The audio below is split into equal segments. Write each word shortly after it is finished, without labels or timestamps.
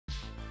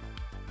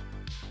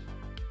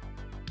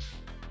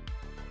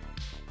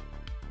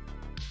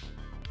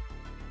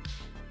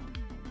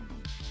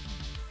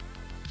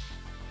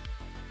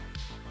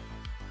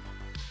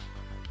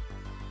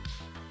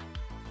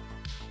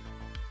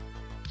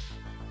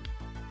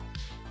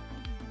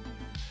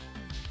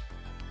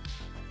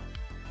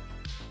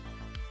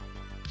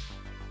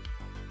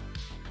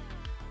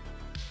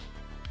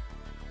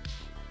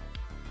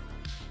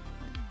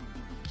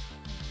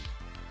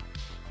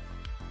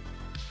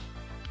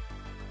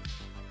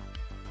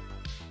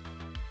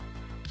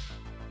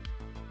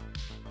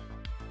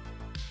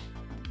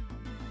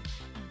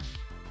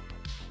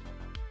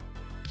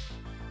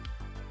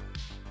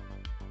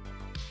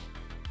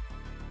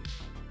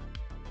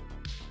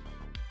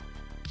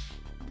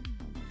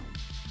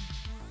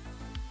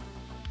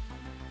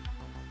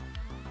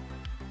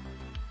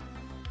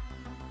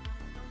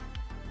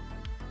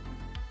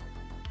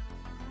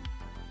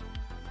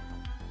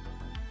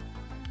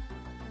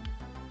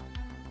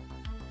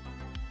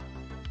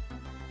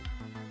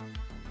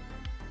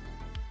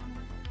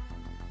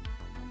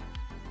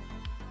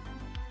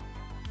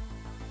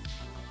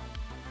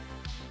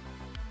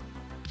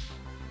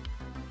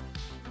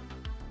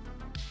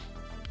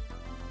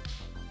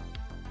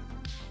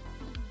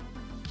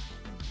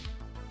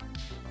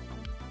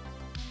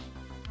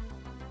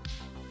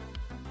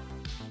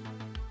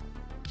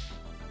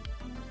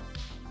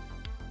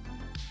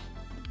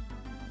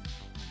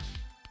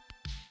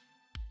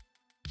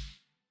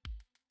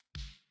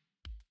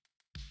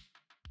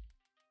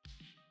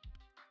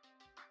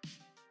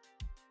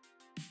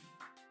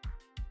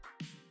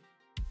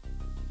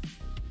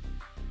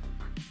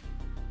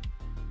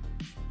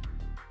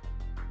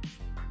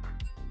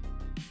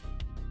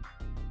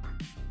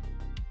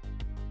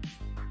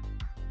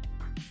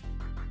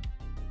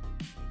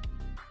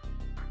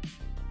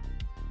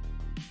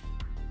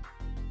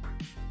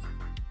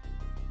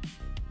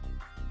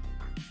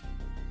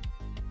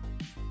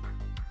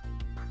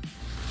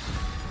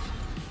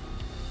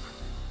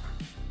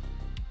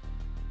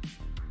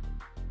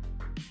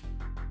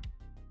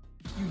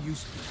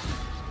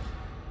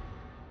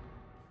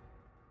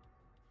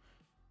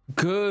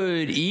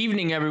Good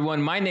evening,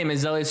 everyone. My name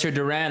is Elias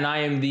Duran. I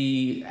am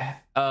the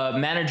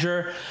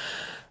manager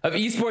of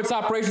esports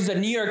operations at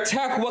New York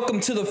Tech. Welcome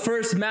to the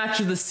first match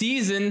of the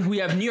season. We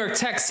have New York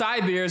Tech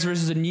Cybears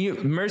versus the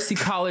Mercy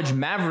College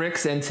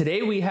Mavericks, and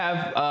today we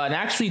have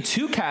actually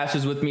two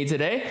casters with me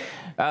today.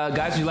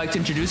 Guys, would you like to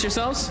introduce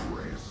yourselves?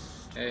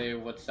 Hey,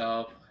 what's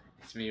up?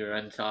 It's me,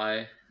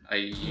 Rentai. I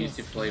used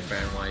to play for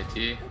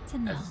NYT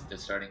as the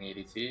starting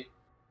ADC.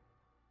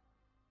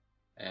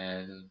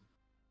 And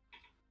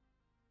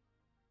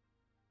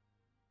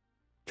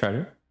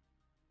Charter.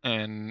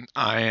 And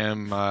I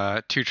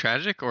am too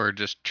tragic or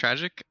just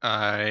tragic.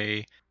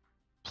 I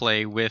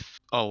play with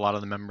a lot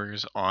of the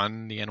members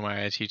on the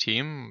NYIT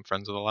team. I'm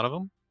friends with a lot of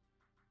them.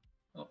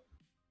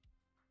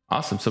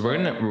 Awesome. So we're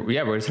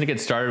just gonna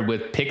get started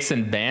with picks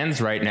and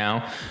bans right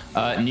now.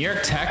 New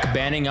York Tech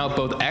banning out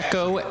both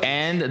Echo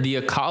and the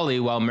Akali,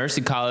 while Mercy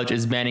College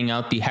is banning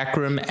out the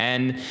Hecarim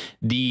and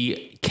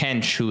the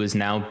Kench, who is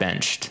now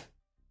benched.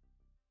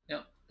 yeah,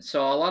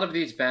 so a lot of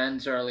these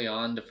bans early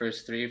on, the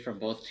first three from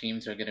both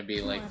teams are gonna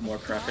be like more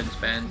preference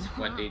bans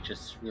when they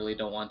just really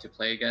don't want to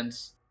play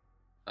against.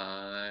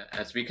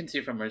 As we can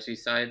see from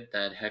Mercy's side,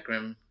 that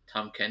Hecarim,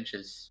 Tom Kench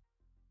is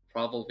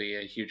probably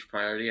a huge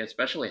priority,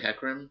 especially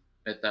Hecarim.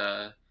 With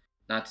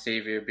not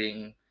Savior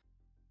being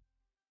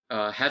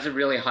has a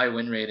really high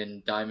win rate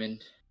in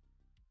Diamond.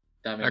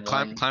 I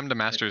climbed the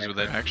Masters with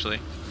it actually.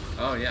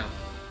 Oh yeah,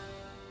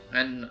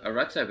 and a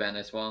Rek'Sai ban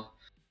as well.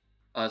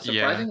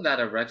 Surprising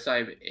that a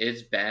Rek'Sai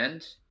is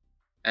banned,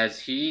 as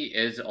he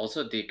is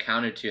also the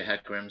counter to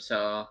Hecarim.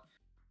 So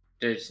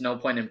there's no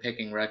point in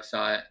picking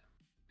Rek'Sai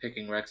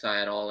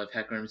at all if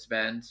Hecarim's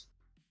banned.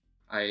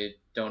 I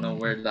don't know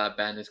where that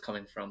ban is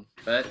coming from,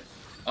 but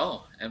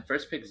and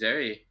first pick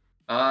Zeri.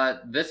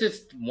 This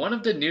is one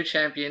of the new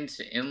champions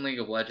in League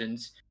of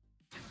Legends,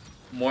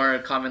 more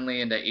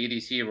commonly in the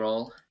ADC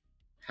role,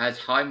 has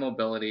high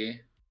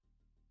mobility.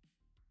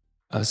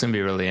 Oh, it's gonna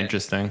be really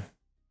interesting.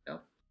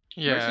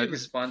 Yeah. Mercy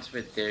responds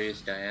with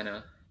Darius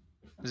Diana.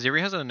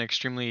 Zeri has an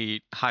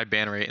extremely high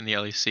ban rate in the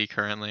LEC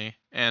currently,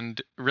 and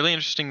really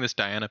interesting this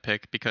Diana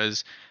pick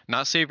because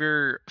Not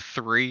Savior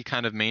 3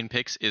 kind of main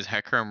picks is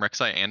Hecarim,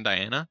 Rek'Sai, and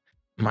Diana.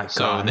 My God.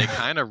 So they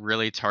kind of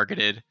really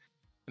targeted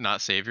Not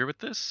Savior with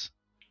this.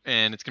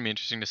 And it's going to be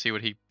interesting to see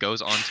what he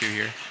goes on to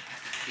here.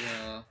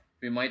 Yeah,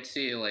 we might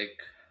see like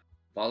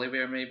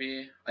Volibear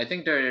maybe. I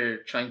think they're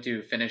trying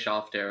to finish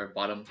off their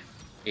bottom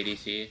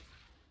ADC.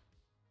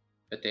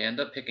 But they end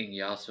up picking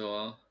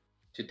Yasuo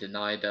to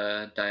deny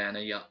the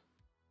Diana.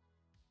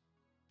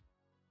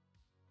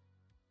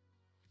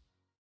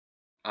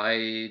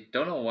 I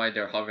don't know why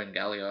they're hovering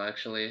Galio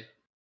actually.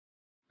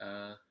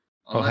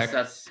 Unless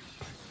that's...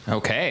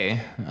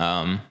 Okay.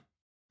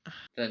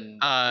 Then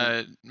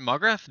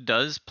Magrath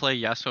does play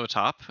Yasuo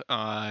top,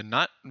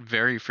 not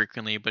very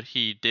frequently, but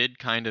he did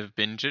kind of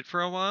binge it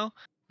for a while.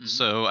 Mm-hmm.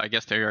 So I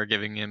guess they are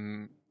giving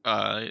him,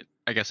 I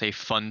guess, a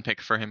fun pick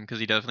for him because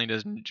he definitely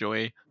does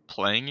enjoy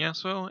playing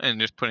Yasuo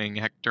and just putting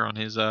Hector on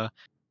his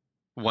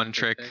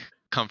one-trick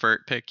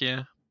comfort pick.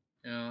 Yeah.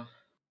 Yeah.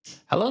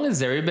 How long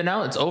has Zeri been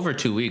out? It's over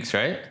 2 weeks,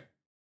 right?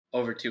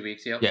 Over 2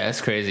 weeks, yep. Yeah,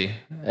 it's crazy.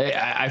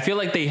 I feel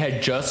like they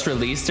had just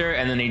released her,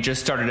 and then they just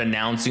started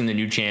announcing the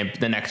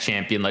next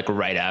champion, like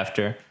right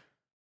after.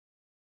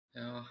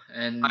 Yeah,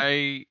 and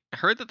I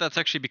heard that that's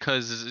actually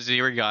because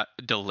Zeri got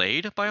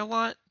delayed by a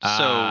lot,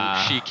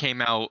 so she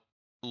came out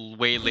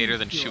way later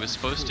than she was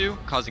supposed to,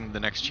 causing the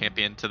next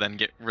champion to then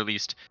get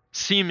released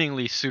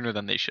seemingly sooner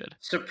than they should.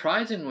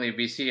 Surprisingly,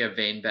 we see a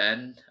Vayne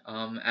ban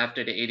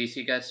after the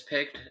ADC gets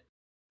picked.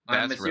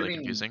 That's really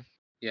confusing.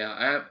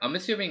 Yeah, I'm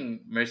assuming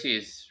Mercy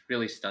is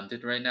really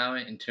stunted right now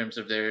in terms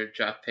of their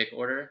draft pick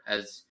order,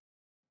 as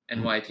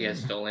NYT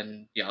has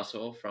stolen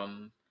Yasuo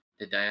from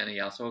the Diana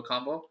Yasuo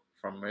combo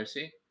from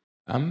Mercy.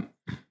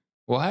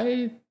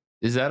 Why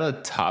is that a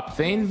top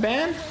Vayne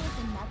ban?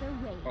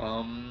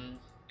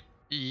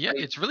 Yeah,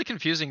 it's really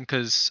confusing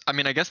because I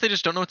mean, I guess they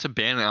just don't know what to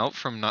ban out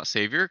from Not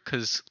Savior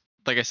because,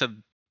 like I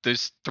said,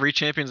 there's 3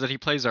 champions that he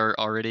plays are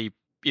already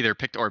either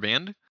picked or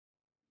banned.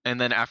 And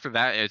then after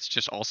that, it's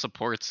just all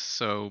supports.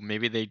 So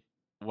maybe they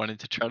wanted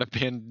to try to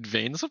ban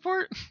Vayne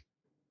support.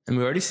 And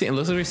we already see. It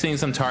looks like we're seeing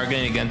some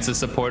targeting against the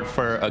support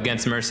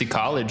against Mercy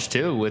College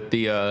too, with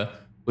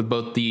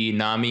both the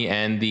Nami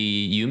and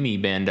the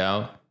Yuumi banned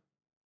out.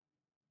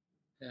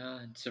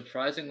 Yeah, and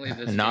surprisingly,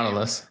 this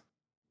Nautilus.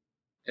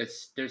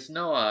 There's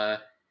no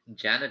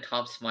Janet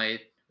top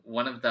smite.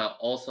 One of the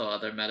also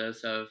other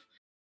metas of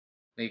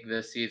League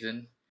this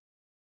season.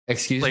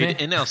 Excuse me.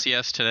 Played in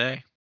LCS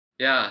today.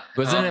 Yeah.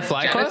 Wasn't it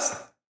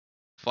FlyQuest?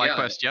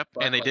 FlyQuest, yep.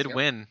 And they did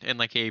win in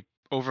like a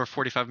over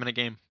 45-minute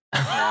game.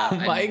 Yeah, oh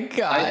my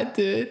God,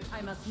 dude.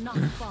 I must not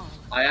fall.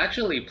 I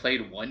actually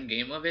played one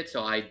game of it,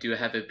 so I do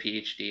have a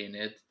PhD in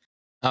it.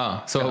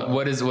 Oh, so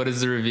what is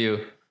the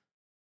review?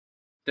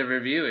 The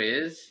review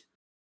is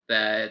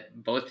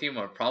that both teams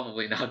are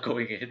probably not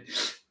going in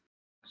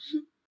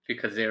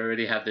because they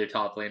already have their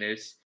top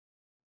laners.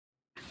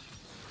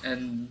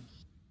 And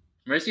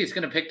Mercy is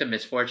going to pick the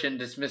Misfortune.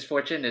 This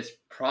Misfortune is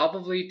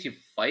probably to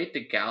fight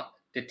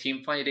the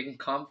team fighting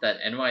comp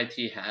that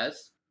NYT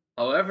has.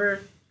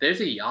 However, there's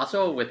a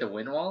Yasuo with a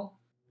win wall.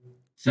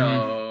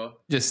 So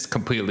just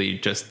completely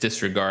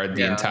disregard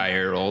the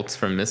entire ult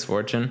from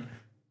Misfortune.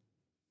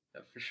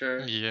 For sure.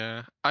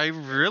 Yeah, I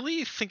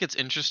really think it's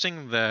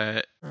interesting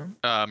that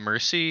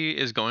Mercy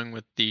is going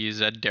with the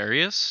Zed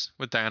Darius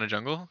with Diana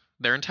jungle.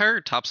 Their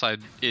entire top side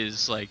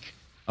is like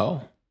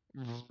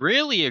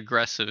really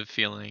aggressive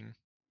feeling.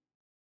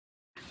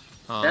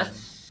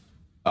 That's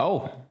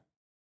wait,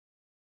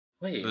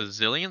 the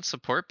Zillion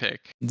support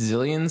pick.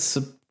 Zillion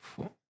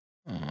support.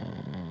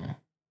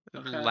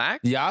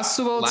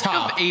 Yasuo lack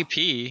top of AP.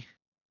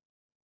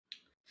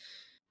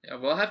 Yeah,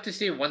 we'll have to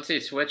see once they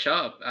switch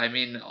up. I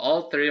mean,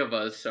 all three of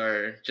us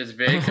are just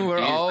very confused. We're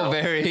all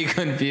very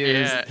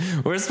confused.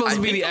 Yeah. We're supposed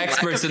to be the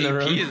experts in the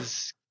room.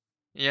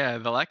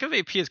 The lack of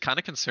AP is kind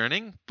of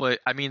concerning, but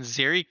I mean,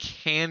 Zeri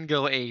can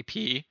go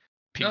AP.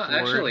 No,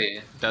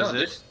 actually,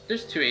 there's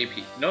 2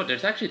 AP. No,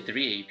 there's actually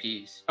 3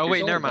 APs. Oh,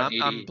 wait, never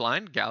mind. I'm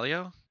blind.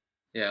 Galio?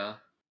 Yeah.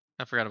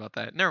 I forgot about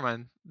that. Never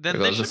mind. Then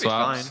they should be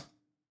fine.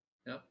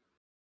 Yep.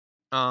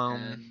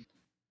 I'm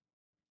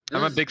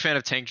a big fan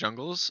of tank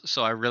jungles,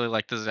 so I really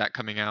like the Zac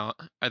coming out.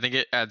 I think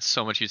it adds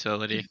so much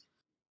utility.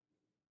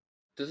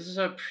 This is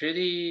a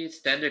pretty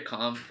standard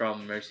comp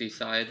from Mercy's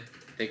side.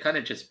 They kind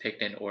of just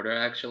picked in order,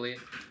 actually.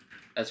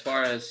 As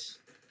far as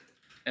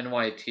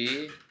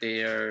NYT,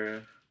 they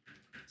are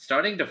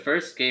starting the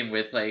first game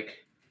with like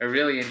a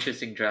really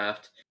interesting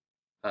draft.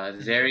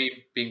 Zeri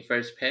being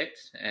first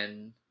picked,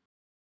 and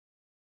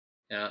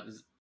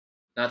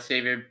Not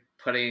Savior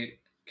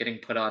getting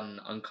put on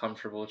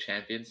uncomfortable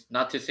champions.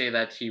 Not to say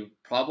that he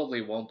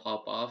probably won't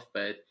pop off,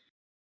 but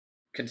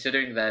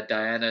considering that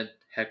Diana,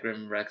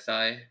 Hecarim,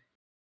 Rek'Sai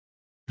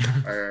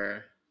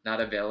are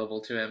not available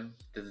to him,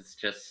 this is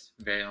just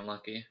very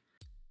unlucky.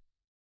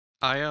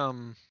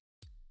 I'm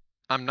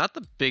not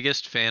the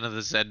biggest fan of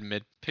the Zed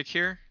mid pick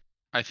here.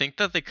 I think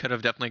that they could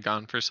have definitely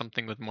gone for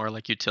something with more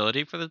like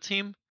utility for the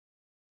team.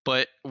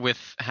 But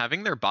with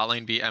having their bot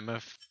lane be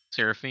MF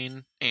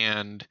Seraphine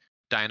and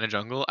Diana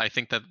jungle, I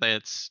think that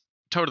that's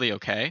totally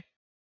okay.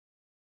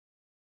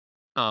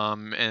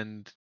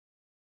 And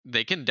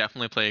they can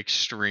definitely play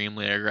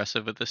extremely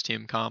aggressive with this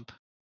team comp.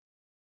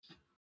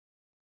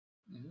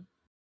 You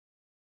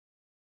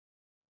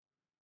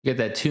get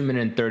that 2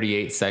 minute and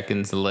 38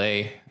 seconds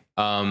delay.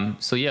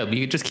 So yeah,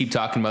 we could just keep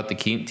talking about the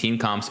team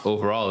comps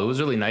overall. It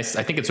was really nice.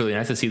 I think it's really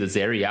nice to see the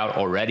Zeri out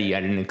already.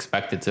 I didn't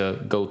expect it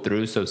to go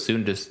through so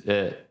soon, just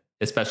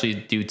especially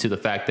due to the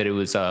fact that it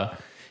was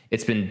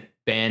it's been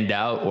banned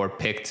out or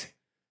picked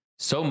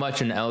so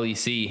much in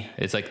LEC.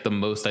 It's like the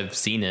most I've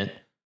seen it.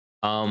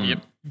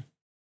 Yep.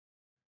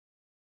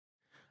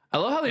 I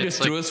love how they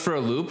just threw us for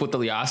a loop with the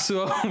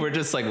Yasuo. We're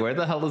just like, where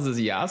the hell is this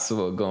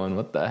Yasuo going?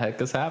 What the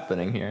heck is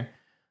happening here?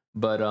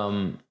 But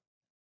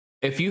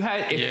if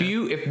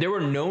there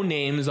were no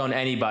names on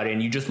anybody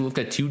and you just looked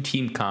at 2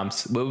 team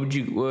comps, what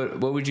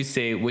would you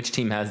say which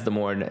team has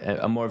more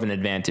of an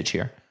advantage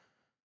here?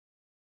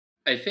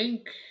 I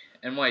think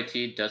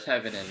NYT does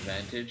have an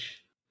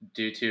advantage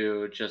due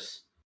to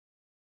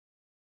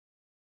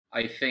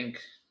I think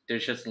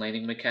there's just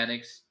laning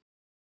mechanics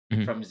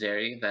from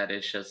Zeri that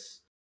is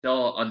just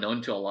still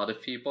unknown to a lot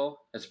of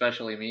people,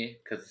 especially me,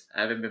 because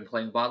I haven't been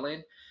playing bot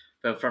lane.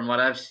 But from what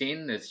I've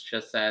seen, it's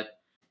just that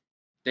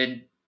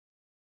they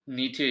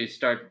need to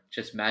start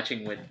just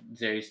matching with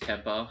Zeri's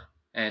tempo,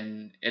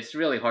 and it's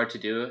really hard to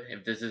do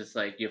if this is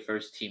like your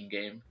first team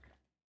game,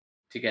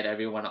 to get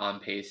everyone on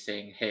pace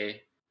saying,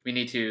 hey, we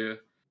need to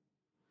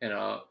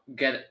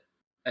get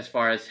as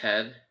far as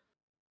head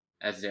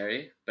as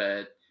Zeri,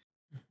 but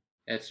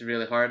it's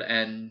really hard.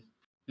 And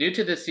new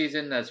to this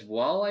season as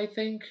well, I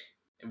think,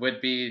 it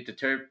would be the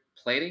turret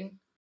plating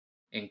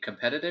in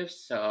competitive.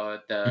 So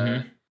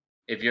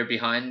if you're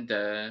behind,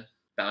 the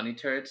bounty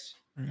turrets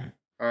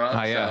are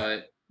up, so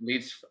it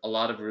leaves a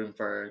lot of room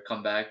for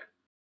comeback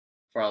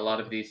for a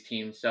lot of these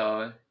teams.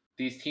 So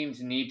these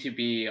teams need to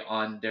be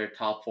on their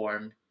top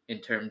form in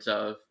terms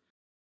of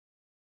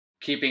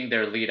keeping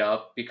their lead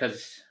up,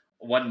 because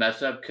one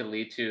mess up could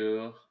lead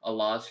to a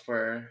loss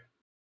for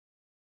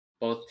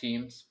both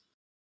teams.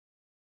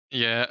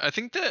 Yeah, I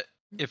think that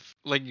if,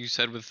 like you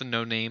said, with the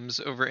no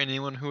names over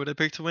anyone who would have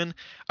picked to win,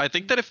 I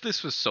think that if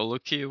this was solo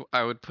queue,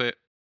 I would put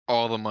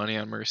all the money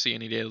on Mercy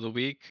any day of the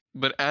week.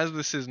 But as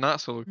this is not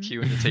solo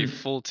queue and it's a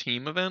full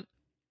team event,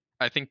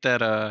 I think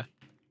that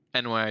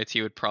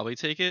NYT would probably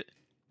take it.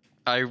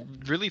 I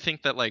really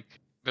think that like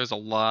there's a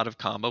lot of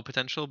combo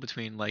potential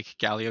between like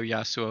Galio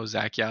Yasuo,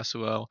 Zac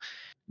Yasuo,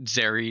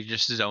 Zeri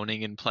just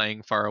zoning and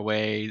playing far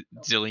away,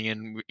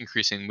 Zillion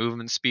increasing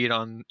movement speed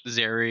on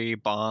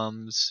Zeri,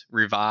 bombs,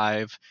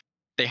 revive.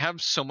 They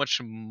have so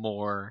much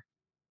more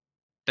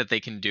that they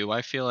can do,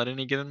 I feel, at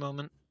any given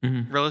moment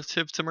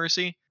relative to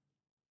Mercy.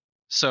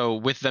 So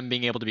with them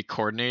being able to be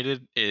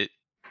coordinated,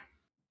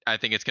 I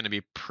think it's going to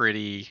be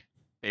pretty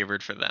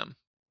favored for them.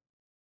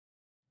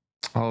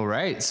 All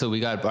right, so we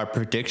got our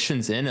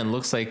predictions in, and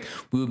looks like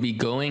we will be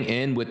going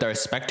in with our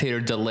spectator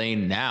delay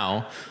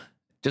now.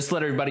 just to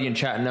let everybody in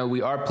chat know,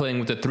 we are playing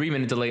with a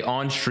 3-minute delay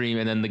on stream,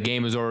 and then the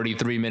game is already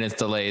 3 minutes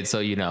delayed. So,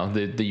 you know,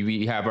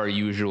 we have our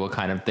usual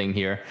kind of thing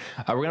here.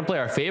 We're going to play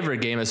our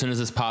favorite game as soon as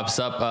this pops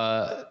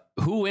up.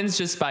 Who wins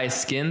just by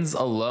skins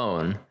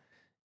alone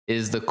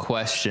is the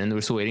question.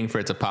 We're still waiting for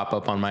it to pop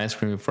up on my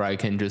screen before I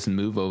can just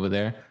move over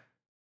there.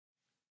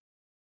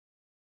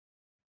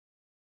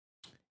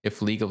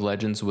 If League of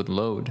Legends would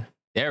load.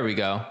 There we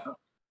go.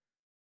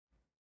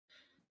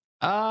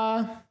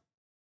 I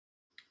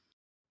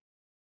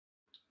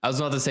was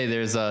about to say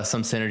there's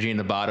some synergy in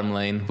the bottom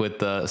lane with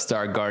the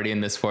Star Guardian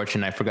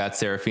Misfortune. I forgot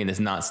Seraphine is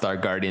not Star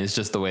Guardian. It's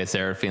just the way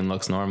Seraphine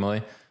looks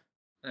normally.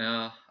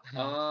 Yeah.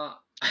 I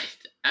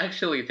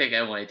actually think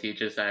NYT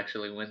just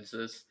actually wins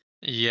this.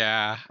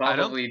 Yeah.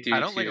 Probably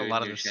I don't like a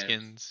lot of the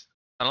skins.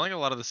 I don't like a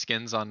lot of the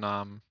skins on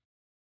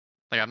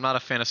like I'm not a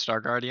fan of Star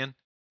Guardian,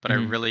 but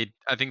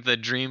I think the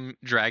Dream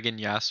Dragon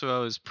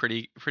Yasuo is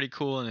pretty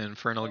cool, and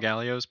Infernal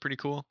Galio is pretty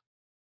cool.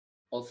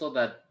 Also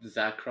that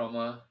Zac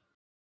Chroma,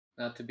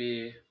 not to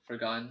be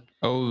forgotten.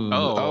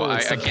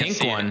 It's the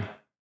pink one.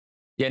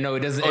 Yeah, no, it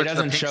doesn't. It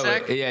doesn't show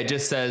it. Yeah, it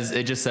just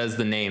says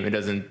the name. It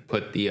doesn't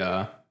put the.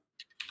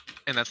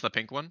 And that's the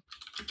pink one.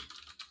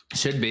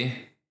 Should be.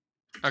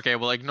 Okay,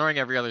 well, ignoring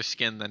every other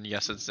skin, then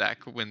yes, it's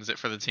Zac wins it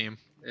for the team.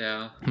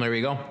 Yeah. There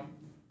we go.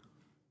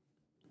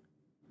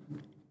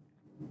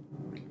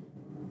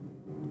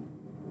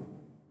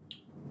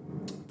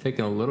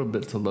 Taking a little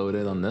bit to load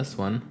it on this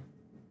one,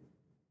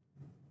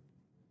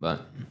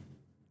 but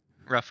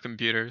rough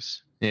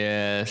computers.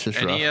 Yeah, it's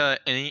just rough.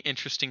 Any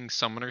interesting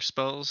summoner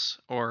spells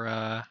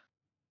or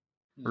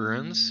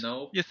runes?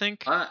 Nope. You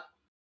think?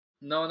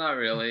 No, not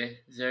really.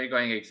 Zeri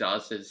going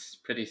exhaust is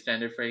pretty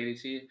standard for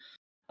ADC.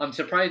 I'm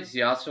surprised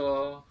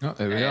Yasuo. Oh,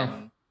 there we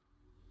go.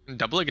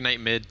 Double ignite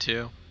mid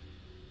too.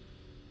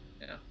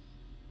 Yeah.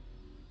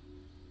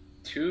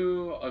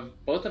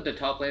 Both of the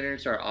top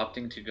laners are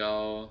opting to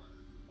go.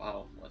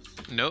 Wow.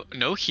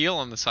 No heal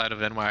on the side of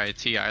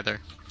NYT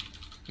either.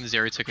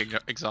 Zeri took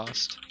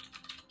exhaust.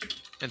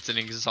 It's an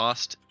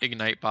exhaust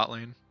ignite bot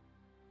lane.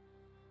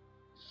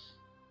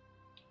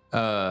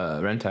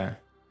 Rentire,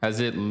 has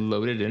it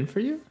loaded in for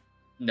you?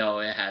 No,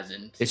 it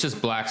hasn't. It's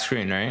just black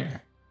screen, right?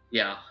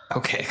 Yeah.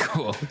 Okay,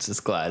 cool.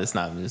 Just glad it's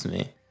not just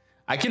me.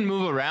 I can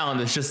move around.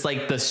 It's just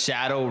like the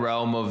shadow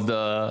realm of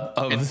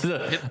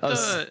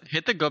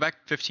hit the go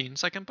back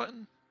 15-second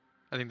button.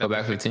 I think that go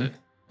back 15.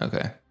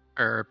 Okay.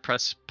 Or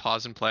press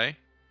pause and play.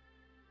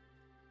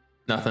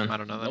 Nothing. I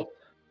don't know that. Nope.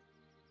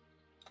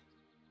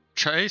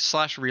 Try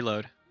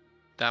 /reload.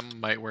 That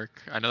might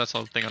work. I know that's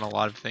a thing on a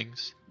lot of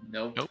things.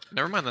 Nope.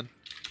 Never mind then.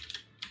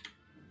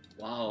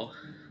 Wow.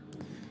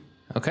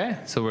 Okay,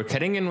 so we're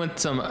heading in with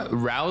some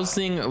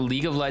rousing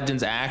League of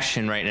Legends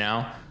action right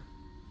now.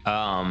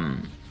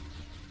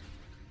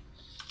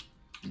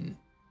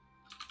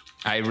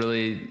 I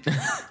really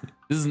this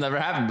has never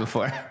happened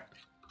before.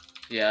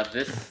 Yeah,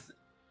 this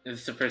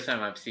is the first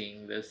time I've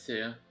seen this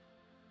too.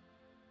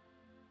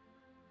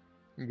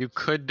 You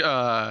could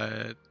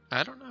I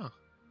don't know.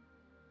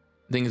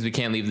 Thing is, we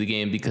can't leave the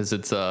game because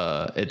it's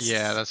yeah,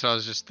 that's what I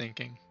was just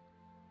thinking.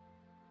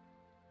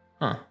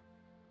 Huh.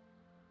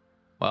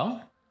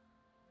 Well.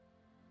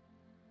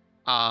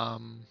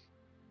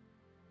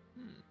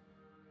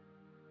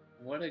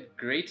 What a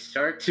great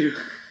start to.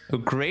 A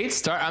great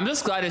start. I'm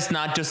just glad it's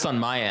not just on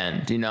my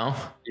end, you know?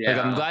 Yeah.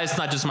 Like, I'm glad it's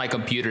not just my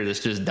computer that's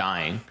just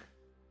dying.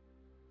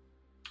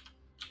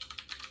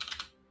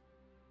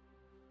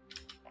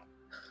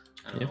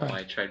 I don't know why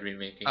I tried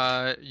remaking.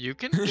 You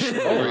can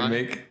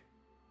remake.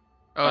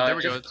 Oh, there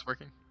we go. It's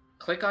working.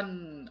 Click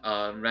on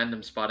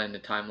random spot in the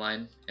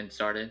timeline and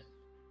start it.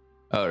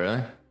 Oh,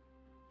 really?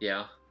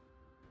 Yeah.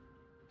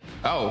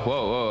 Oh,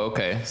 whoa,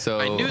 okay. So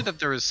I knew that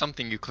there was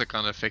something you click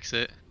on to fix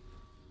it.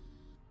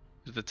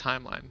 The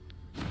timeline.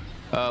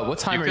 What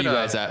time are you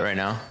guys at right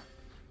now?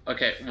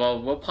 Okay,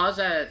 well, we'll pause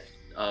at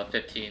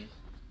 15.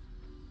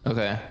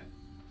 Okay.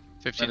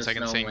 15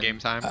 seconds in game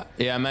time.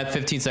 Yeah, I'm at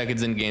 15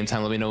 seconds in game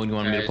time. Let me know when you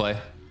want me to play.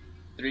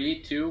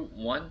 3, 2,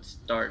 1,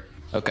 start.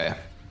 Okay.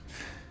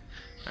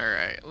 All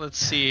right, let's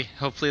see.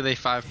 Hopefully they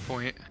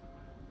 5-point.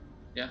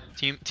 Yeah.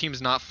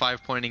 Team's not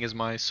 5-pointing is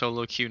my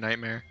solo queue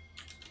nightmare.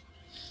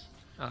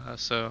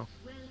 So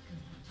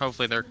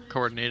hopefully they're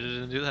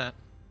coordinated and do that.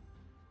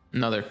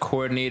 Another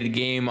coordinated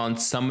game on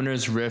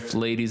Summoner's Rift,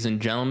 ladies and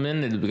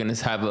gentlemen. We're going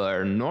to have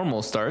our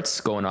normal starts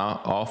going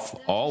off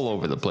all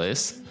over the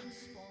place.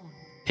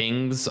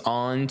 Pings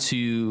on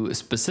to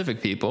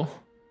specific people.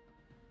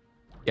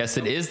 Yes,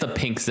 it is the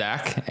pink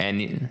Zac,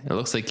 and it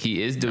looks like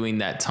he is doing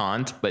that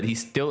taunt, but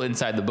he's still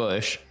inside the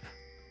bush.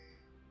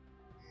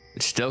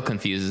 It still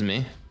confuses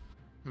me.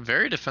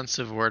 Very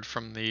defensive word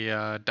from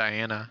the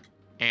Diana.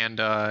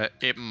 And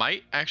it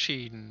might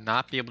actually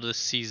not be able to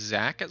see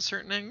Zac at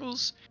certain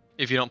angles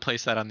if you don't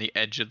place that on the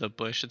edge of the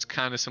bush. It's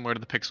kind of similar to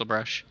the pixel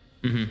brush.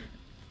 Mm-hmm.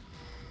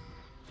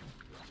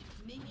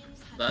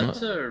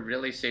 That's a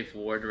really safe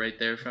ward right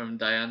there from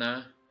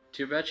Diana.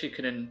 Too bad she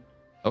couldn't.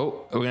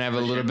 Oh, we're gonna have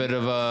a little bit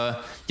of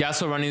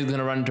Yasuo running.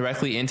 Gonna run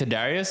directly into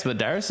Darius, but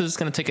Darius is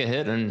gonna take a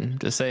hit and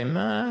just say,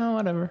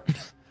 whatever.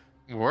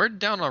 Ward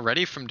down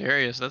already from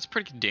Darius. That's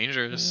pretty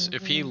dangerous.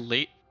 If he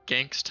late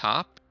ganks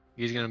top,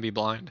 he's gonna be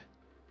blind.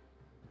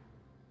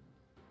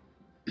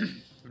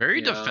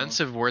 Very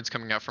defensive wards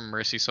coming out from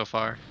Mercy so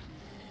far.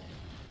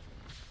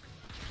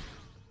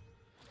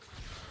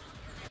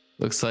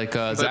 Looks like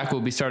Zach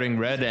will be starting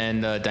red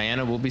and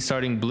Diana will be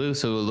starting blue,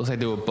 so it looks like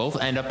they will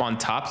both end up on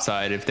top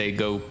side if they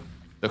go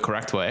the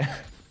correct way.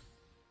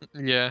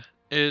 Yeah,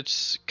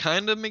 it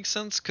kind of makes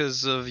sense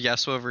because of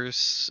Yasuo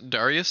versus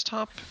Darius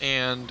top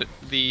and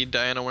the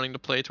Diana wanting to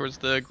play towards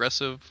the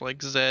aggressive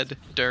like Zed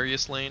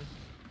Darius lane.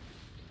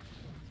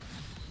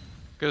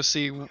 Go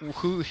see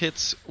who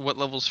hits what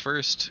levels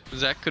first.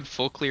 Zach could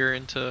full clear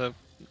into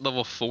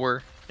level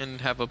 4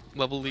 and have a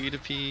level lead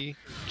if he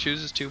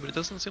chooses to, but it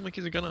doesn't seem like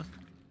he's gonna.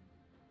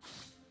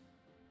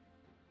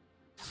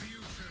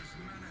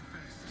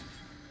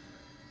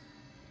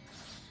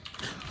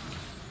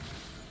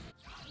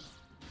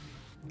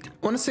 I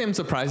want to say I'm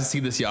surprised to see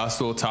this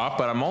Yasuo top,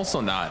 but I'm also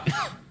not.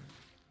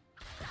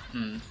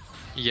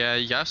 Yeah,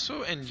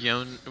 Yasuo and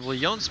Yone, well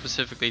Yone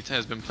specifically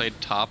has been played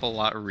top a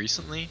lot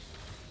recently.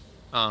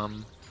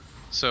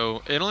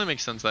 So it only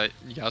makes sense that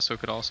Yasuo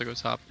could also go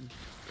top.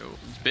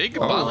 Big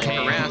bot lane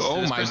harass.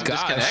 Oh my gosh.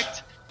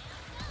 Disconnect.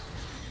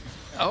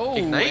 Oh,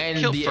 Ignite and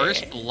kill the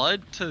first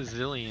blood to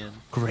Zillion.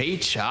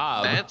 Great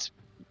job. That's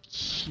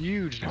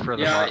huge for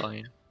the bot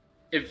lane.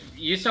 If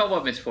you saw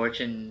what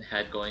Misfortune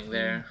had going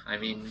there, I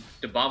mean,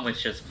 the bomb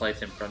was just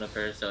placed in front of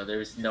her, so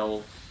there's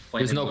no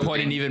point. There's no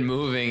point in even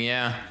moving.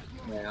 Yeah.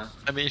 Yeah.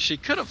 I mean, she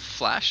could have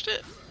flashed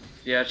it.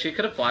 Yeah, she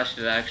could have flashed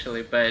it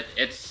actually, but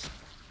it's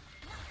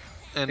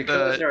And the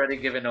kill is already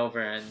given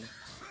over, and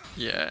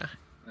yeah,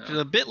 it's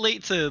a bit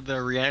late to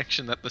the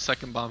reaction that the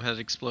second bomb has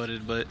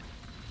exploded, but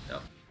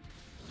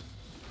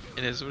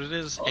it is what it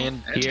is.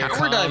 And here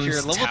tower dive here,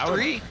 level tower.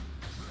 3.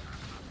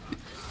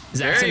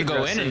 Zach's Very gonna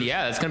go in, aggressive. and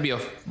yeah, it's gonna be a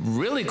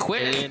really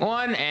quick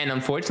one. And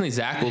unfortunately,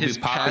 Zach will be His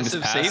popping his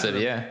passive passive. saved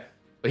him. Yeah,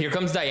 but here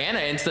comes Diana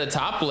into the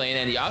top lane,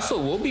 and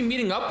Yasuo will be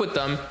meeting up with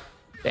them.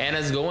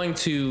 Diana's going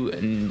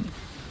to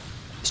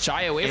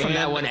shy away from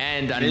that one,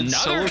 and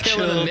another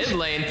kill in the mid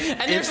lane,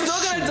 and they're still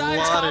gonna die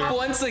top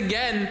once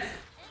again.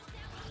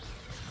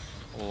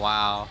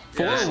 Wow.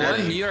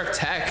 4-1 New York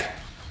Tech.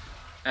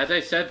 as I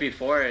said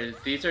before,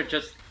 these are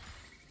just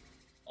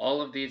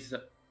all of these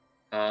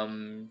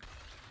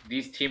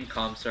team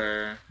comps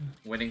are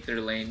winning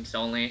through lanes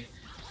only.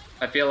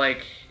 I feel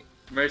like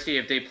Mercy,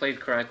 if they played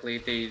correctly,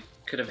 they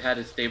could have had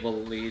a stable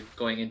lead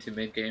going into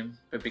mid game,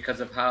 but because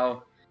of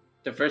how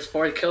the first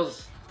 4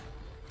 kills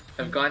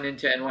have gone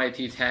into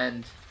NYT's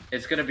hand,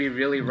 it's gonna be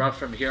really rough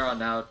from here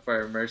on out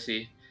for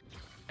Mercy.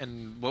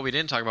 And what we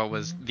didn't talk about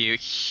was the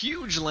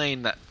huge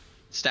lane that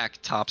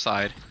stacked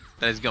topside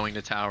that is going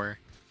to tower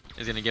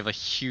is going to give a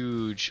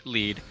huge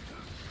lead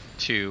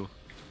to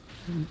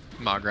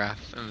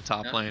Magrath in the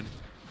top lane.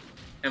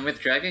 And with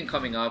Dragon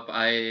coming up,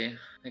 I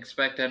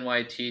expect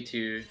NYT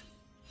to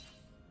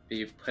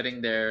be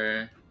putting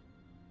their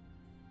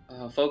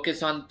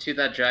focus onto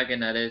that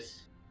Dragon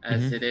as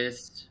it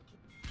is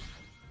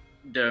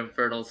the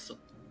Infernal's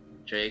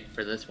Drake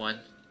for this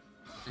one.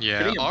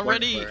 Yeah,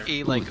 already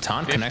a like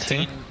 15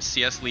 connecting.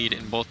 CS lead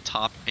in both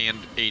top and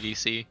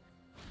ADC.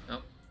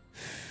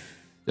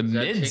 The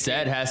mid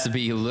Zed has to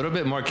be a little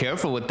bit more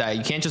careful with that.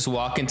 You can't just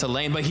walk into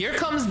lane. But here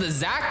comes the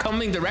Zach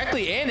coming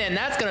directly in, and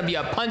that's going to be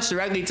a punch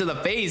directly to the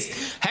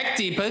face.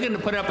 Hecty going to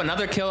put up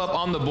another kill up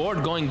on the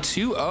board, going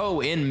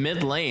 2-0 in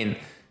mid lane.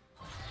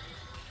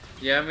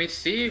 Yeah, we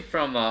see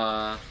from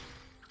the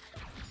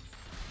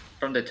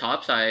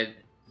top side,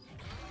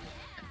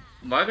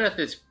 Margaret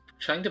is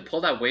trying to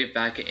pull that wave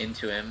back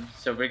into him.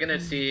 So we're going to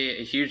see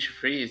a huge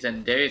freeze,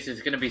 and Darius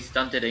is going to be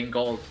stunted in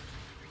gold.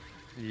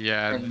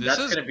 Yeah, and that's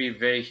going to be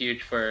very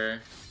huge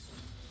for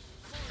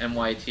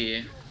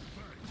NYT.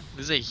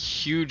 This is a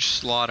huge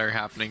slaughter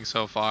happening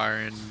so far,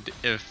 and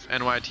if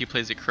NYT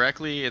plays it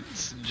correctly,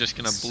 it's just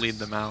going to bleed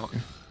them out.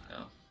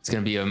 It's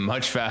going to be a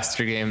much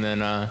faster game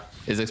than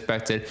is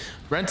expected.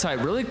 Rentite,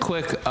 really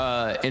quick,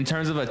 in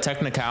terms of a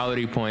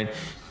technicality point,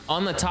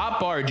 on the top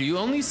bar, do you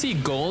only see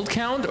gold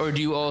count, or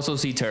do you also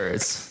see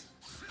turrets?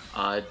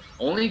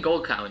 Only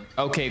gold count.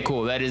 Okay,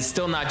 cool. That is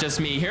still not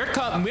just me. Here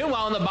come.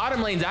 Meanwhile, in the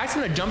bottom lane, Zach's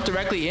gonna jump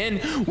directly in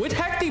with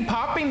Hecty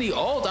popping the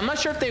ult. I'm not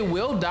sure if they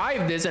will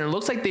dive this, and it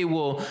looks like they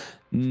will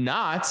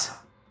not.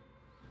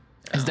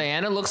 As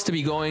Diana looks to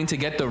be going to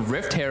get the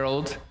Rift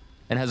Herald,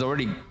 and has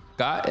already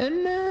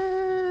gotten.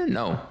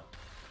 No.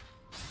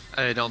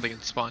 I don't think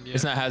it's spawned yet.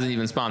 It's not. Hasn't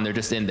even spawned. They're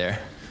just in there.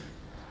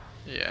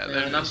 Yeah,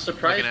 and I'm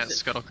surprised at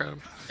Scuttlecrown.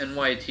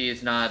 NYT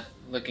is not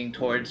looking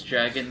towards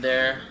Dragon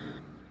there.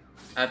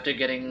 After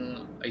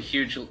getting a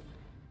huge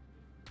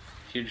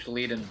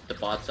lead in the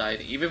bot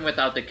side, even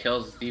without the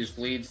kills, these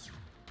leads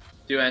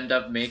do end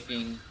up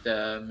making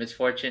the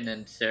Misfortune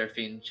and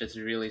Seraphine just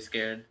really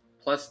scared.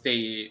 Plus,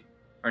 they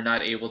are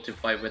not able to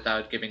fight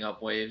without giving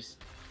up waves.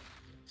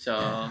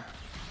 So,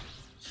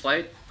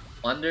 slight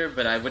blunder,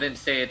 but I wouldn't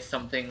say it's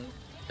something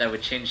that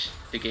would change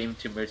the game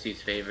to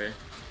Mercy's favor.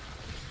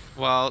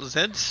 While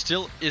Zed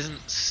still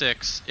isn't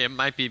 6, it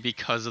might be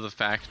because of the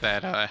fact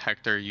that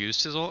Hector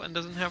used his ult and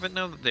doesn't have it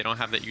now. They don't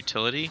have that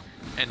utility.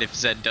 And if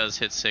Zed does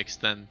hit 6,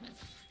 then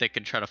they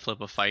could try to flip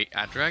a fight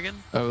at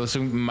Dragon. Oh, so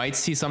we might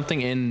see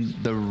something in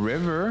the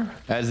river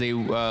as they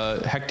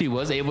Hector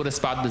was able to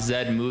spot the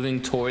Zed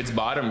moving towards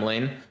bottom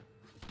lane.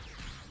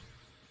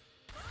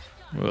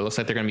 Well, it looks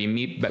like they're going to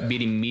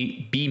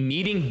be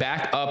meeting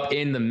back up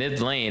in the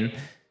mid lane.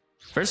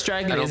 First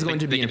Dragon is going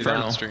to be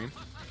Infernal.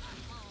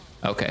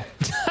 Okay.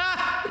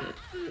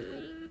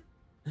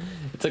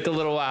 It took a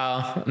little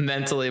while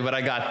mentally, but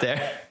I got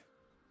there.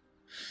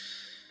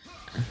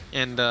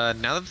 And now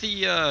that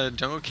the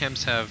jungle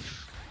camps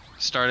have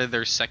started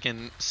their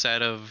second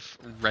set of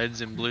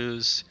reds and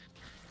blues,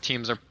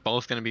 teams are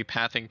both going to be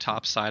pathing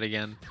top side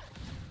again.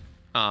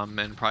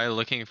 And probably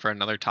looking for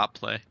another top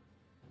play.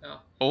 Yeah.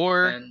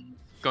 Or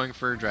going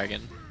for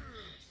Dragon.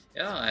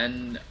 Yeah,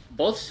 and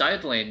both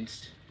side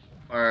lanes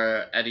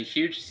are at a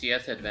huge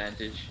CS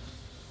advantage.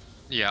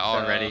 Yeah,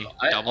 already.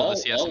 Double the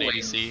CS and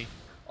ADC.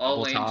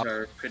 All lanes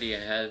are pretty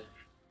ahead.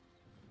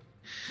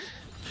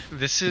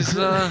 This is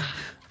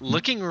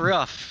looking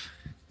rough.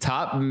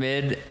 Top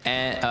mid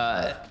and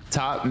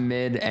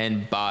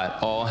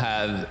bot all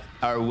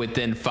are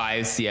within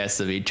 5 CS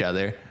of each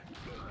other.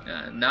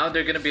 Yeah, now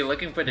they're gonna be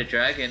looking for the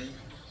Dragon,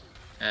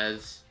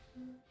 as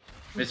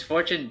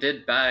Misfortune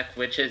did back,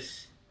 which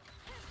is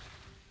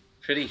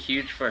pretty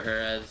huge for her,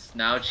 as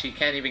now she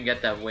can't even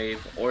get that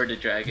wave or the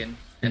Dragon.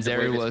 And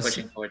Zeri was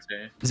pushing towards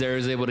her. Zeri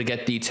was able to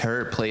get the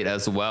turret plate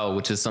as well,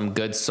 which is some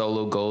good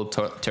solo gold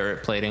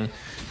turret plating.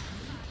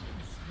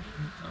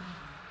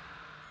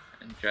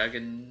 And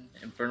Dragon,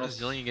 Infernal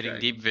Zillion getting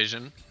deep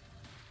vision.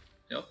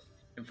 Yep.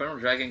 Infernal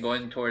Dragon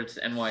going towards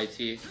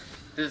NYT.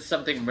 This is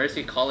something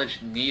Mercy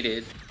College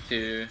needed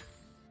to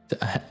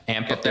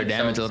amp up their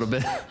damage a little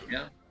bit.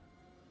 Yeah.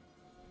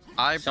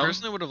 I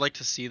personally would have liked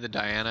to see the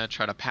Diana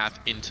try to path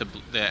into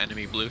the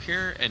enemy blue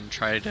here and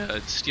try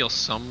to steal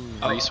some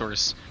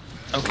resource.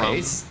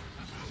 Okay,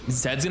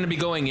 Zed's gonna be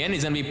going in.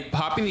 He's gonna be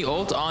popping the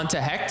ult onto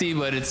Hecty,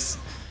 but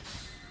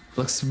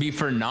looks to be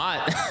for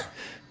Not,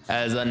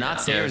 as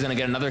Not Sayer is gonna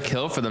get another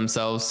kill for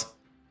themselves.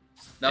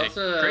 That was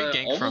a great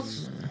gank from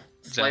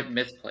slight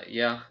misplay.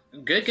 Yeah,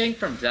 good gank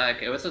from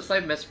Zach. It was a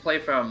slight misplay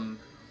from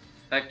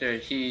Hector.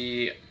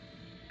 He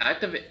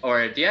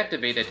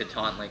deactivated the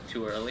taunt like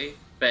too early,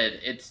 but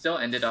it still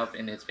ended up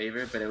in his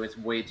favor. But it was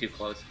way too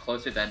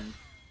closer than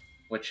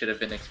what should have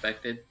been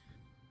expected.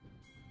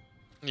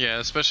 Yeah,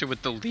 especially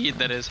with the lead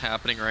that is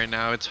happening right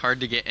now, it's hard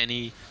to get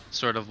any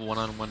sort of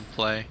one-on-one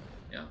play.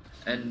 Yeah,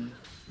 and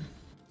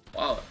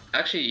wow,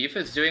 actually,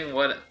 Aoife's doing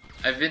what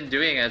I've been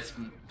doing as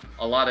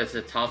a lot as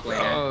a top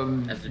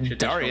laner, as a traditional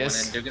Darius.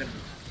 one, and they're gonna.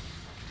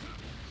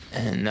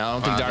 And no, I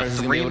don't think Darius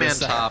is gonna be able to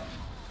top.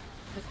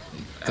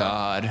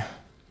 God,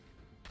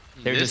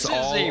 they're just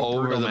all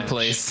over the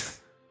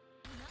place.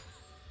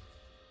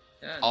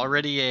 Yeah.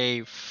 Already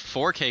a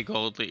 4K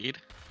gold lead.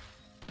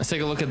 Let's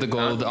take a look at the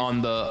gold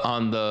on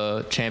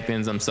the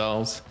champions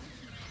themselves.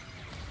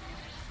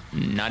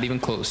 Not even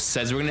close.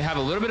 Says we're gonna have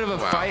a little bit of a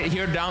fight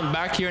here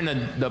back here in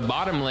the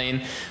bottom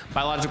lane.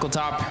 Biological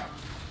top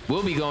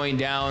will be going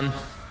down.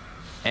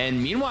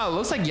 And meanwhile, it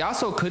looks like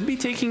Yasuo could be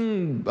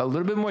taking a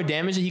little bit more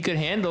damage that he could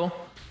handle.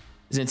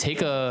 He's gonna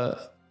take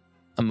a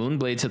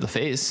Moonblade to the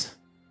face.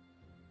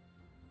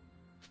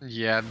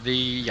 Yeah,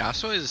 the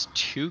Yasuo is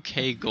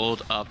 2K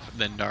gold up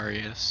than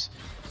Darius,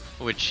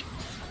 which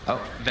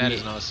that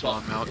is not a small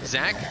amount.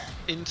 Zac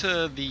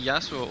into the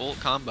Yasuo ult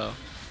combo.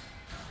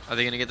 Are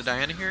they gonna get the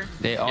Diana here?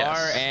 They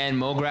are, and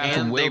Mograph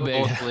and will they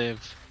both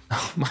live.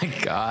 Oh my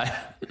god.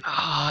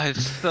 Ah,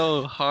 it's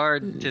so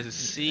hard to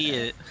see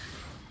it.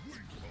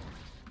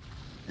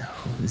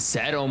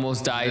 Zed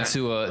almost died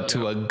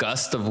to a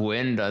gust of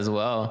wind as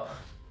well,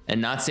 and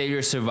Not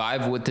Savior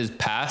survived with his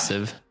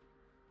passive.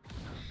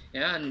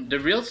 Yeah, and the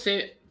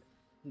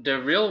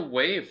real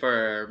way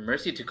for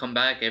Mercy to come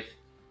back, if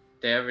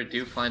they ever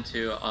do plan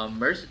to,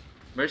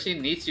 Mercy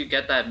needs to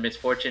get that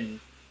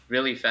Misfortune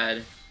really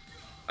fast.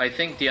 I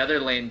think the other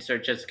lanes are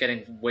just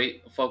getting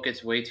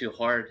focused way too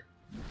hard,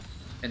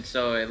 and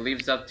so it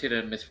leaves up to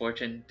the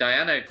Misfortune.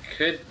 Diana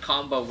could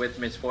combo with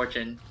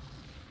Misfortune,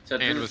 so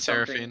and with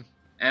Seraphine.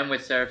 And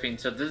with Seraphine,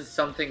 so this is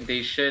something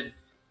they should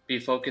be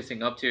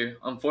focusing up to.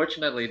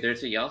 Unfortunately,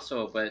 there's a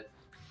Yasuo, but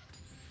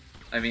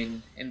I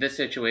mean, in this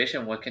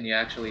situation, what can you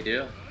actually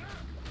do?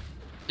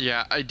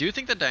 Yeah, I do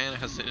think that Diana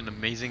has an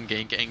amazing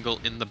gank angle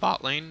in the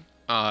bot lane.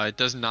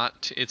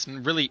 It's a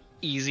really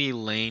easy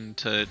lane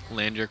to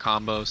land your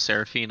combo,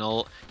 Seraphine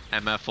ult,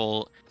 MF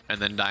ult,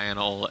 and then Diana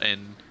ult,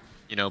 and,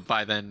 you know,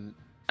 by then,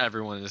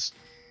 everyone is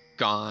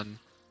gone.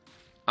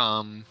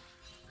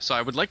 So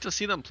I would like to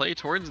see them play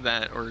towards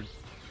that, or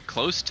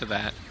close to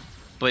that,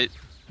 but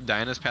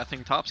Diana's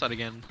pathing topside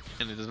again,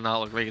 and it does not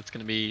look like it's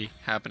going to be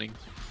happening.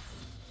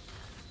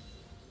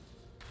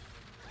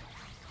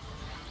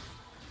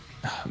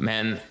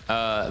 Man,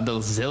 the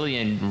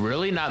Zillion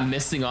really not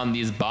missing on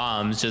these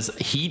bombs, just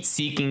heat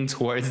seeking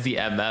towards the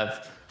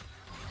MF,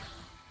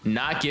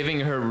 not giving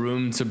her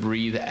room to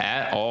breathe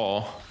at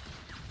all.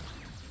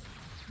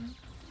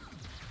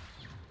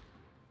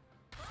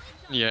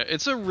 Yeah,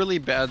 it's a really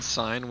bad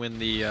sign when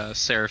the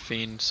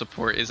Seraphine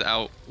support is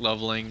out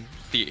leveling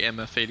the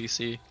MF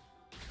ADC.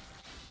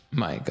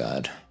 My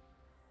God.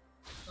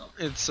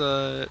 It's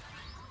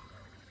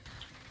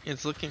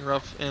looking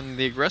rough, and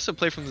the aggressive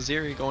play from the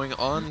Zeri going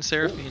on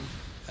Seraphine.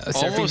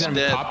 Seraphine's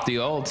gonna pop the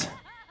ult.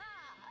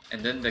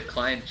 And then the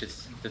client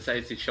just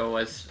decides to show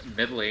us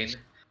mid lane.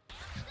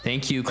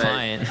 Thank you,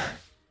 client.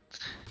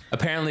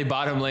 Apparently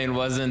bottom lane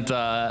wasn't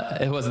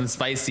it wasn't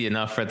spicy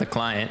enough for the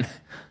client.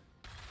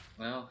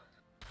 Well.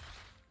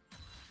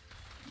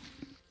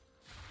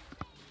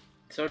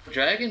 So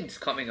Dragon's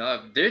coming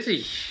up. There's a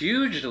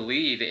huge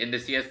lead in the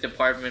CS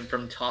department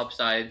from top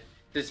side.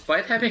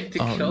 Despite having to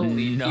kill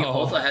lead, he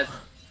also has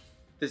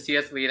the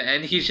CS lead,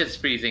 and he's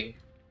just freezing.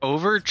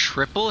 Over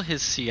triple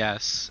his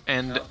CS,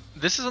 and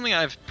this is something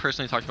I've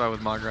personally talked about with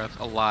Magrath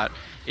a lot,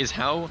 is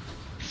how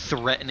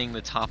threatening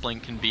the top lane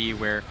can be,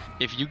 where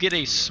if you get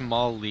a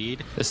small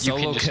lead, you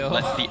can just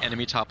let the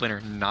enemy top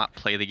laner not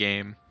play the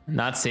game.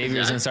 Not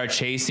Savior's gonna start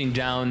chasing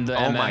down the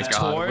MF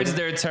towards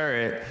their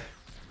turret.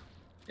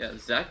 Yeah,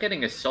 Zach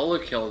getting a solo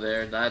kill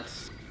there,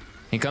 that's...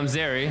 Here comes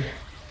Zeri.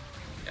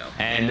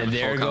 And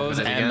there goes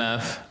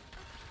MF.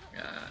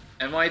 Yeah,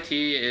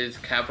 NYT is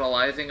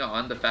capitalizing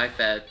on the fact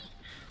that,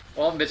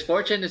 well,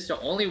 Misfortune is the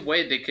only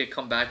way they could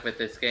come back with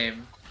this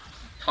game.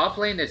 Top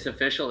lane is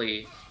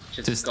officially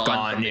just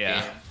gone from the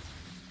game.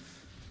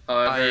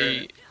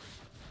 However,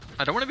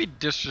 I don't want to be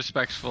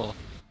disrespectful,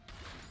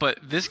 but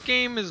this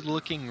game is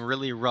looking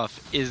really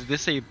rough. Is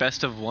this a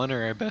best of 1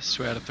 or a best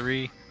 2 out of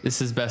 3? This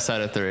is best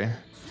out of 3.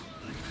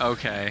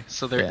 Okay,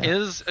 so there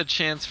is a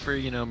chance for,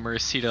 you know,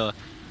 Mercy to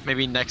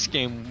maybe next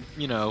game,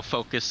 you know,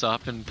 focus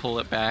up and pull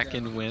it back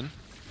and win.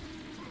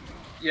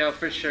 Yeah,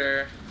 for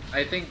sure.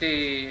 I think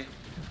they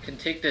can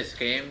take this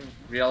game,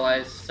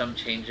 realize some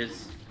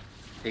changes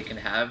they can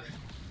have,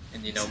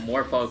 and, you know,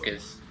 more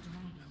focus.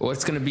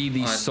 What's going to be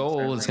the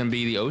soul is going to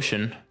be the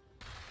ocean.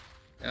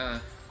 Yeah,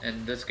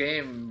 and this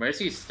game,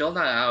 Mercy's still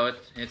not out.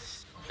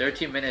 It's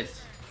 13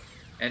 minutes.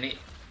 And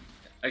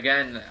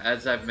again,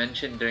 as I've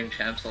mentioned during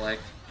Champ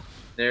Select,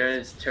 there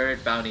is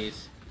turret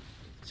bounties.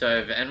 So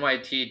if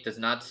NYT does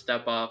not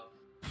step up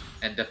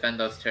and defend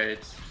those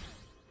turrets,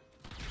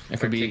 it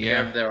could take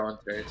care of their own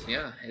turrets,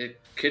 it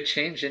could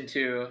change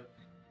into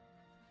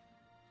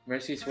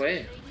Mercy's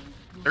way.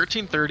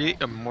 1330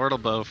 Immortal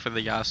Bow for the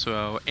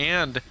Yasuo,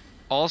 and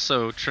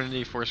also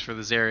Trinity Force for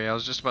the Zeri. I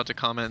was just about to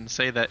comment and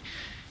say that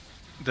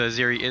the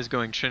Zeri is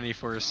going Trinity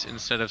Force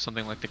instead of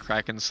something like the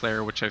Kraken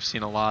Slayer, which I've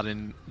seen a lot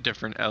in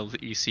different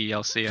LEC,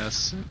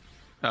 LCS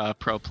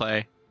pro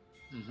play.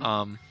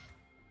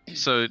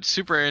 So it's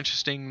super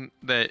interesting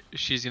that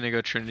she's gonna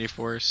go Trinity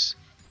Force,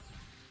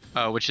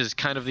 which is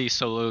kind of the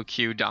solo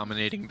queue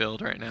dominating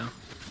build right now.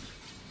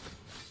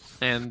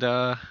 And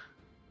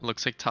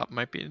looks like top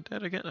might be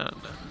dead again. Oh,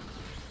 no.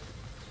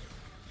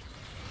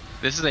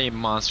 This is a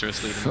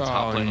monstrous lead in the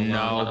top lane.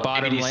 No,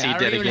 bottom lane. I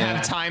don't even again.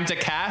 have time to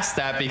cast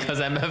that because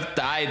MF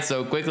died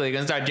so quickly. They're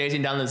gonna start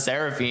chasing down the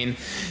Seraphine.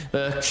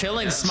 The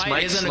chilling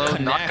smite isn't gonna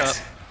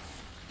connect.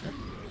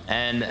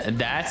 And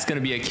that's going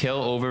to be a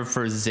kill over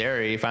for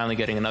Zeri, finally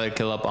getting another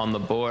kill up on the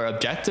board.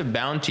 Objective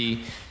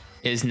bounty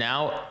is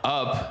now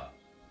up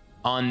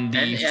on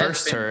the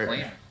first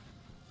turret.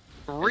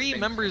 3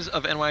 members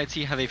of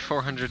NYT have a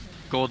 400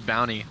 gold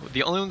bounty.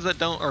 The only ones that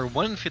don't are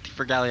 150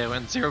 for Galio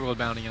and 0 gold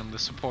bounty on the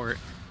support.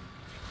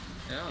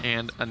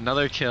 And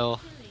another kill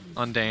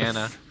on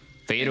Diana.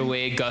 Fade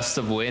away gust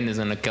of wind is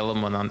going to kill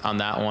him on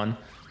that one.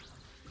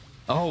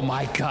 Oh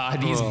my God,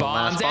 these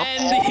bombs,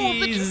 and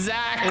he's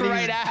Zach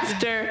right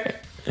after.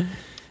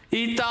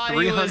 He thought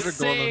he was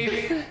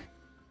safe.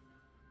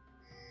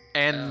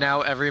 And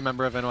now every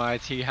member of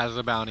NYT has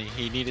a bounty.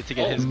 He needed to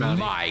get his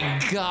bounty. Oh my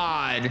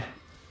God.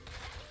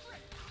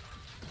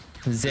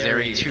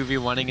 Zeri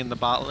 2v1ing in the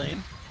bot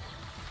lane.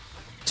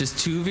 Just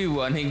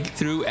 2v1ing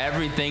through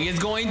everything. Is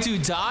going to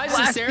dodge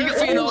the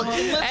Seraphine,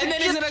 and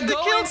then he's going to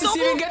go in to see if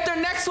he can get their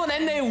next one,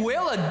 and they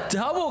will. A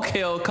double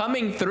kill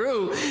coming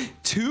through.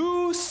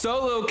 2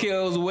 solo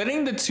kills,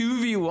 winning the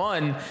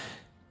 2v1.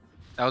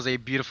 That was a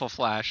beautiful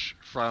flash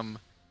from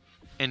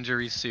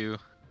Injury Sue.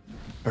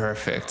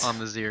 Perfect. On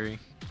the Zeri.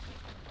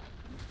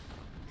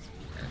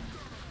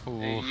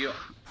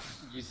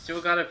 You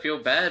still got to feel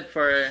bad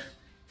for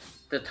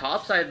the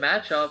topside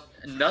matchup.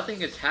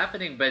 Nothing is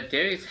happening, but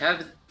Darius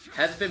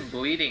has been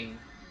bleeding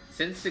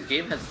since the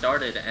game has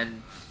started,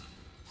 and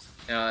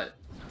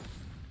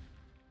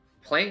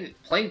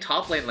playing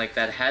top lane like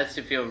that has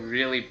to feel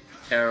really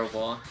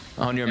terrible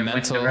on your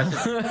mental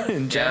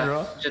in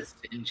general. Just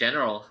in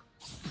general.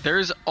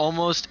 There's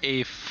almost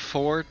a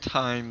 4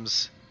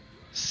 times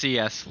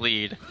CS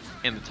lead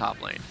in the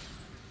top lane.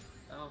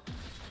 Oh.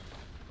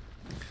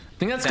 I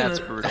think that's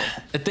brutal.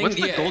 What's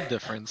the gold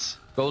difference?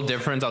 Gold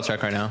difference, I'll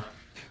check right now.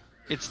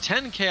 It's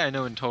 10k I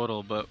know in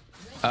total, but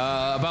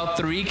about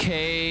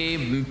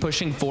 3k,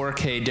 pushing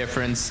 4k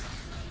difference.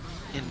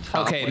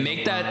 Okay,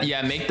 make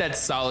that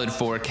solid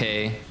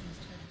 4k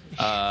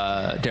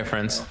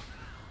difference.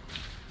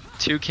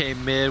 2K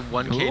mid,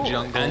 1K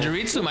jungle.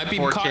 Angeritsu might be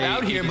caught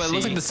out here, but it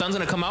looks like the sun's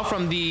going to come out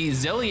from the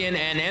Zillion,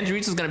 and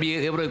Angeritsu's going to be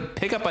able to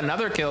pick up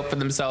another kill for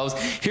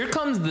themselves. Here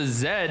comes the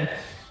Zed.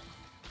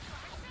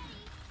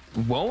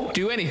 Won't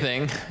do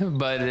anything,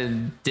 but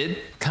it did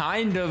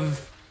kind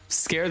of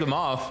scare them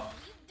off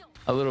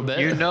a little bit.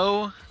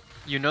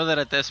 You know that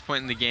at this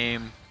point in the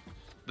game,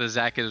 the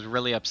Zac is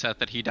really upset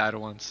that he died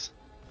once.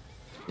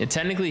 Yeah,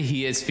 technically,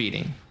 he is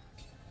feeding.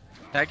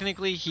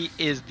 Technically, he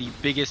is the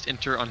biggest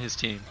inter on his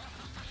team.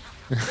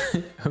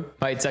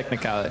 By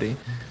technicality.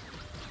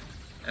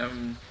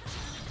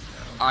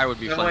 I would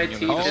be finding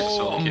him.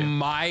 Oh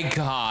my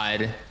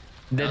god.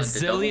 That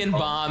Zillion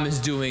bomb is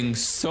doing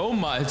so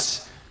much.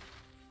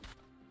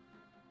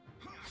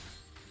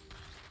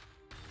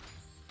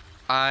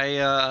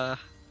 I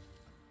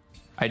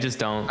just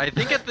don't. I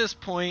think at this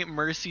point,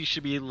 Mercy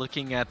should be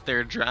looking at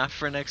their draft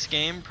for next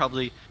game,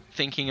 probably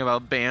thinking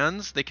about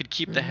bans. They could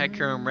keep the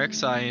Hecarim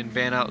Rek'Sai and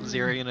ban out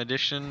Zerion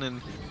Edition and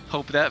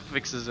hope that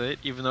fixes it,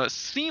 even though it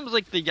seems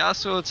like the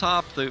Yasuo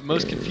top, the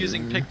most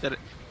confusing pick that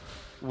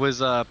was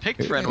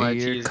picked for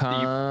NYT, is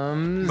the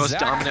most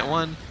dominant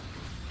one.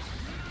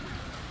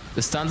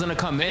 The stun's gonna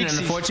come in, and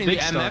unfortunately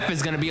the MF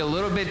is gonna be a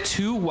little bit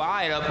too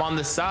wide up on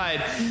the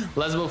side.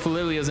 Lesbo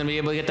Felilia is gonna be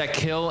able to get that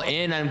kill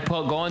in and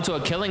go into a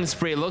killing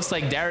spree. It looks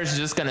like Darius is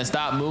just gonna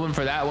stop moving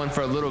for that one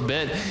for a little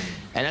bit,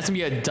 and that's gonna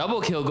be a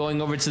double kill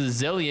going over to the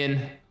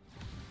Zillion.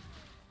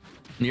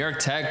 New York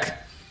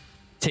Tech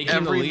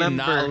taking the lead,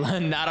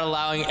 not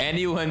allowing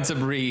anyone to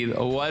breathe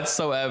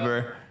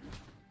whatsoever.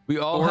 We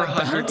all have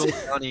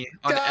bounty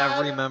on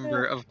every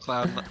member of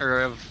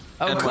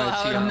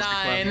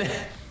Cloud9.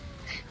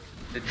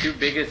 The two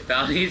biggest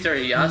bounties are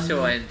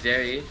Yasuo and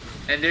Zeri,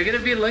 and they're gonna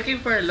be looking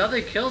for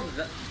another kill.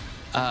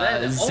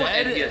 Zed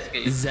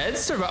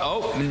survive.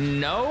 Oh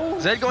no!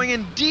 Zed going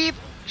in deep.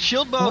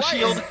 Shield ball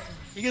shield.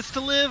 He gets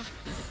to live.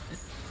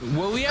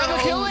 Will we have a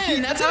kill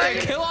in? That's a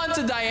kill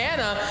onto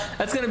Diana.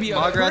 That's gonna be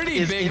a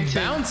pretty big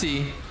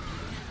bounty.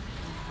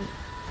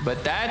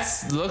 But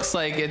looks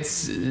like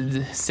it's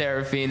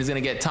Seraphine is gonna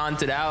get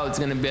taunted out. It's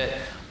gonna get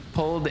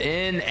pulled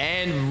in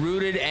and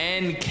rooted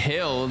and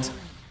killed.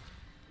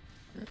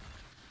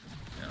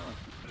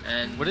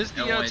 And what is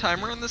the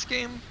timer on this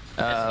game?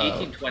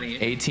 It's 18:20.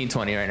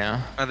 18:20 right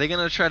now. Are they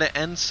gonna try to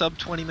end sub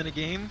 20-minute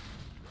game?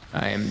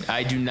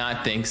 I do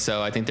not think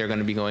so. I think they're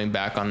gonna be going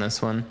back on this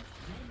one.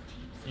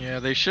 Yeah,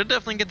 they should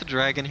definitely get the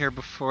dragon here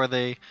before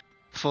they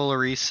full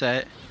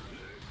reset.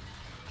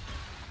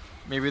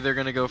 Maybe they're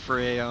gonna go for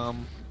a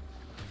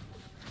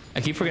I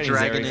keep forgetting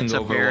dragon can go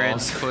over Baron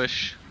walls.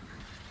 Push.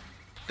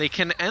 They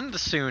can end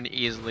soon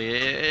easily.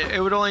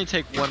 It would only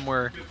take one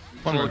more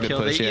full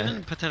kill. Push, they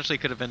even potentially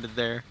could have ended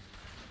there.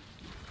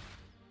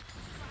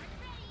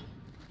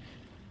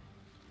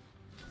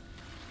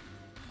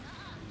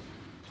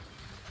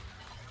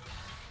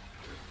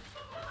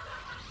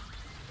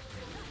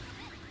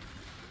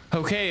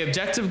 Okay,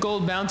 objective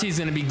gold bounty is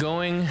going to be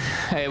going.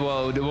 Hey,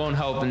 well, it won't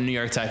help in New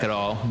York Tech at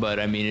all,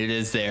 but I mean, it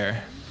is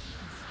there.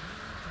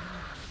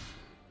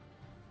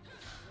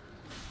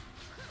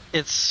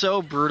 It's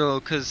so brutal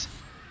because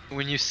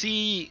when you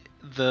see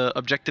the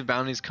objective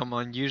bounties come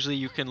on, usually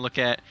you can look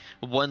at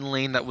one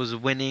lane that was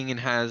winning and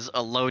has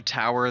a low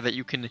tower that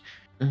you can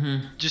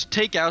just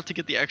take out to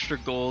get the extra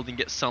gold and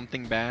get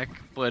something back.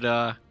 But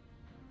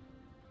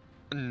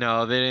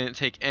no, they didn't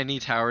take any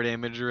tower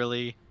damage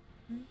really.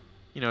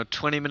 You know,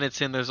 20 minutes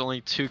in, there's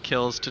only 2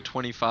 kills to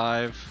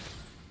 25.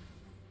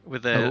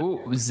 With a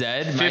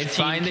Zed might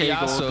find the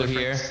Yasuo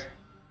here.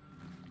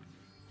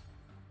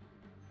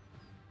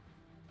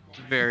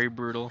 Very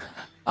brutal.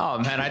 Oh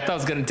man, I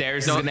thought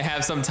Darius was gonna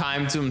have some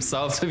time to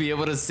himself to be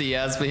able to see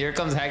us, but here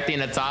comes Hecty in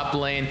the top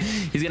lane.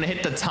 He's gonna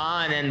hit the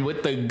taunt and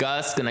with the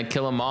gust gonna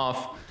kill him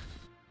off.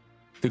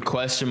 The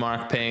question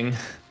mark ping.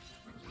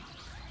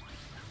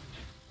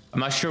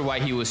 I'm not sure why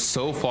he was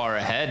so far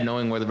ahead,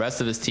 knowing where the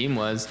rest of his team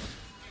was.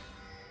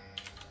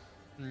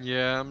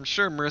 Yeah, I'm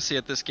sure Mercy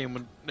at this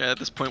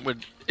point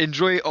would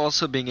enjoy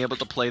also being able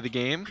to play the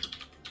game.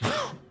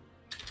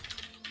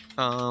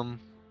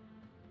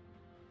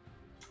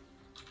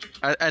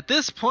 At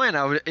this point,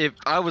 if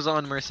I was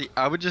on Mercy,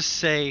 I would just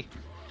say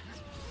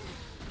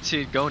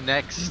to go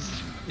next.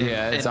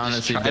 Yeah, it's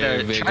honestly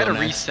try to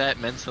reset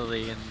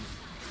mentally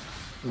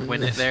and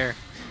win it there.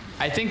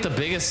 I think the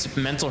biggest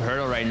mental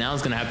hurdle right now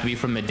is going to have to be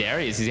from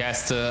Medarius. He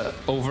has to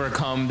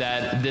overcome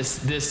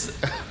this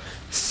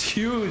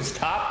huge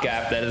top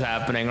gap that is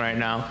happening right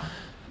now,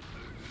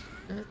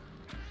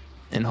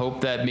 and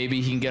hope that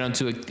maybe he can get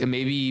onto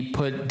maybe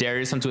put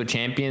Darius onto a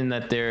champion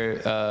that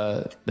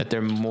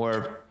they're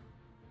more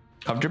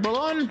comfortable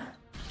on.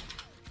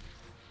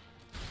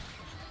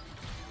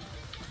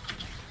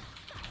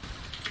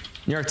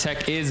 New York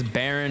Tech is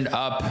Baroned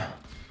up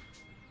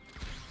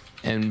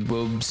and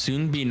will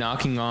soon be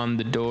knocking on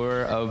the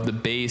door of the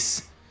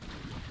base,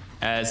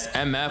 as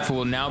MF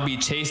will now be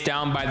chased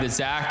down by the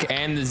Zac,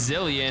 and the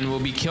Zillion will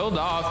be killed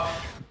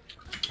off.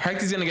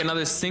 Hecty's gonna get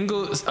another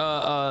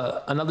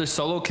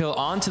solo kill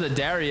onto the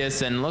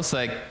Darius, and looks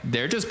like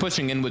they're just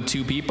pushing in with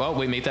 2 people. Oh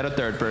wait, make that a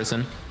 3rd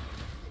person.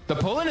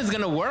 the Poland is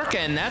going to work,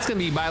 and that's going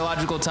to be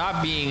biological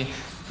top being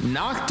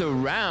knocked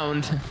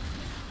around.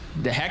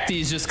 The Hecti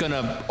is just going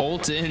to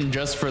ult in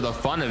just for the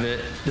fun of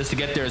it, just to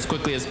get there as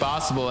quickly as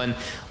possible. And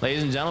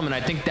ladies and gentlemen,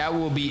 I think that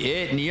will be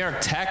it. New York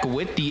Tech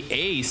with the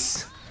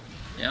ace.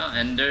 Yeah,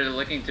 and they're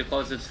looking to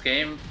close this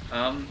game.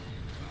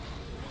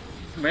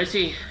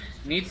 Mercy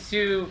needs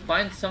to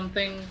find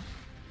something,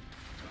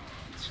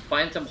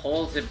 find some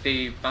holes if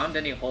they found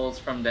any holes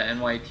from the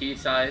NYT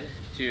side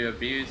to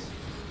abuse,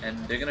 and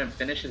they're going to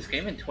finish this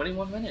game in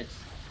 21 minutes.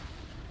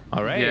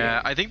 All right.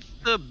 Yeah, I think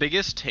the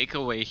biggest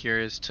takeaway here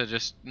is to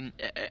just,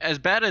 as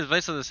bad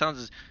advice as it sounds,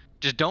 is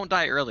just don't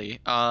die early.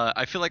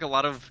 I feel like a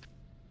lot of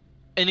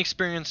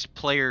inexperienced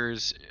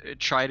players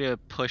try to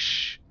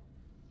push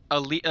a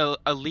lead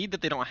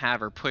that they don't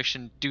have, or push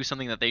and do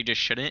something that they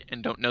just shouldn't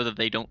and don't know that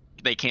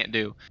they can't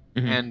do.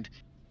 And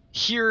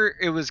here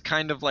it was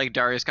kind of like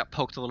Darius got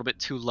poked a little bit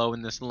too low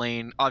in this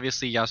lane.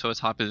 Obviously Yasuo's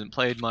top isn't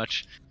played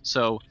much,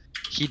 so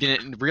he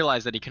didn't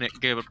realize that he couldn't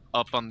give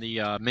up on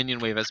the minion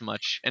wave as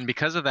much, and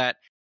because of that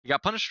he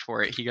got punished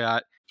for it. He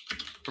got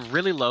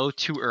really low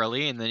too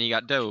early, and then he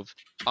got dove.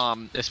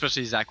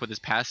 Especially Zach with his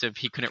passive,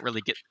 he couldn't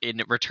really get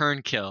in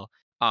return kill.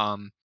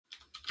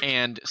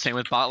 And same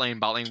with bot lane.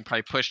 Bot lane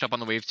probably pushed up on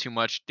the wave too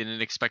much,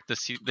 didn't expect to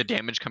see the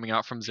damage coming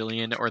out from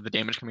Zillion or the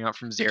damage coming out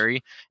from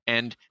Zeri,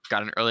 and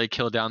got an early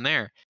kill down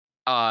there.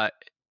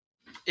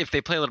 If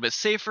they play a little bit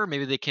safer,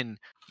 maybe they can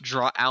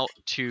draw out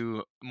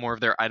to more of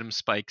their item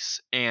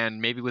spikes,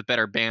 and maybe with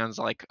better bans,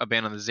 like a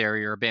ban on the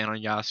Zeri or a ban on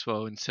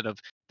Yasuo instead of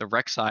the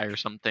Rek'Sai or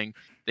something,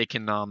 they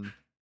can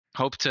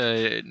hope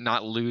to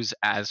not lose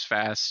as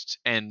fast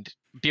and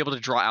be able to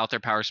draw out their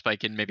power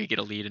spike and maybe get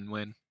a lead and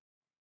win.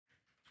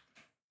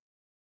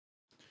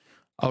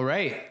 All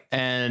right,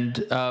 and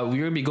we're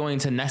going to be going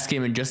to next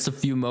game in just a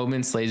few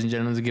moments, ladies and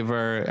gentlemen, to give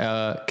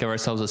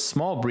ourselves a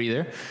small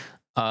breather.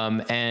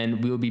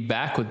 And we will be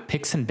back with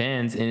picks and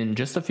bans in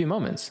just a few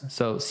moments.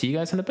 So see you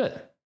guys in a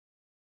bit.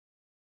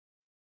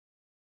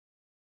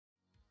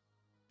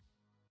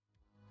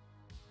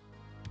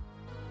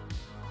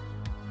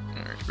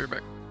 All right, we're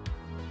back.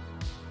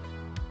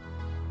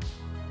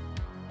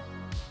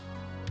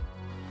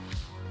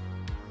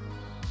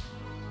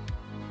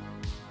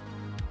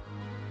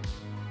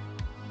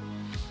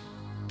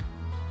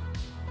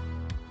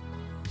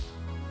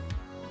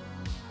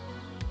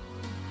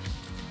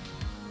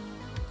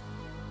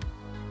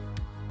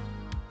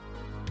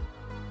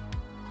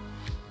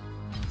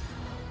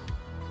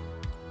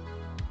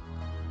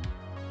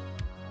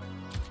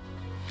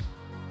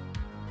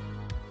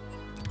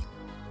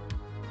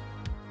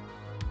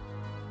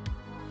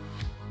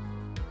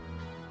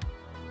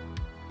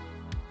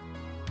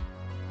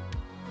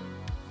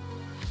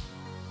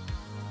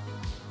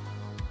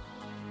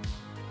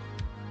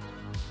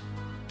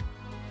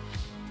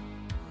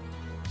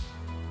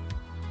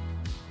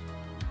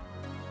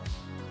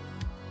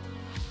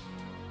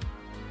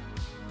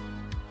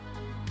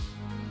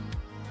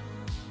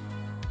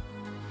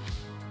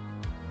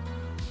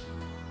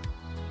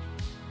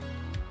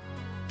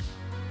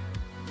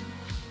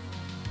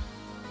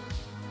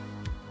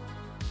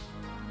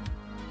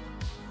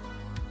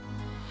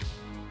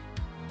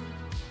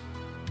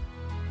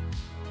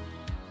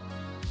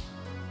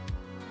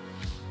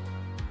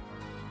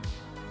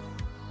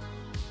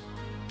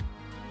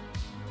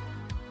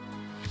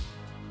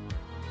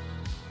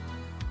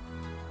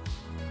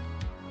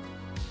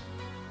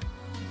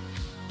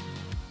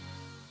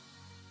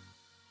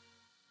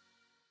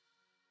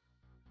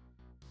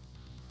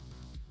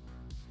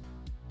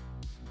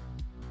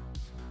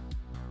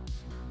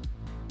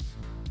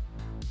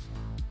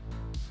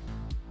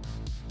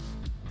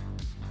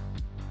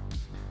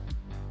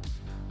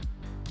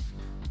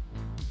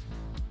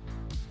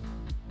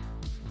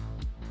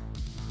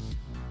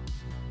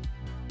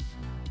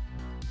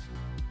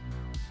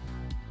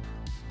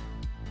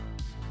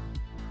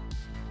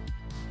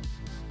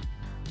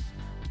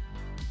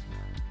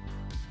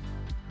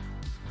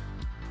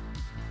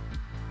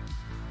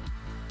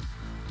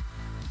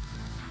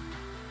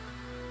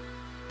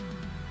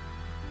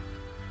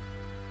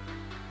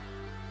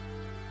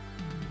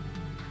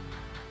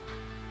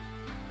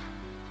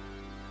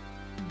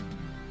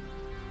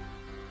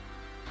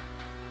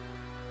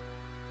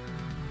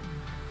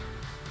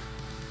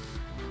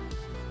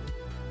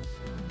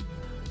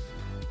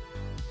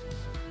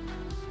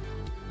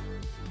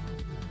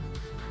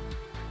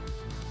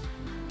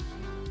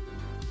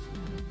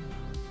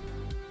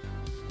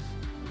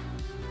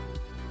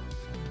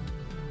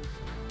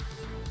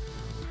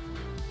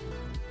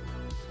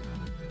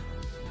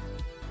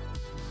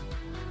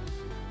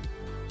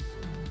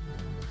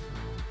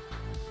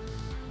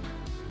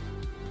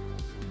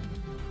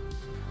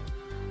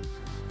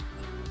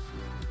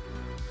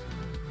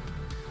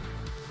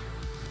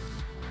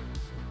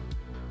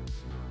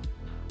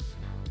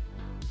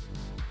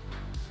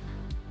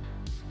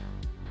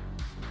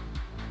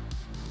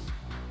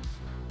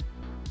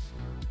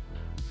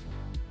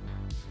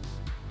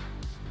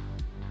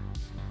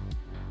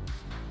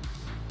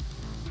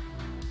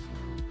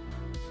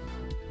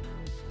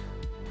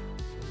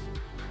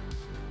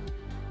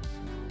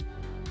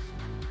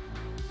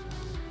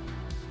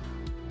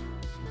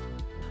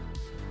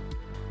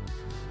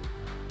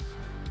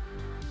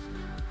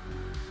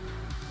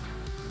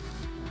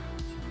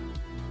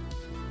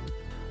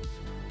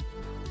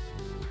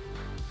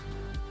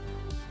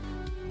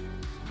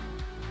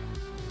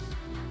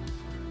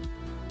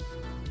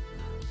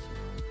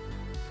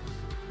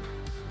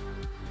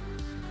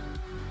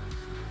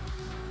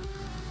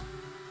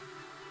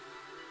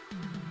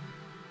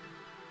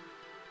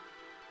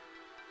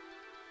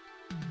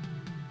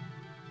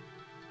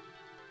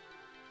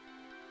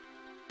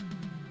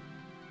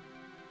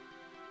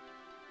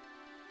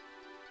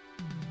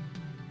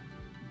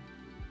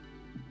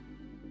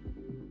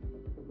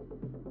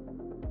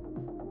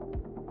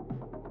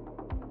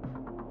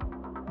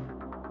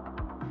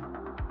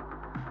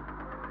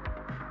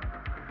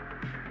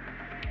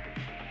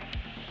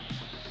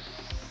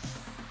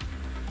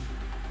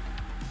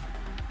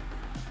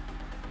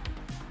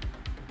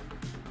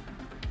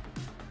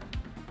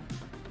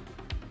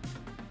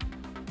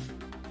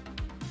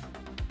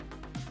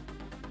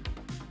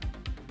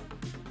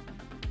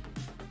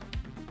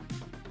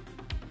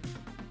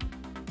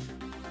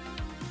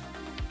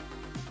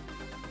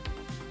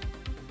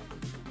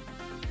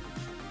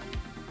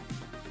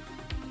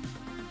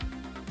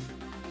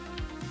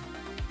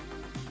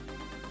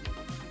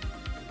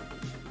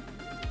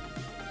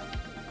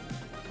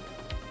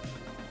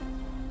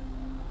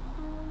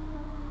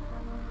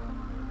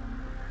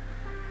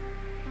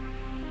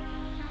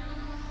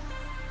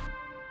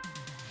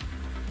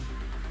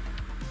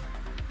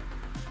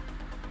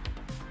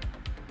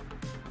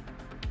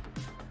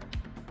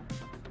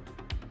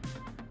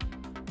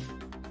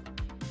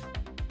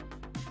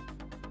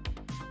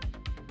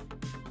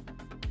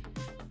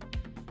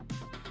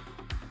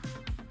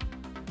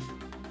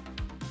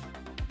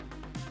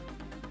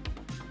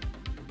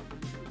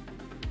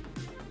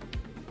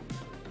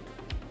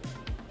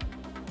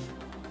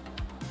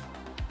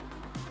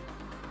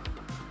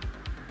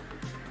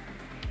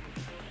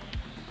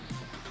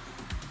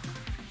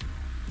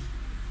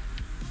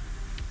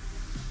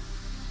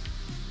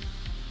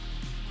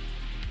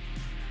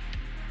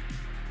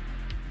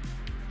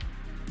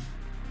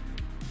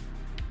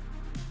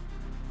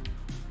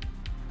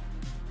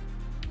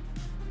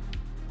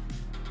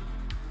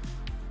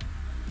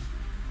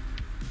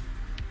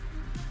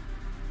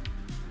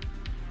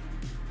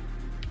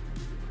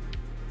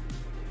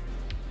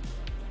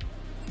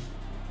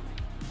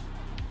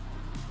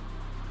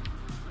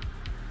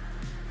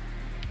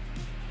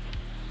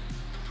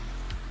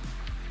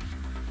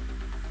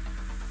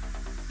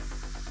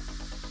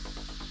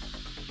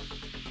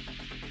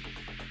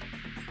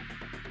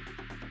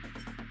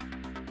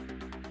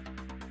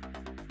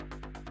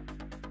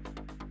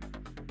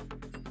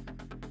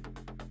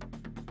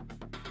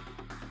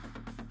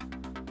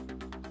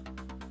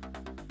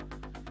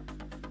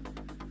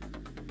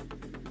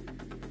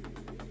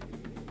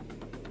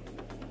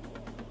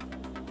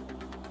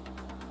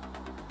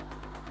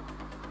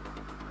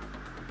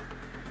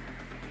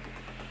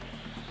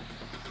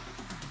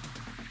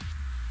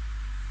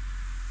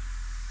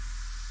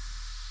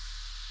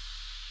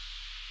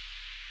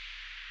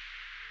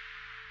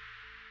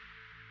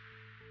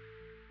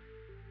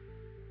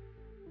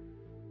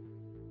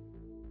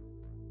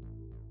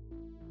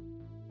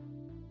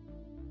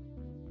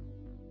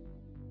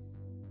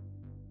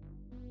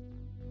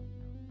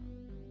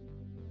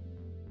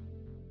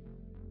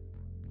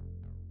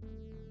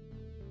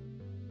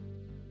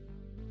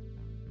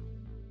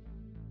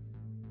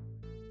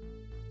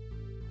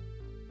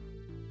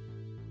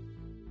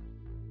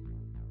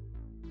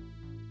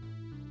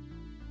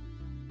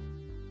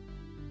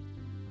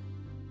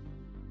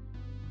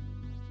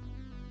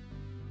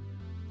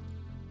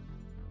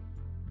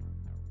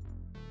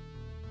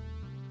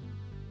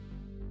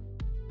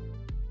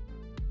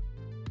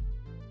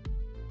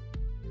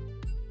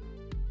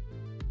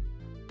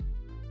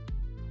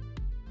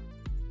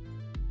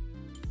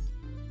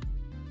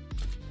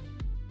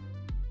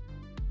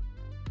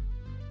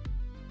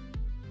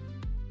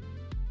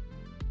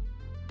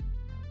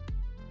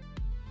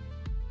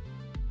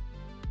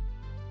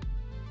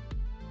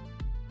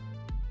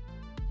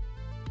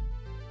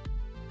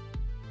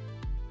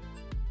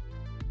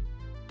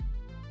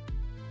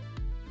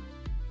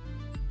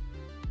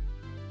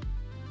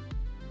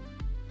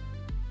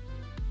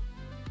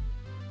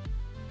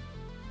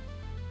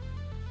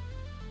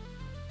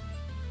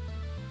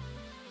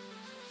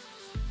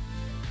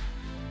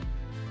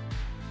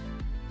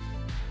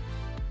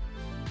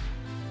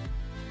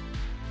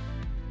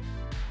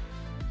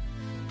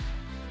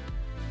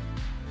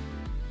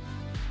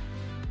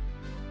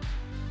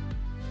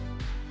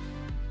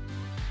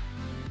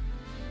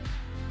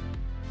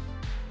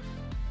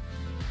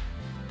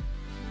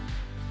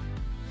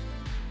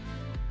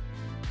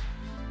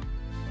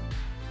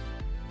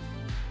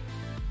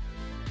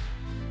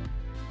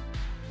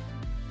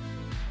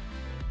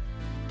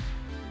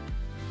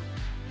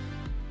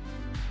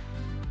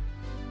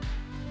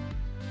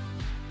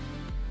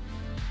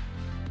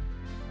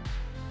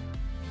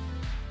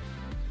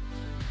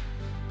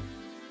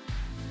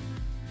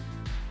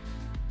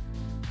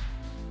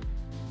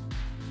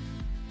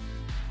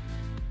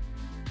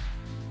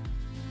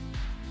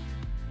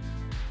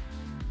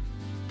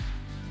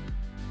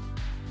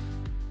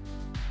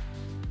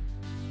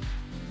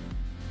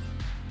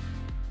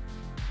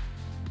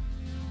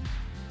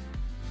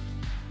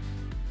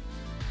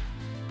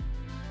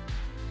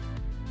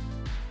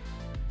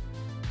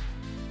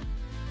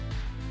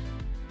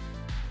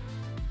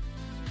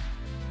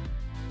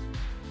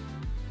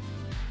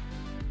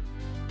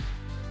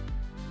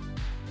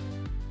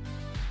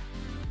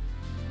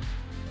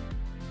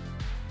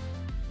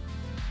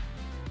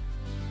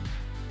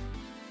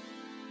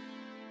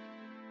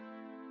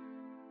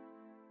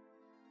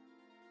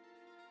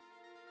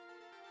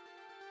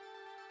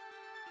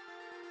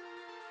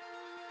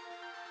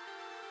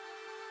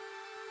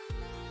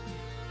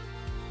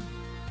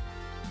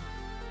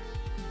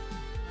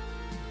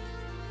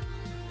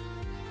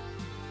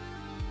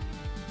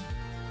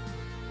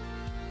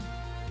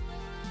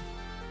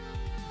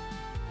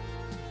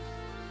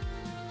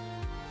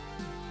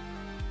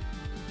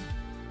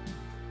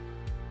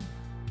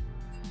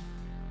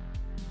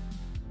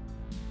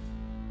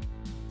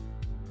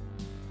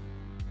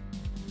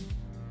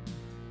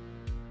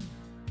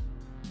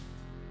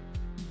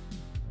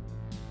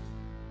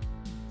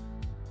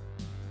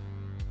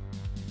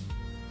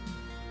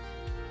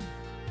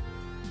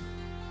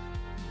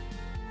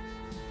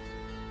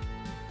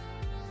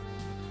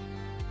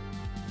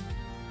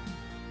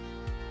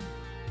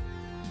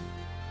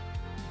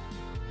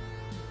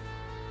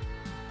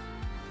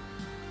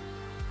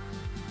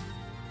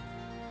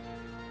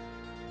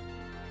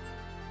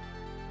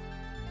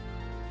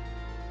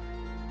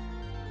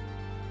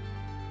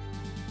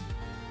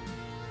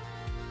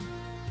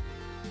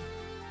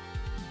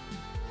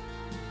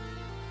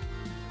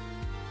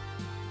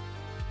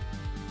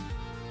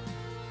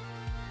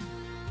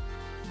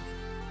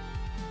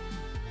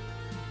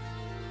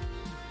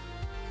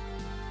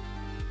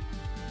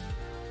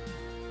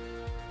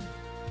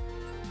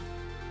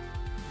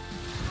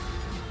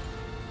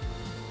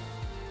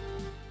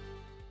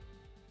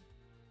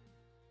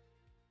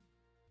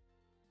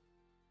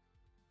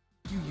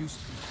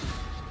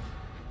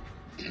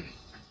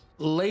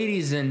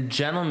 Ladies and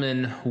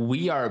gentlemen,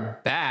 we are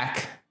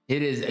back.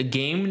 It is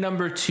game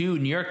number 2,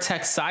 New York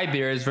Tech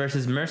Cybears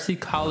versus Mercy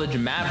College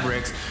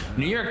Mavericks.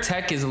 New York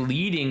Tech is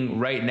leading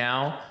right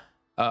now,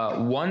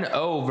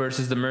 1-0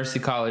 versus the Mercy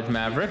College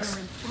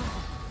Mavericks.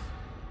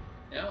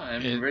 Yeah, I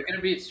mean, we're going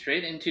to be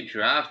straight into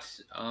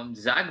drafts.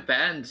 Zach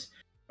banned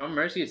from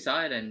Mercy's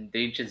side, and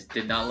they just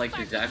did not like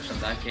the Zach from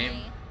that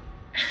game.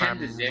 I'm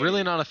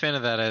really not a fan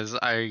of that, as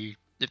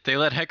if they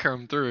let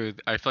Hecarim through,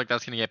 I feel like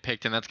that's going to get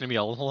picked, and that's going to be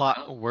a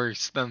lot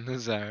worse than the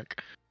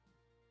Zach.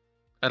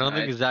 I don't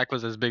think Zach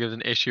was as big of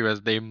an issue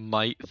as they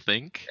might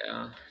think.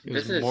 Yeah, it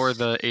was more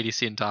the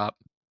ADC and top.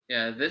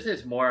 Yeah, this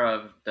is more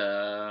of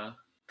the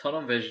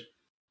tunnel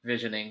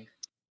visioning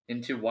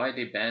into why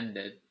they banned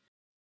it.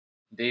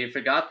 They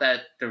forgot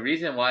that the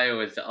reason why it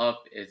was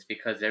up is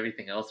because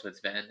everything else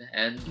was banned,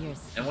 and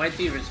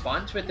NYT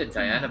responds with the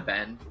Diana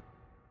ban,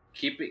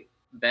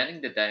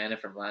 banning the Diana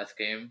from last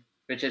game,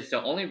 which is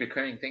the only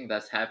recurring thing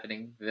that's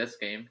happening this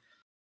game.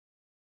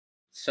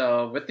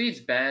 So with these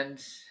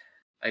bans,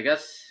 I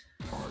guess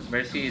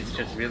Mercy is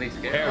just really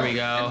scared. There we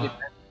go.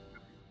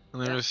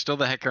 And there's still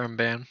the Hecarim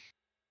ban.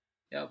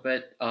 Yeah,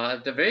 but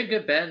the very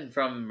good ban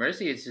from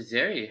Mercy is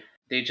Zeri.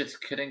 They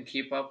just couldn't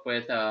keep up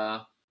with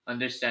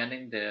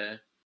understanding the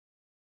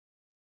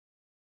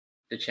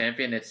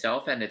champion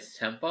itself and its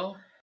tempo.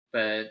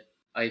 But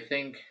I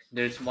think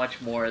there's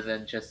much more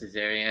than just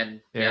Zeri.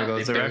 And there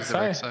goes the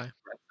Rek'Sai.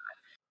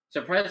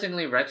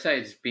 Surprisingly,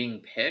 Rek'Sai is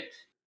being picked,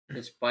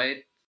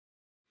 despite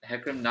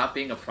Hecarim not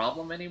being a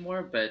problem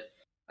anymore. But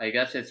I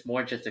guess it's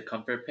more just a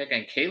comfort pick.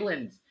 And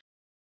Caitlyn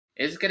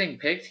is getting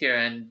picked here,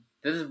 and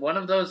this is one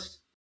of those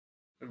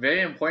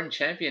very important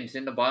champions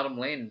in the bottom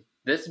lane.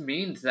 This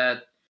means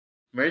that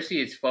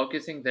Mercy is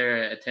focusing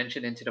their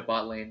attention into the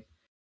bot lane.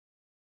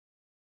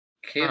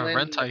 Caitlyn...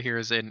 Rentai here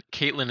is a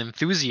Caitlyn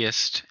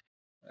enthusiast.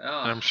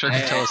 And I'm sure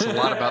he'll tell us a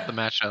lot about the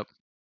matchup.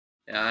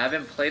 Yeah, I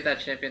haven't played that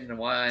champion in a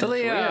while, and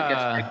Talia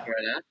gets picked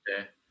right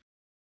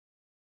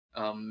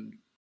after.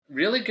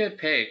 Really good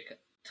pick.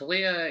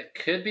 Talia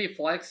could be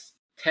flexed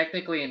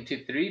technically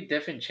into 3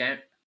 different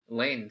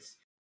lanes.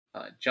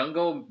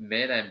 Jungle,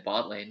 mid, and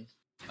bot lane.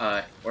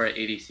 Or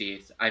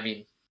ADCs. I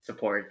mean,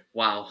 support.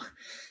 Wow.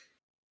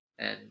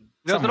 And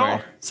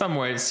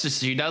somewhere it's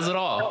just she does it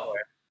all.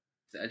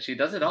 She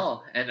does it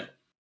all, and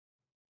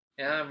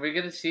yeah, we're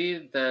gonna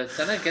see the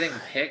Senna getting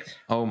picked.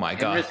 Oh my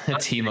god,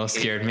 Teemo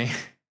scared me.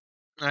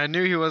 I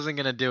knew he wasn't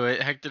gonna do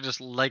it. Hector just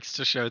likes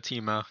to show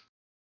Teemo.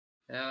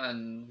 Yeah,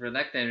 and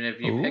Renekton, if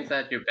you pick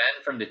that, you're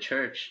banned from the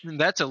church.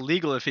 That's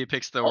illegal if he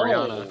picks the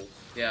Orianna.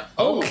 Yeah.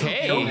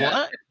 Okay.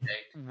 What?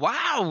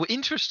 Wow,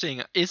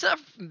 interesting. Is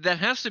that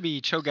has to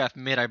be Cho'Gath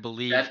mid, I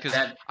believe, because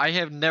I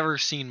have never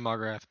seen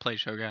Margaret play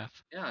Cho'Gath.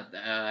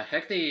 Yeah,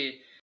 Hector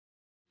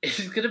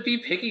is gonna be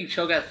picking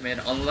Cho'Gath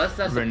mid unless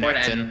that's support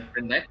and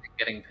Renekton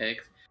getting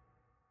picked.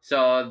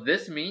 So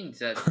this means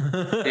that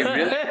they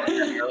really want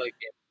that early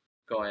game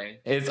going.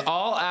 It's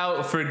all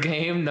out for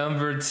game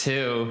number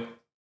 2.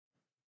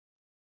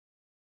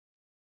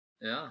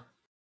 Yeah.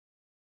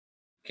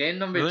 Game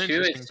number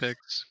 2 is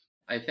picks.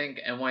 I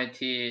think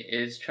NYT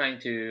is trying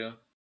to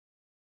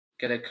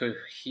get a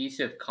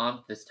cohesive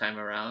comp this time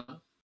around.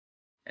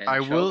 And I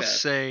will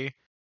say,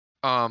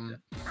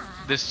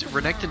 this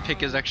Renekton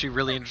pick is actually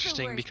really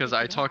interesting because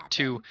I talked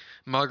to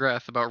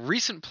Magrath about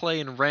recent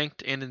play in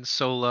ranked and in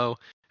solo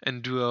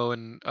and duo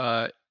and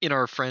in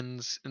our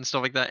friends and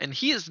stuff like that, and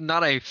he is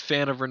not a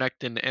fan of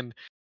Renekton and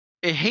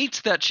it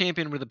hates that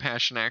champion with a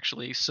passion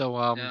actually.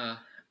 So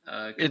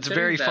it's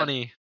very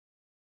funny.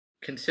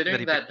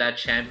 Considering that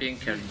champion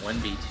can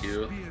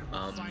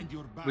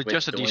 1v2 with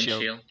just a D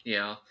shield.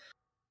 Yeah.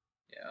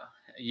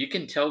 You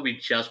can tell we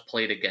just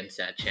played against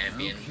that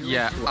champion.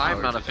 Yeah,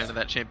 I'm not a fan of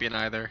that champion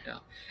either. Yeah.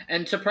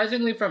 And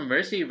surprisingly from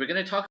Mercy, we're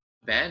going to talk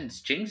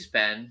bans. Jinx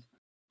ban.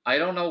 I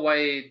don't know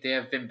why they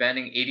have been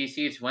banning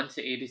ADCs once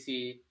the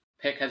ADC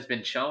pick has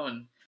been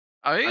shown.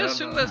 I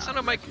assume that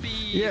Senna might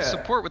be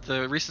support with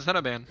the recent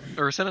Senna ban.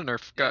 Or Senna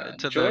nerf got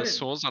to the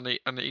souls on the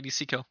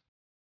ADC kill.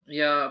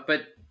 Yeah,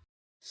 but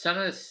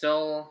Senna is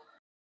still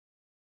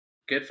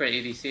good for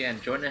ADC,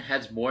 and Jordan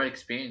has more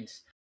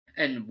experience.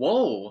 And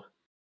whoa,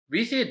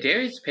 we see a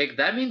Darius pick.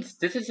 That means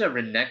this is a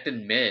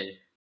Renekton mid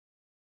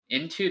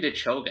into the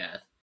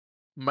Cho'Gath.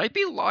 Might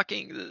be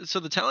locking. So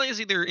the Talia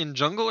is either in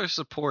jungle or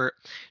support.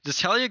 Does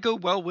Talia go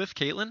well with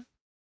Caitlyn?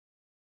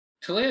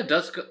 Talia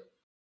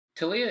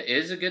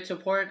is a good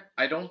support.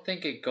 I don't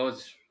think it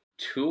goes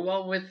too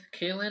well with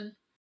Caitlyn,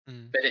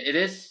 but it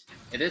is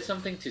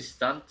something to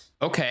stunt.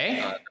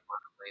 Okay.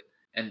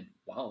 And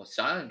wow,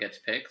 Sion gets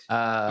picked.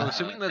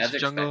 Assuming that's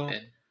jungle.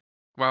 Expected.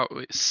 Wow,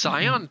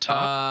 Sion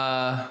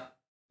top.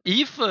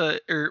 Aoife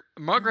or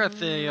Magrath,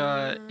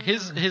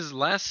 his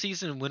last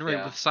season win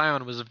rate with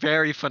Sion was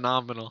very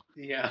phenomenal.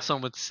 Yeah,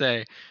 some would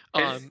say.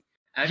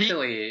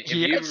 Actually,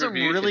 he had some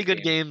really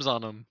good games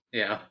on him.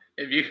 Yeah,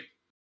 if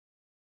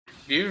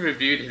you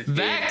reviewed his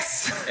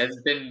Vex,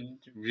 it's been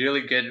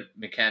really good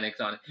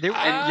mechanics on it.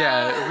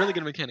 Yeah, really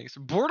good mechanics.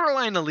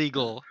 Borderline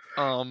illegal.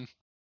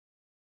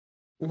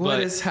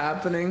 What is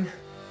happening?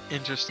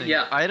 Interesting.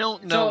 Yeah. I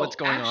don't know what's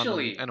going on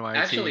in NYT.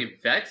 Actually,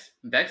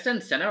 Vex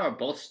and Senna are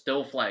both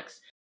still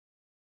flex.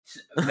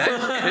 Vex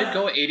could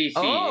go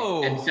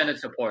ADC and Senna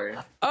support.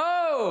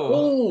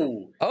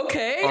 Oh.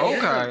 Okay.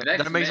 Okay.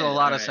 That makes a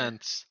lot of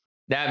sense.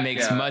 That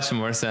makes much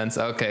more sense.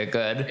 Okay,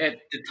 good.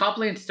 The top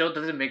lane still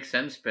doesn't make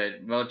sense, but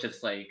we'll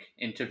just like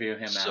interview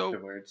him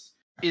afterwards.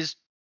 Is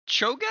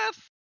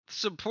Cho'Gath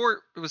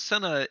support with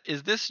Senna?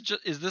 Is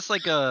this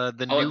like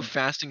the new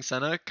fasting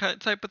Senna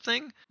type of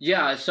thing?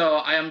 Yeah, so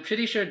I am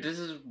pretty sure this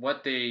is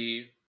what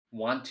they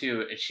want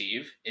to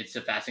achieve. It's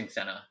a fasting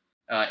Senna.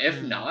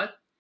 If not,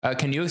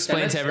 can you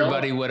explain to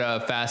everybody what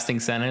a fasting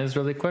Senna is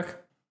really quick?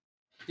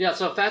 Yeah,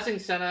 so fasting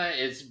Senna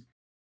is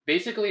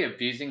basically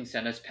abusing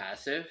Senna's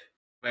passive,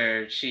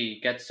 where she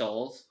gets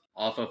souls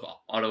off of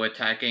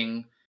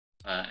auto-attacking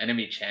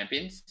enemy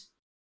champions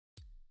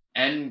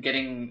and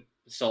getting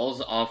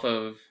souls off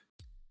of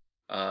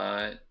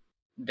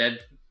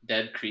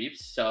dead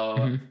creeps.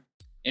 So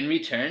in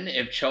return,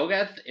 if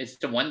Cho'Gath is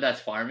the one that's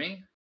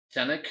farming,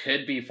 Senna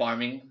could be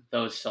farming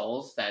those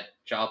souls that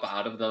drop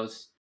out of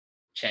those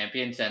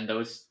champions and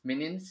those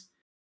minions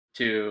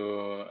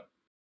to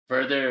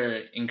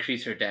further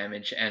increase her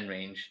damage and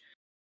range.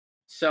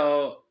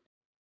 So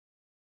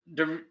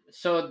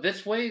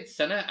this way,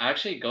 Senna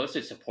actually goes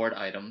to support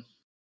item,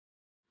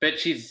 but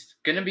she's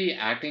gonna be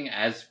acting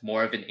as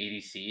more of an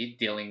ADC,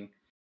 dealing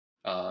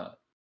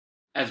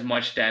as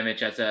much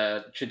damage as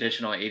a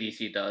traditional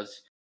ADC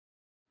does.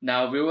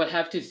 Now we would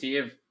have to see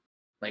if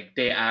like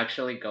they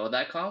actually go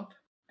that comp,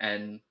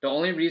 and the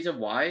only reason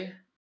why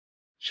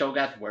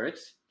Cho'Gath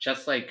works,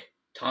 just like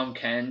Tahm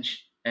Kench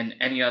and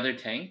any other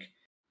tank,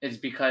 is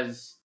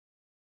because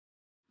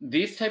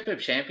these type of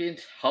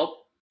champions help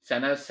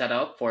Senna set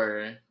up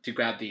to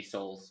grab these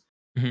souls.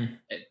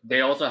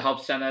 They also help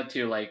Senna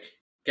to like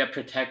get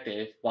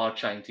protected while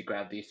trying to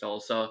grab these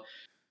souls. So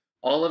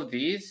all of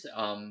these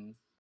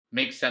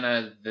make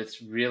Senna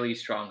this really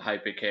strong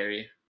hyper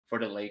carry for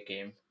the late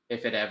game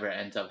if it ever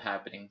ends up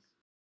happening.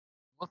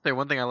 I'll say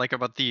one thing I like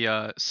about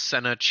the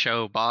Senna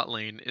Cho bot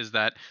lane is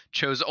that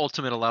Cho's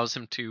ultimate allows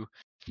him to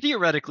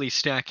theoretically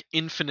stack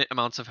infinite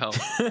amounts of health.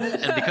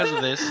 And because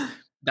of this,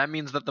 that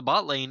means that the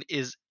bot lane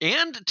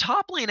and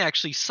top lane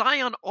actually,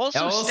 Sion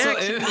also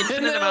stacks an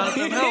infinite amount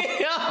of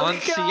health on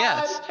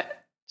CS.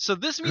 So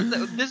this means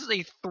that this is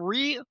a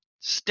 3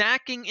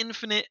 stacking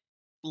infinite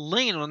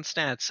lane on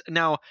stats.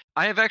 Now,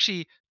 I have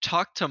actually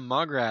talked to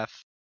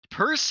Magrath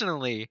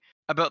personally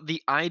about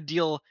the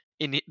ideal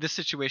in this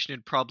situation.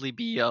 It'd probably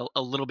be a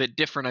little bit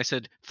different. I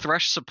said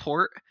Thresh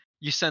support,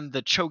 you send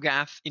the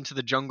Cho'Gath into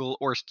the jungle,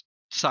 or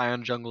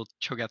Sion jungle,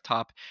 Cho'Gath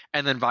top,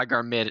 and then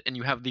Veigar mid, and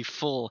you have the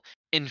full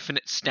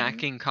infinite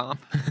stacking comp,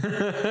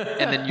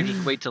 and then you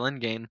just wait till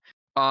endgame.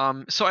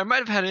 So I might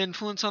have had an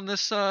influence on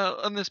this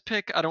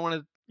pick. I don't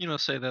want to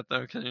say that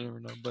though, because you never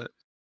know. But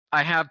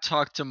I have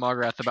talked to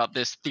Magrath about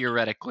this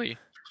theoretically.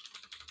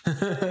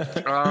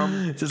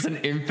 Just an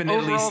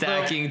infinitely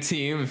stacking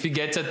team. If you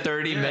get to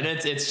 30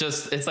 minutes,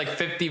 it's like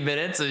 50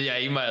 minutes. So yeah,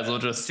 you might as well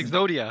just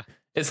Exodia.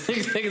 It's like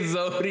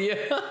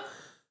Exodia.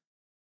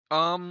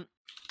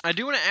 I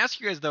do want to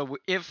ask you guys though,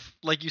 if,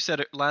 like you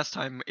said last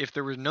time, if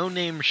there was no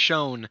name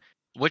shown,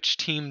 which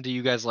team do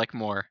you guys like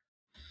more?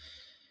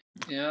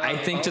 Yeah, I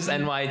think just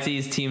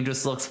NYT's team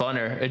just looks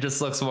funner. It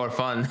just looks more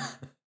fun.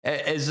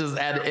 It's just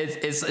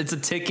it's a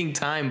ticking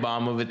time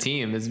bomb of a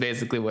team. Is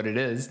basically what it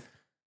is.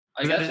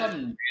 I guess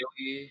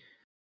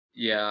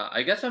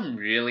I'm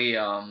really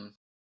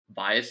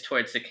biased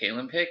towards the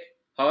Caitlyn pick.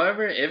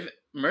 However, if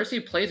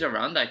Mercy plays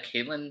around that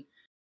Caitlyn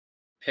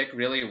pick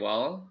really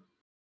well,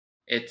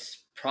 it's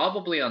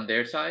probably on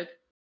their side.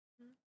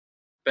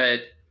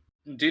 But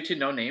due to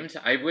no names,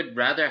 I would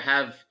rather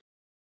have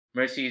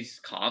Mercy's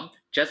comp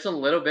just a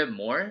little bit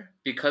more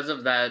because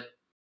of that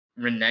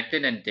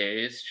Renekton and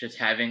Darius just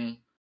having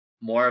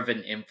more of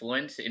an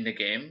influence in the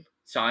game.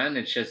 Sion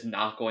is just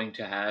not going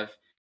to have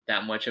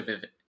that much of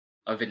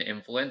an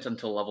influence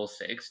until level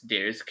 6.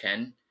 Darius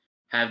can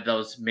have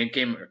those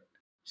mid-game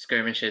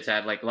skirmishes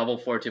at like level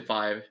 4 to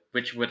 5,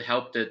 which would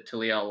help the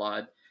Talia a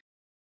lot.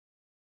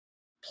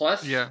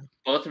 Plus,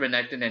 both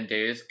Renekton and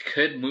Darius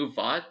could move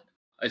bot,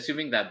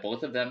 assuming that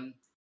both of them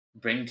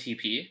bring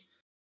TP.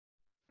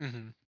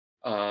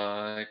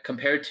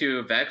 Compared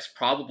to Vex,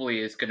 probably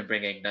is going to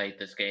bring Ignite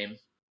this game.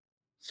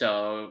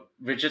 So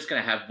we're just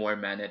going to have more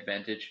mana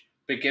advantage.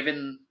 But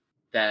given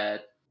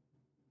that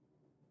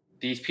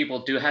these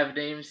people do have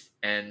names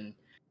and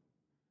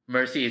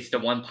Mercy is the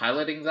one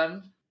piloting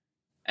them,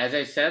 as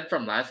I said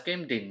from last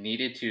game, they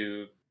needed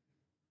to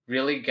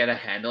really get a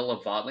handle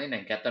of bot lane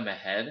and get them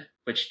ahead,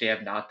 which they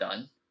have not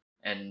done,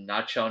 and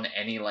not shown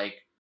any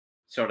like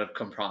sort of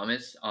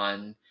compromise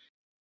on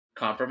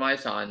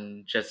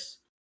just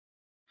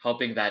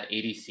helping that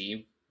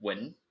ADC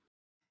win.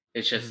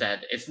 It's just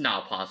that it's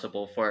not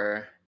possible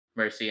for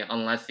Mercy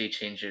unless they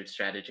change their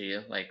strategy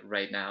like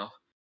right now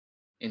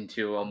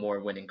into a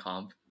more winning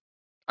comp.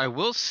 I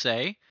will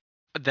say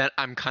that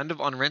I'm kind of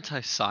on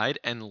Rentai's side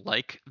and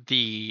like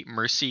the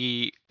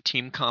Mercy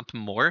team comp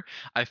more.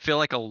 I feel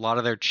like a lot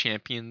of their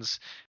champions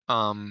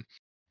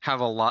have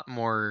a lot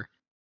more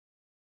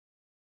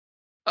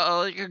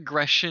like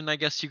aggression, I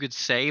guess you could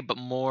say, but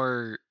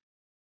more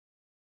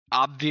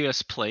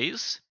obvious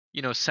plays.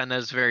 You know,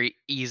 Senna's very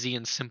easy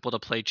and simple to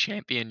play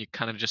champion. You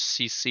kind of just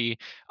CC.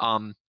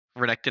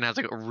 Renekton has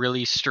like a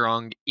really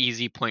strong,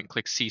 easy point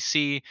click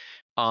CC.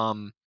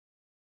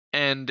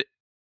 And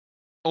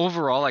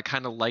overall, I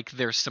kind of like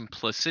their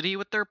simplicity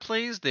with their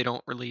plays. They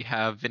don't really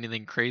have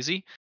anything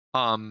crazy.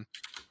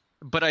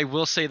 But I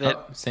will say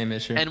that same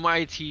issue.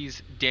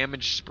 NYT's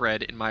damage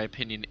spread, in my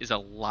opinion, is a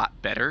lot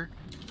better.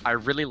 I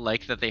really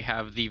like that they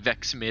have the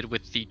Vex mid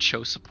with the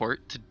Cho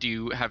support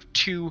to have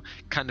two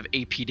kind of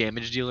AP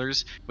damage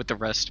dealers, with the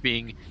rest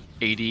being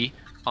AD,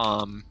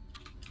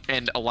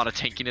 and a lot of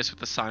tankiness with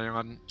the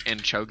Scion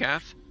and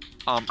Cho'Gath.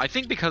 I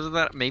think because of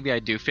that, maybe I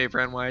do favor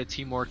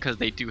NYT more, because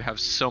they do have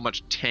so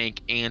much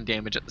tank and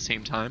damage at the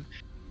same time.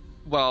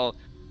 Well,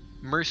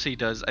 Mercy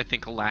does, I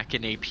think, lack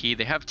in AP.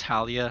 They have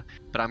Talia,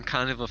 but I'm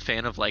kind of a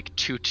fan of like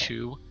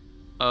 2-2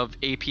 of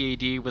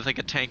APAD with like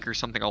a tank or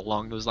something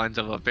along those lines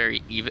of a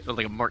very even,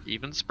 like a more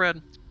even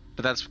spread.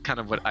 But that's kind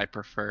of what I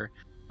prefer.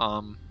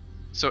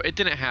 So it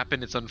didn't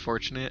happen. It's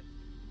unfortunate.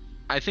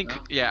 I think,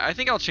 yeah, I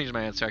think I'll change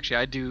my answer. Actually,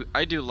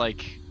 I do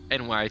like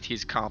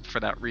NYT's comp for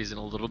that reason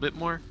a little bit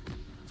more.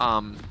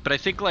 But I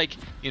think, like,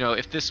 you know,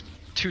 if this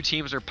two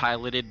teams are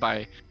piloted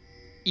by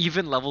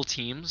even level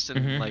teams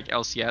and like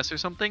LCS or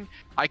something,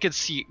 I could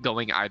see it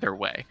going either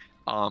way.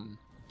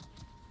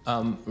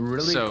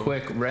 Really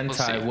quick,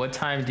 Rentai, what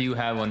time do you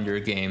have on your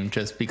game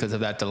just because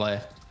of that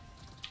delay?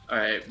 All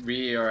right,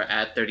 we are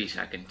at 30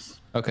 seconds.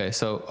 Okay,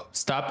 so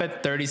stop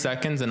at 30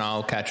 seconds and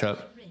I'll catch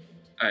up.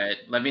 All right,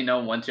 let me know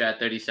once you're at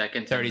 30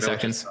 seconds. 30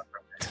 seconds.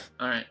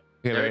 All right.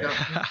 Okay, there we go.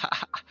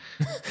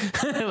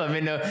 Let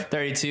me know.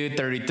 32,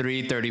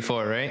 33,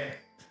 34, right?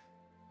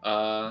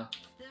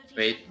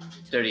 Wait,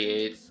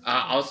 38.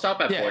 I'll stop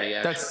at 40.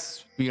 Yeah,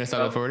 that's, you're gonna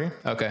stop at 40?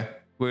 Okay,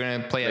 we're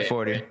gonna play at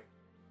 40.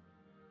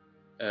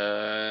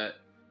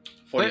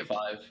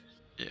 45.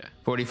 Yeah.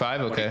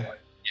 45. Okay. 45.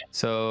 Yeah.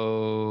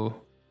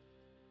 So,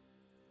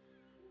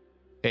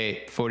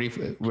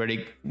 40.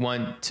 Ready?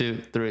 1, 2,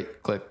 3.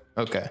 Click.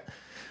 Okay.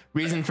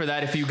 Reason for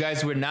that, if you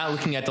guys were not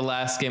looking at the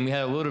last game, we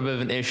had a little bit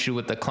of an issue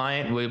with the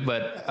client,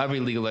 but every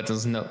League of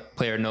Legends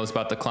player knows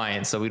about the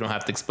client, so we don't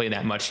have to explain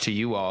that much to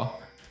you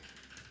all.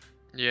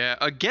 Yeah,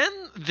 again,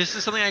 this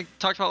is something I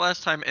talked about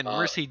last time, and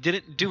Mercy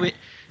didn't do it.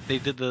 They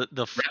did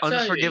the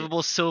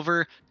unforgivable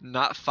silver,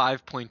 not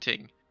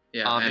 5-pointing.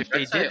 Yeah, if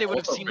they did, they would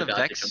have seen the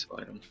Vex.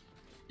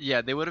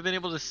 Yeah, they would have been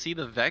able to see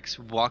the Vex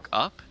walk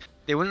up.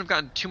 They wouldn't have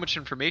gotten too much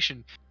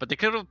information, but they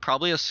could have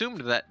probably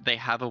assumed that they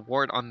have a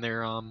ward on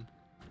their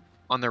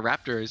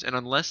Raptors, and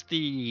unless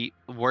the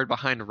ward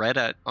behind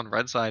red on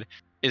red side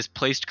is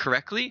placed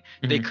correctly,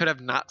 they could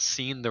have not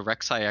seen the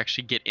Rek'Sai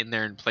actually get in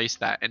there and place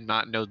that and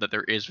not know that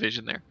there is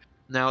vision there.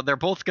 Now, they're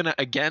both going to,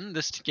 again,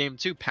 this game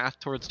too, path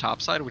towards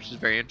top side, which is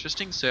very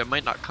interesting, so it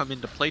might not come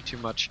into play too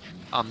much,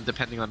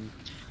 depending on,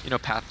 you know,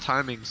 path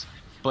timings.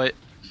 But,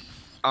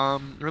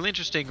 really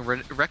interesting,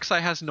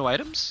 Rek'Sai has no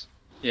items?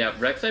 Yeah,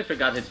 Rek'Sai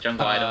forgot his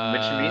jungle item,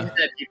 which means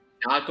that he's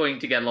not going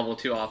to get level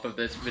 2 off of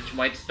this, which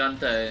might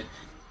stunt the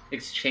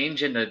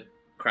exchange in the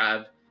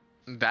crab.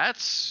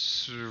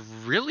 That's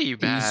really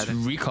bad. He's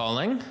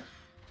recalling?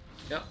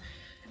 Yeah,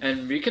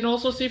 and we can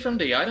also see from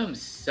the items,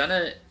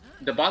 Senna...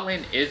 The bot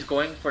lane is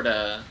going for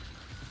the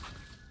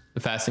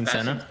fasting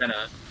Senna.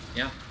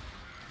 Yeah,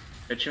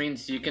 which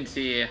means you can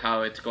see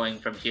how it's going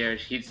from here.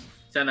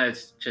 Senna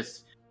is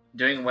just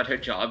doing what her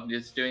job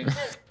is doing,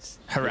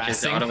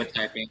 harassing, auto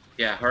attacking.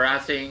 Yeah,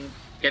 harassing,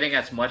 getting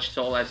as much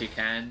soul as you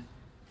can,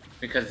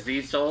 because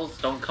these souls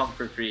don't come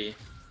for free.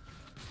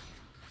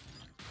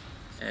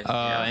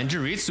 And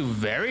Jiritsu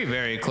very,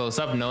 very close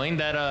up, knowing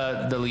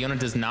that the Leona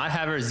does not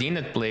have her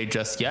Zenith blade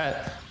just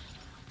yet.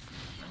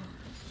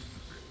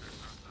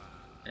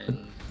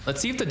 Let's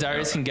see if the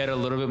Darius can get a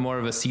little bit more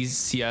of a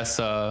CS,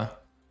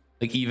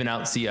 like even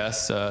out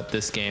CS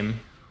this game.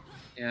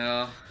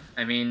 Yeah,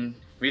 I mean,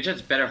 we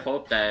just better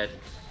hope that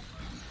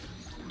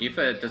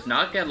Aoife does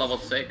not get level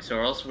 6,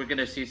 or else we're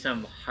gonna see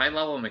some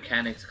high-level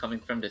mechanics coming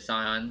from the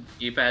Scion.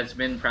 Aoife has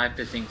been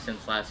practicing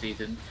since last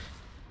season.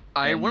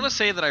 I want to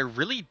say that I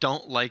really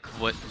don't like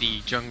what the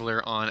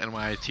jungler on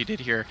NYT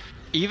did here.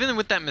 Even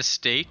with that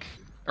mistake,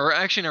 or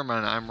actually, never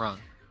mind, I'm wrong.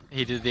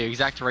 He did the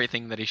exact right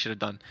thing that he should have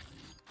done.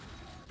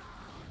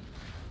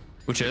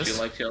 Which is? Would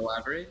you like to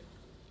elaborate?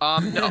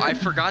 No, I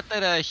forgot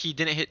that he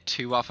didn't hit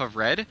 2 off of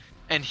red,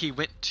 and he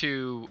went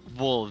to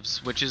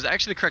Wolves, which is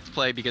actually the correct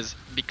play because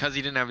he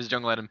didn't have his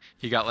jungle item,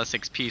 he got less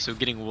XP, so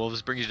getting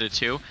Wolves brings you to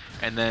 2,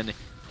 and then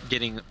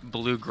getting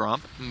Blue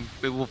Gromp,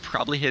 it will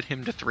probably hit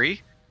him to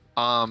 3.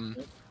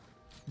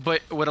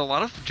 But what a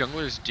lot of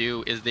junglers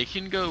do is they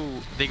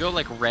go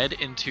like red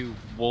into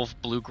Wolf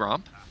Blue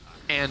Gromp,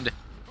 and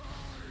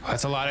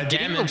that's a lot of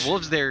damage. The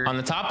wolves there on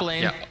the top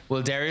lane. Yeah.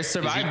 Will Darius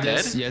survive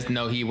this? Yes,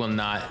 no, he will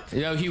not.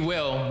 No, he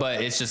will,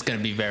 but it's just going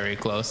to be very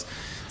close.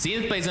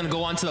 Zenith Blade's going to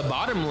go onto the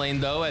bottom lane,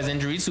 though, as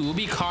Injurisu will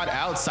be caught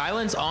out.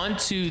 Silence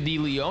onto the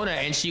Leona,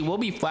 and she will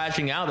be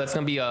flashing out. That's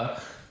going to be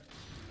a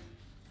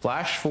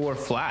flash for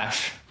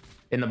flash.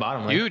 in the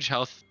bottom lane.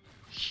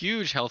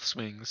 Huge health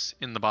swings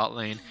in the bot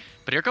lane.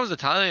 But here comes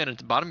Natalia and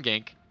it's bottom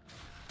gank.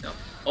 No.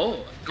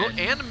 Oh,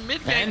 and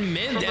mid gank. And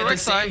mid at the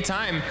same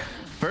time.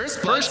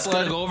 First blood's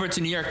gonna go over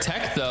to New York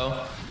Tech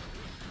though.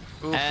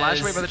 Ooh,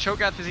 flash away by the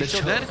Cho'Gath. Is he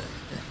still dead?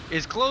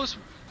 Is close.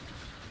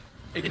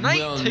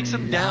 Ignite takes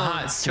him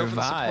down.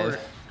 Survive.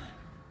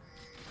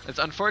 It's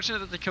unfortunate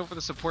that they kill for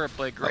the support,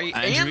 but great.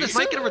 And this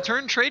might get a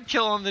return trade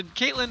kill on the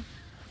Caitlyn.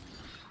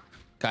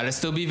 Gotta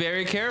still be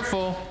very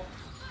careful.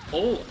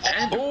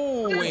 And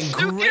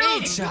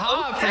great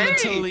job from the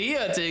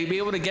Talia to be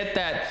able to get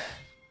that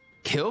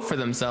kill for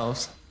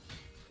themselves.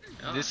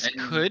 This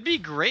could be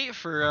great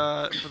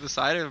for the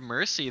side of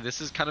Mercy.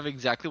 This is kind of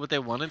exactly what they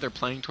wanted. They're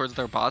playing towards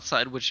their bot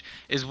side, which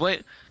is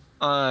what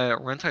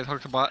Rentai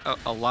talked about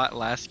a lot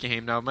last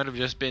game. Now, it might have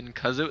just been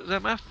because it was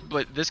MF,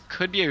 but this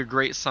could be a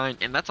great sign,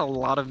 and that's a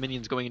lot of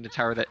minions going into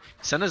tower that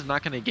Senna's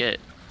not going to get.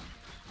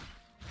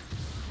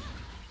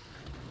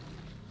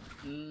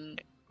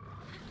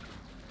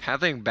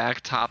 Having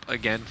back top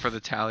again for the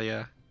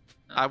Talia.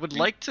 I would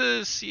like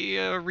to see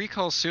a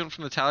recall soon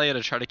from the Talia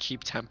to try to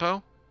keep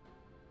tempo,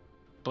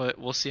 but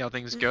we'll see how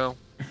things go.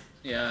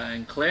 Yeah,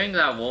 and clearing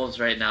that wolves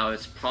right now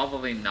is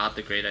probably not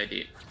the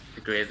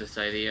greatest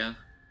idea.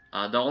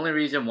 The only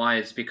reason why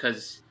is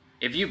because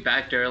if you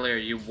backed earlier,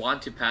 you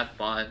want to path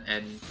bot,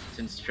 and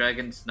since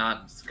Dragon's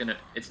not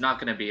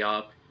gonna be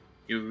up,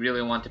 you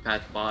really want to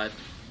path bot.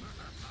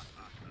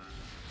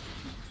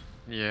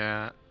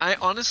 Yeah, I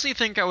honestly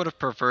think I would have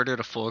preferred it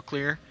a full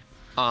clear.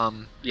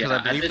 Because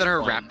I believe that our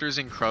Raptors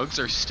and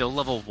Krugs are still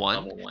level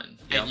 1.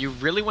 Yep. And you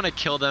really want to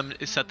kill them,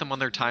 set them on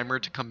their timer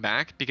to come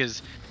back,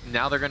 because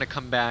now they're going to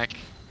come back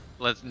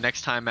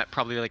next time at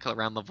probably like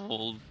around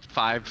level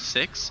 5,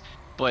 6.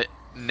 But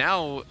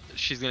now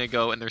she's going to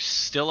go and they're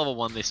still level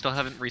 1. They still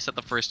haven't reset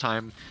the first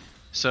time.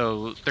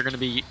 So they're going to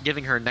be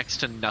giving her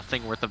next to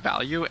nothing worth of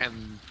value,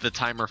 and the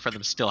timer for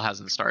them still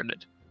hasn't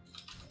started.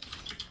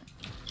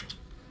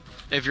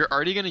 If you're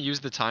already going to use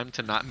the time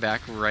to not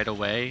back right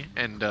away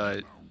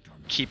and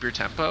keep your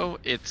tempo,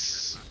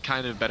 it's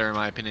kind of better in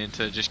my opinion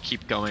to just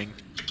keep going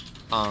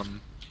and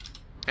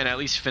at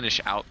least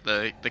finish out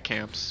the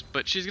camps.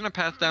 But she's going to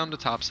path down to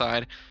top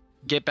side,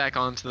 get back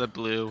onto the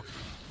blue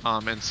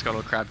and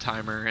scuttle crab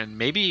timer, and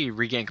maybe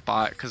regank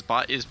bot, because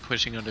bot is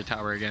pushing under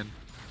tower again.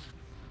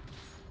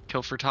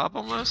 Kill for top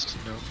almost?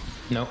 No.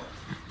 Nope.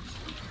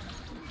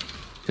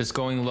 Just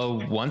going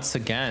low once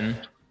again.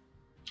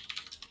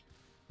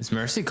 Is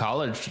Mercy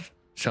College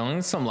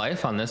showing some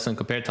life on this one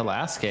compared to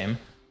last game?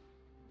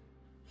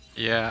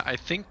 Yeah, I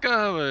think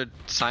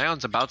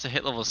Scion's about to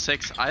hit level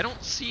 6. I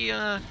don't see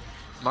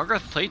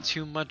Margaret play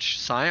too much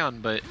Scion,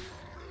 but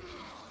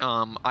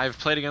I've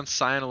played against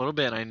Scion a little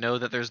bit, and I know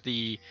that there's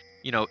the,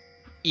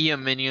 Ia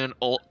minion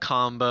ult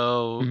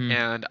combo,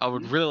 and I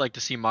would really like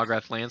to see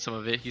Margaret land some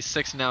of it. He's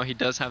 6 now, he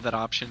does have that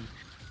option.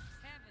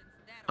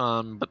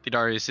 But the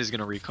Darius is going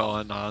to recall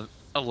and not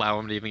allow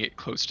him to even get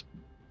close to.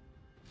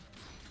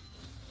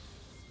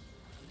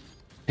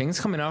 Things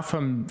coming out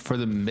for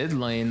the mid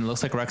lane.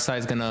 Looks like Rek'Sai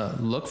is gonna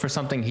look for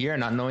something here,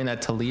 not knowing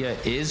that Talia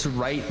is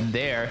right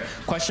there.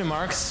 Question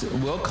marks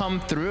will come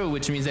through,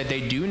 which means that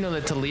they do know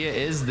that Talia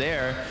is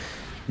there.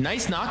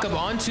 Nice knockup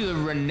onto the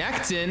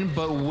Renekton,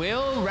 but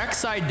will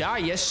Rek'Sai die?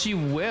 Yes, she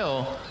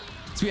will.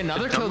 It's be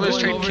another kill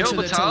going over to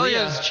the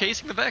Talia. Is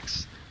chasing the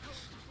Vex.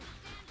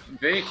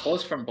 Very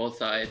close from both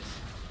sides.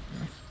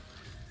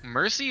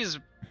 Mercy is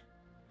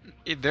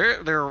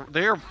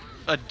they're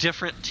a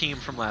different team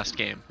from last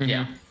game.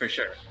 Yeah, for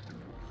sure.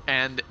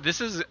 And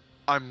this is,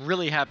 I'm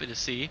really happy to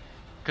see,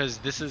 because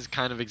this is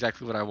kind of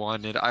exactly what I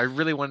wanted. I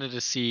really wanted to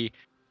see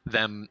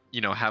them,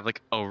 have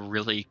like a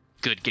really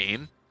good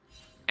game,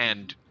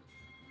 and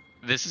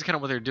this is kind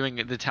of what they're doing.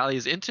 The Talia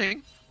is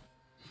inting.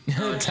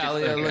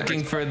 Talia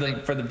looking for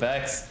the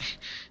Vex.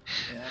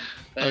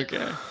 Yeah.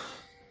 Okay.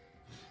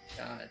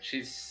 God,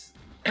 she's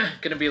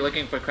gonna be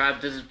looking for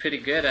crab. This is pretty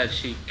good as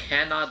she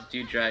cannot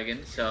do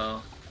dragon,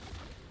 so.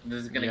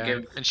 This is gonna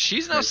give, and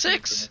she's now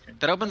 6.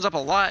 That opens up a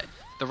lot.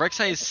 The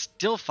Rek'Sai is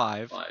still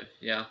 5.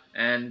 Yeah,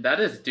 and that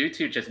is due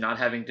to just not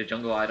having the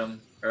jungle item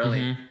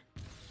early.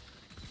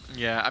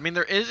 Yeah, I mean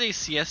there is a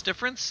CS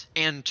difference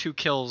and 2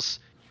 kills,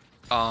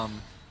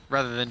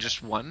 rather than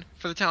just 1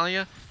 for the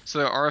Talia. So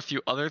there are a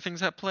few other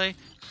things at play,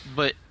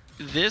 but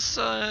this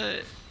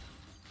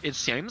it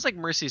seems like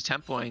Mercy's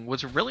tempoing.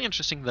 What's really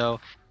interesting though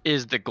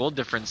is the gold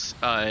difference.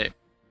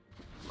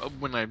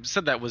 When I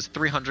said that was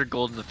 300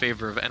 gold in the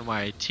favor of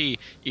NYIT,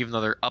 even though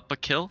they're up a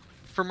kill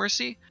for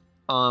Mercy.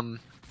 And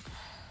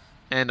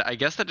I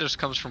guess that just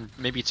comes from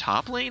maybe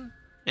top lane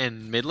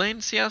and mid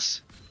lane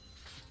CS.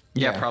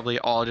 Yeah, probably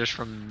all just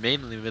from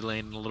mainly mid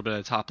lane and a little bit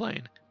of top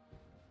lane.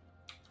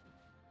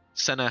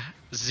 Senna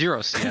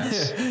 0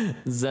 CS.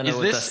 Senna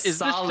with a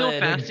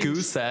solid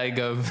goose egg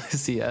of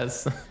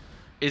CS.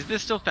 Is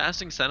this still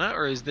fasting Senna,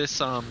 or is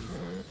this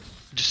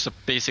just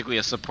basically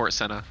a support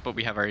Senna, but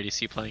we have our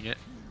ADC playing it?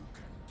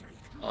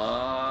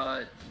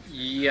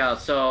 Yeah,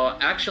 so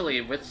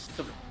actually with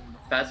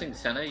fasting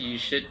Senna,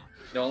 the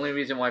only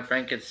reason why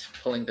Frank is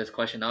pulling this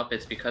question up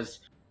is because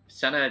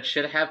Senna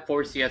should have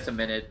 4 CS a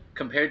minute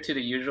compared to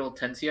the usual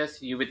 10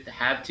 CS you would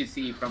have to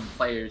see from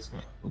players.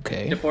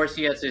 Okay. The 4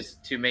 CS is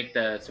to make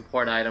the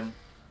support item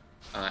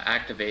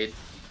activate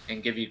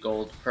and give you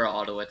gold per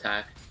auto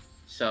attack.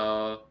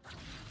 So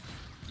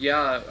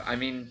yeah, I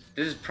mean,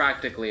 this is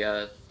practically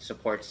a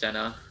support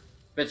Senna.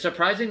 But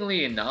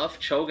surprisingly enough,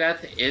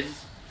 Cho'Gath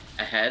is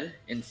ahead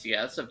in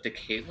CS of the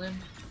Caitlyn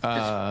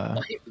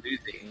despite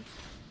losing.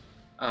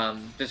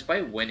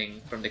 Despite winning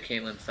from the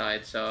Caitlyn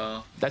side,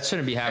 so that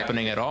shouldn't be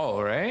happening at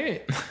all,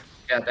 right?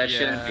 Yeah, that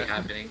shouldn't be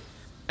happening.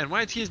 And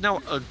YT is now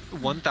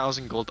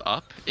 1,000 gold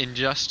up in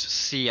just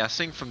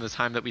CSing from the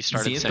time that we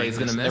started saying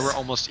this. They were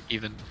almost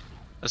even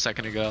a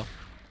second ago,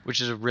 which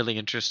is really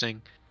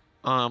interesting.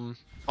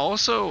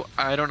 Also,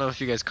 I don't know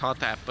if you guys caught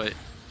that, but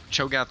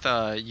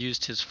Cho'Gath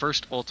used his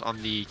first ult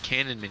on the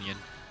cannon minion,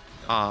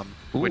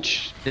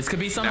 which this could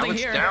be something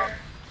here. Down.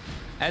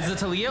 As the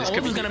Talia ult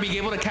is going to be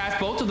able to catch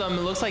both of them,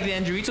 it looks like the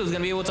Angelito is going to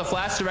be able to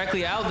flash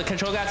directly out. The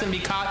control guy's going to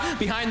be caught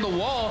behind the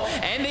wall,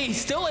 and they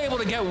still able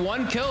to get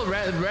one kill.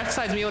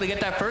 Rek'Sai's be able to get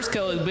that first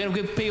kill, been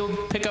able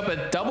to pick up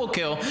a double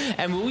kill.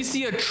 And will we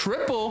see a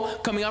triple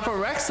coming up for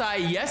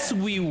Rek'Sai? Yes,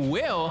 we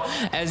will.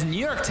 As New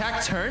York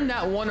Tech turned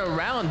that one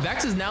around,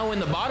 Vex is now in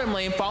the bottom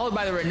lane, followed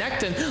by the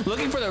Renekton,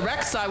 looking for the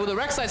Rek'Sai. Will the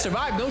Rek'Sai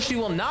survive? No, she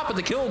will not, but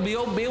the kill will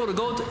be able to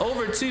go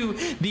over to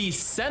the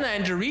Senna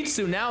and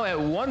Jujutsu now at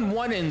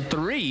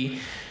 1-1-3.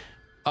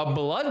 A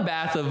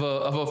bloodbath of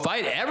a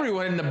fight.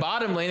 Everyone in the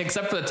bottom lane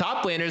except for the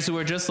top laners who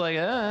were just like,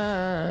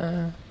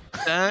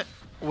 That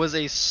was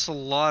a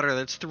slaughter.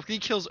 That's 3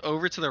 kills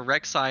over to the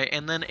Rek'Sai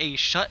and then a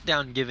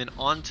shutdown given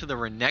onto the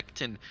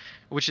Renekton,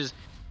 which is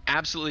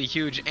absolutely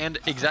huge. And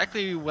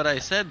exactly what I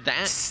said,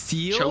 that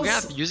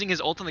Cho'Gath using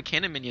his ult on the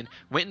cannon minion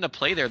went into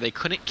play there. They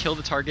couldn't kill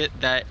the target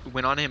that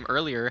went on him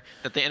earlier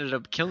that they ended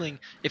up killing.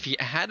 If he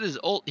had his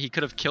ult, he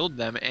could have killed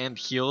them and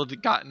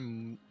healed,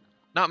 gotten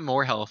not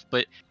more health,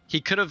 but he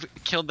could have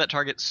killed that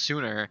target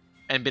sooner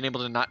and been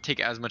able to not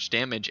take as much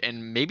damage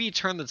and maybe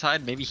turn the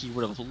tide. Maybe he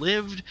would have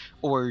lived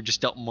or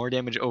just dealt more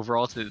damage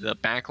overall to the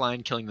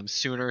backline, killing them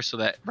sooner so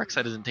that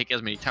Rek'Sai doesn't take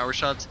as many tower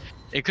shots.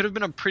 It could have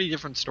been a pretty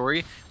different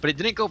story, but it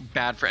didn't go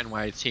bad for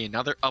NYT.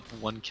 Now they're up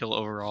 1 kill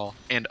overall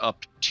and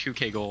up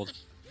 2k gold.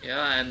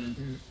 Yeah,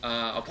 and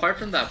apart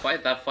from that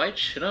fight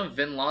shouldn't have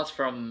been lost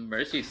from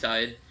Mercy's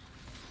side.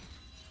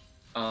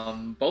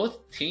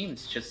 Both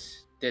teams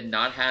just did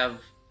not have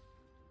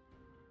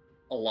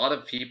a lot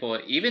of people.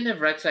 Even if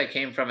Rek'Sai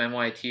came from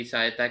NYT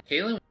side, that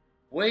Caitlyn was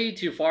way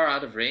too far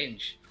out of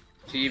range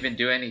to even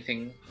do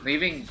anything,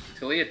 leaving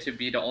Talia to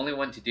be the only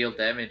one to deal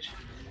damage.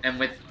 And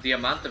with the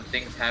amount of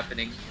things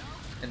happening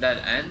in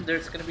that end,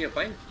 there's going to be a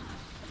fight.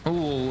 Ooh,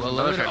 a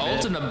little bit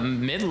ult in the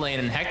mid lane,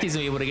 and Hecty's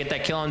going to be able to get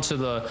that kill onto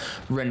the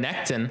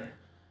Renekton.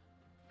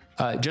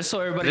 Just so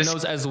everybody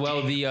knows as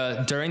well,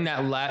 the during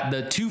that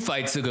the 2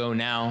 fights ago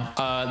now,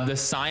 the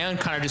Sion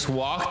kind of just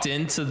walked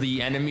into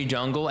the enemy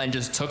jungle and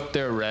just took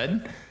their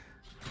red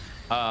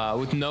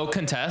with no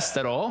contest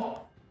at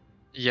all.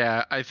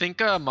 Yeah, I think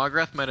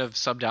Magrath might have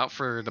subbed out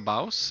for the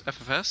Baus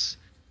FFS,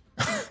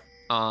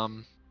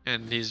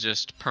 and he's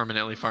just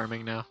permanently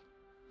farming now.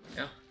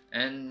 Yeah,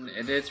 and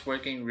it is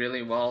working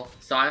really well.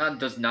 Sion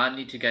does not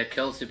need to get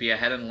kills to be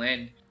ahead in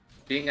lane.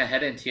 Being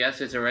ahead in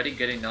TS is already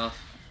good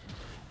enough.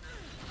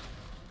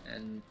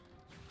 And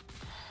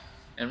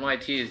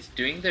NYT is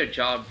doing their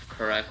job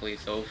correctly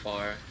so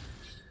far.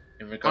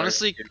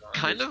 Honestly,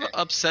 kind of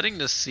upsetting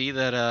to see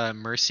that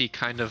Mercy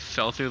kind of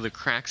fell through the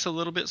cracks a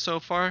little bit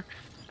so far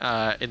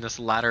in this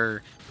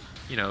latter,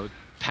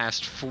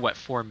 past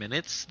 4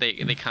 minutes. They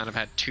kind of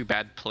had 2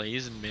 bad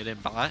plays in mid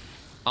and bot.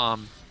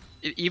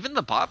 Even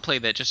the bot play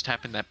that just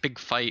happened, that big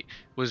fight,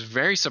 was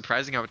very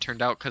surprising how it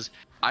turned out, because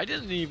I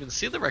didn't even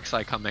see the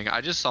Rek'Sai coming. I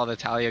just saw the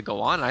Talia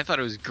go on, and I thought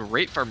it was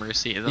great for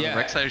Mercy. And then the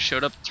Rek'Sai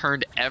showed up,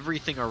 turned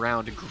everything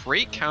around.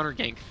 Great counter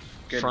gank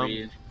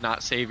from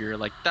Not Savior.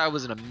 Like, that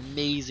was an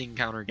amazing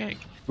counter gank.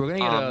 We're going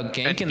to get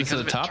a gank into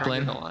the top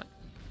lane.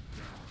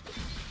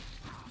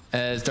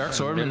 As Dark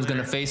Swordsman's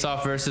going to face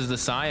off versus the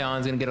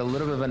Scion's, going to get a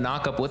little bit of a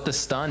knock up with the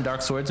stun.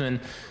 Dark Swordsman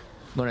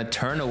going to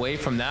turn away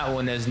from that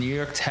one as New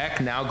York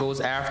Tech now goes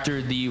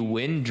after the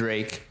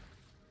Windrake.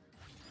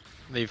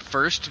 The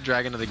first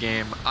dragon of the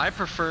game. I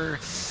prefer,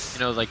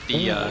 like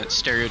the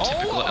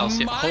stereotypical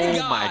LCS.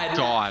 Oh my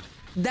god.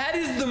 That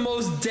is the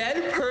most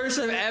dead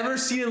person I've ever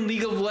seen in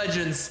League of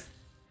Legends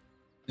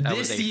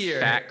this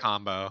year. Fat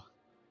combo.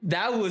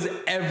 That was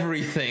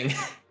everything.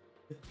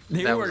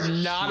 They were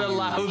not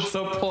allowed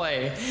to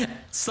play.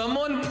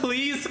 Someone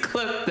please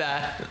clip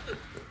that.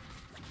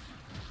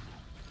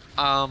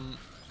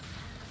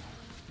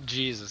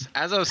 Jesus.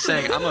 As I was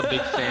saying, I'm a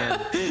big fan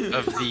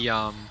of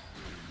the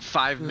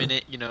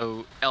 5-minute,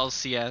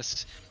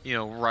 LCS,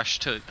 rush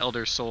to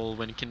Elder Soul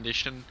win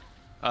condition.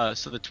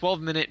 So the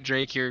 12-minute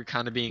Drake here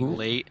kind of being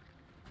late.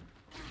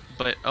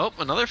 But,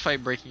 another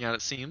fight breaking out,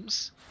 it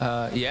seems.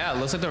 Yeah, it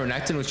looks like the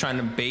Renekton was trying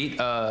to bait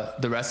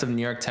the rest of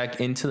New York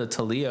Tech into the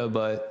Talia,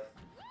 but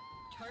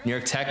New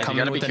York Tech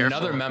coming with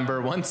another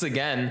member once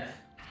again.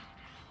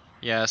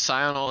 Yeah,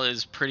 Sionol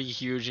is pretty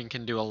huge and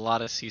can do a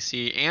lot of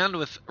CC. And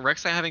with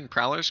Rek'Sai having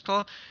Prowler's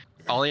Claw,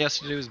 all he has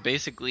to do is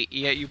basically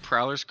E at you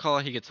Prowler's Claw.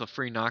 He gets the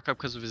free knockup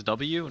because of his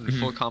W and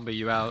full combo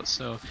you out.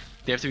 So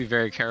they have to be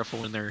very careful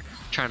when they're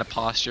trying to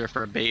posture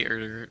for a bait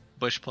or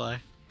bush play.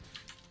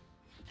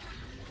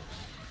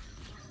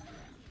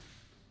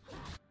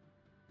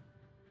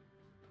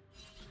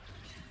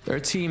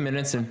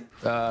 $13 and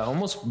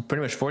almost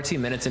pretty much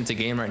 14 minutes into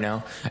game right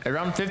now.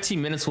 Around 15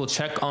 minutes, we'll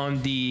check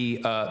on the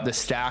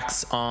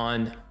stacks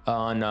on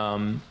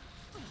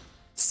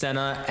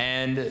Senna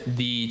and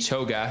the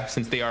Cho'Gath,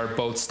 since they are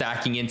both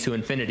stacking into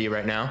infinity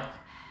right now.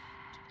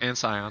 And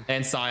Sion.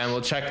 And Sion.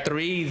 We'll check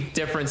 3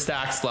 different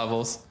stacks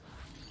levels.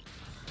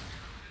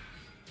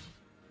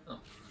 Oh.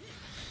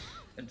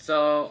 And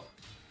so,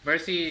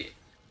 Mercy,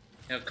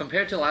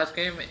 compared to last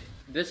game,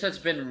 this has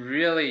been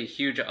really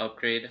huge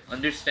upgrade.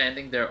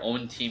 Understanding their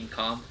own team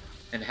comp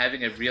and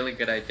having a really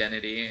good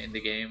identity in the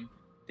game.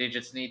 They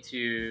just need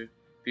to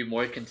be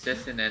more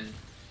consistent, and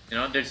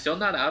they're still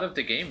not out of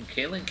the game.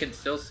 Caitlyn can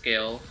still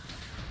scale,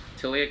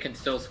 Talia can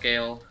still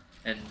scale,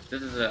 and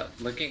this is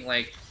looking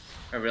like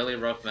a really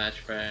rough match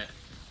for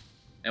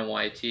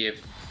NYT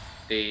if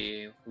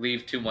they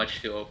leave too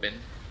much to open.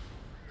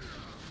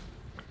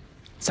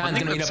 Sion's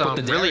gonna meet up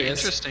with the really Darius.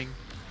 Interesting.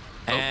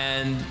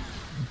 And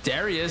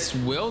Darius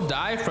will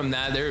die from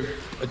that. They're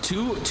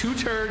two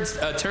turrets,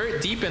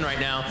 turret deep in right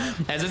now,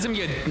 as there's gonna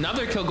be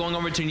another kill going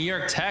over to New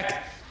York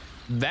Tech.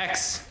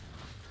 Vex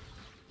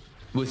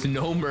with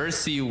no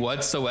mercy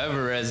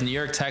whatsoever, as New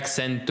York Tech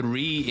send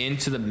 3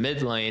 into the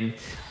mid lane,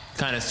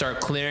 kind of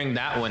start clearing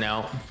that one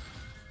out.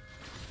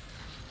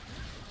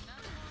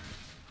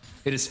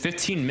 It is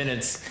 15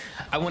 minutes.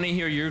 I want to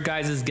hear your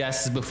guys'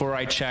 guesses before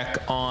I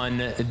check on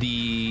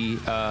the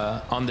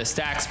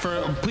stacks.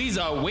 Please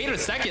wait a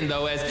second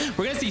though, as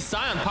we're gonna see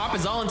Sion pop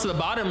his all into the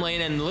bottom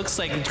lane, and it looks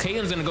like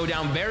Caitlin's gonna go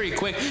down very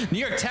quick. New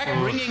York Tech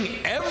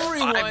bringing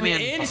everyone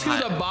into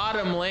the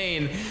bottom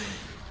lane.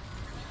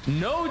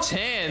 No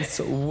chance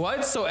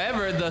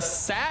whatsoever. The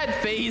sad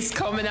face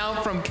coming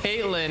out from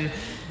Caitlyn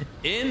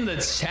in the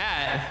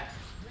chat.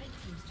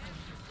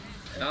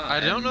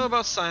 I don't know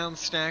about Sion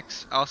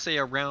stacks. I'll say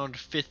around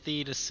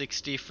 50 to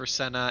 60 for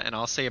Senna, and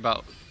I'll say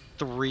about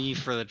 3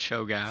 for the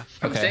Cho'Gath.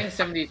 I'm saying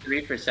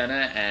 73 for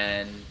Senna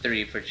and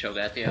 3 for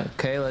Cho'Gath, yeah.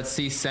 Okay, let's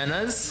see.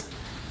 Senna's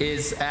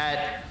is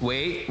at,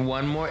 wait,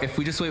 one more. If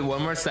we just wait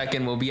one more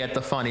second, we'll be at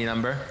the funny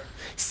number.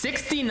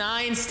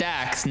 69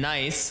 stacks,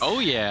 nice. Oh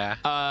yeah.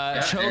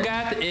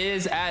 Cho'Gath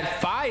is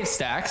at 5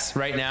 stacks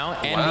right now,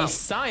 and the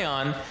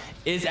Sion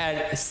is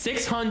at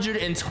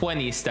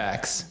 620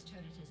 stacks.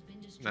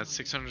 That's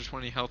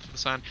 620 health for the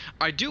Sion.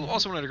 I do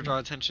also want to draw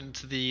attention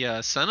to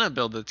the Senna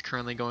build that's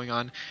currently going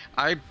on.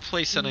 I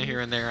play Senna here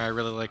and there. I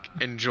really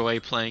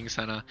enjoy playing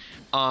Senna.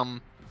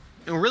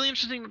 Really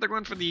interesting that they're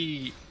going for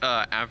the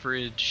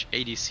average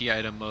ADC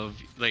item of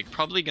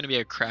probably going to be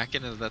a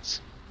Kraken, as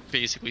that's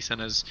basically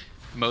Senna's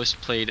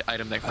most played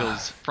item that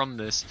builds from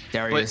this.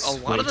 Darius,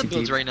 but a lot of the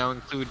builds right now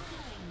include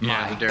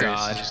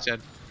Darius just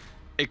said.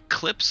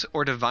 Eclipse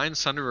or Divine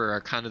Sunderer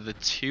are kind of the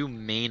 2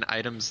 main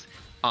items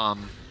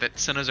that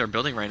Senna's are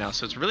building right now,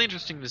 so it's really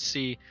interesting to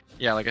see.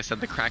 Yeah, like I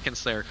said, the Kraken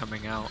Slayer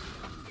coming out.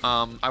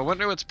 I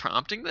wonder what's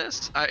prompting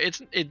this.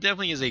 It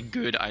definitely is a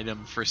good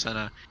item for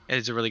Senna. It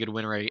has a really good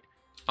win rate.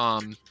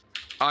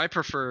 I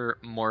prefer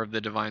more of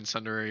the Divine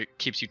Sunderer. It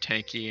keeps you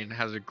tanky and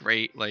has a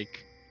great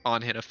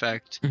on-hit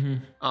effect.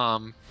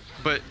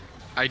 But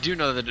I do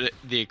know that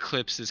the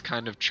Eclipse is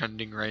kind of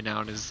trending right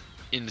now and is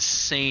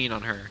insane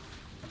on her.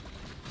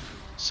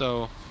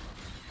 So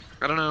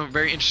I don't know,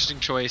 very interesting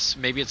choice.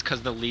 Maybe it's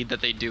because the lead that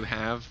they do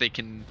have,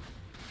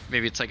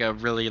 maybe it's a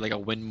really a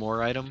win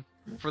more item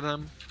for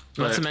them.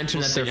 Not to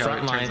mention that their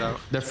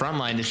front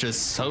line is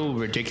just so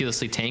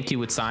ridiculously tanky,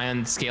 with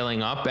Sion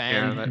scaling up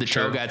and the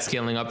Cho'Gath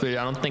scaling up. I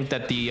don't think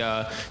that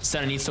the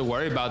Senna needs to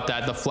worry about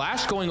that. The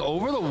flash going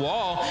over the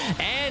wall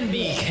and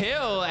the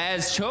kill,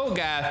 as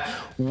Cho'Gath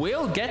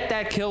will get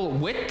that kill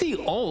with the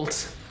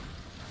ult.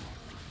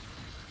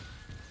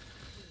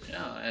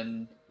 Yeah,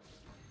 and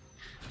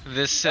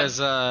this says,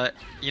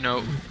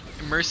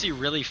 Mercy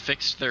really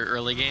fixed their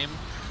early game,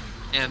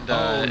 and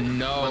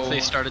once they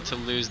started to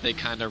lose, they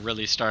kind of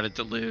really started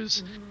to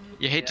lose.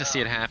 You hate to see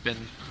it happen.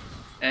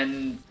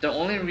 And the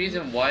only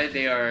reason why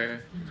they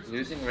are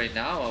losing right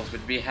now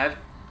would be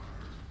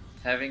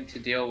having to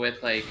deal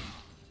with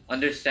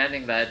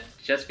understanding that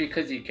just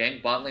because you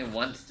gank bot lane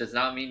once does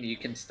not mean you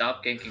can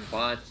stop ganking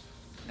bots.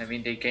 I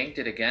mean, they ganked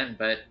it again,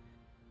 but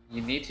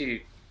you need to.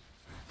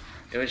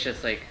 It was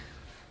just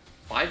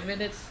 5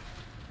 minutes.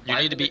 You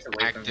need to be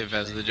active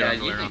as the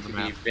jungler on the map.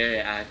 You need to be very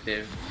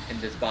active in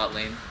this bot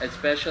lane,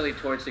 especially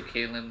towards the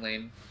Caitlyn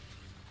lane.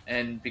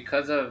 And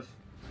because of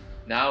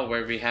now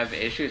where we have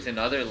issues in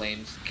other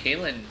lanes,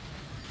 Caitlyn,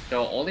 the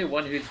only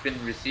one who's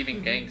been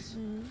receiving ganks,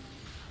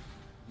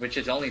 which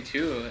is only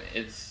 2,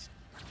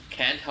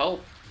 can't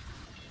help.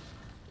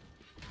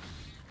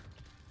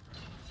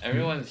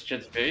 Everyone's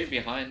just very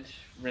behind.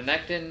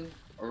 Renekton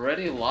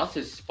already lost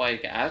his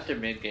spike after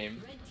mid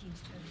game.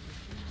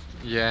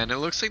 Yeah, and it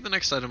looks like the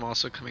next item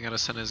also coming out of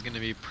Senna is going to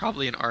be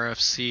probably an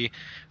RFC.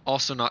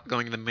 Also not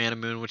going to the Mana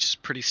Moon, which is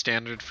pretty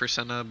standard for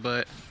Senna,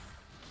 but...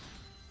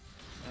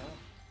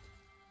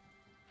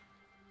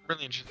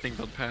 really interesting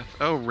build path.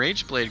 Oh,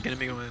 Rage Blade going to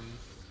be going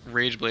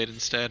Rage Blade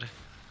instead.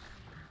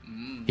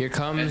 Here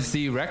comes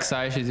the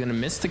Rek'Sai. She's going to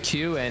miss the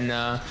Q, and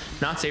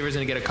Not Saver's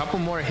going to get a couple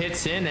more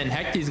hits in, and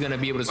Hecty's going to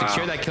be able to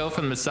secure that kill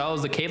for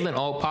themselves. The Caitlyn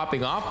all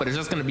popping off, but it's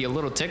just going to be a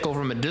little tickle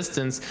from a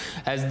distance,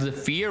 as the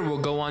fear will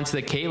go on to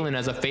the Caitlyn,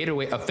 as a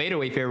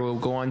fadeaway fear will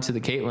go on to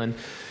the Caitlyn.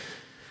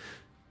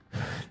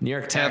 New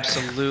York Tech.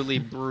 Absolutely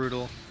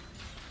brutal.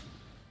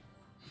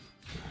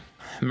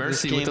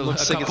 Mercy with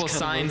a couple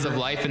signs of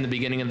life in the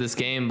beginning of this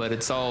game, but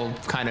it's all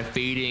kind of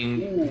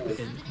fading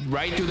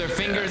right through their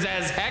fingers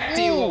as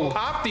Hecty will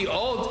pop the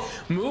ult,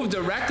 move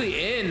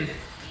directly in,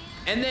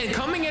 and then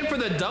coming in for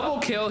the double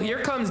kill. Here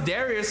comes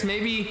Darius,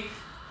 maybe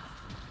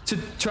to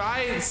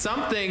try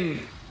something.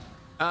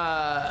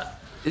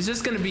 It's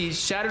just going to be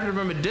shattered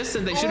from a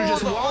distance. They should have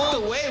just walked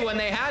away when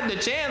they had the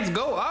chance.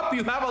 Go up,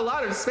 you have a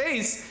lot of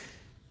space.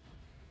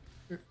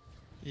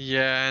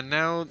 Yeah,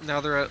 now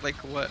they're at like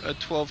what, a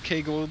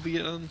 12k gold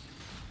lead on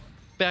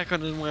back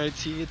on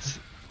NYT.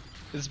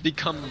 It's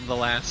become the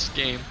last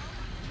game.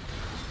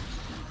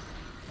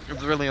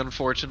 It's really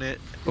unfortunate.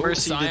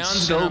 Mercy did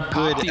so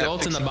good the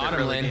ult in the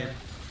bottom lane. Game.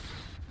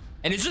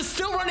 And it's just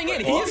still running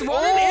in. He's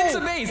running into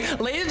base.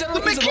 Ladies and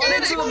gentlemen, he's running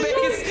into the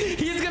base.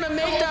 He's gonna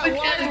make that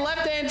wide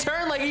left-hand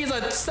turn like he's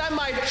a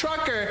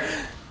semi-trucker.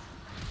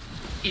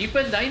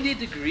 Even 90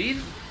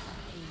 degrees?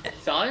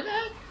 Saw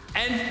that?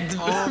 And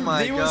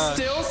they will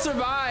still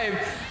survive.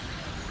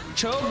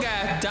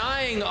 Cho'Gath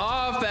dying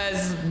off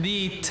as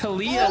the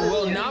Talia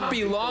will not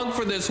be long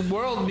for this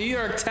world. New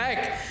York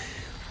Tech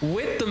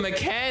with the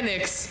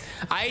mechanics.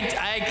 I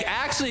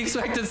actually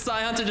expected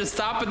Sion to just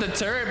stop at the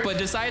turret, but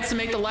decides to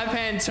make the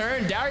left-hand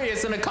turn.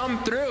 Darius gonna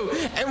come through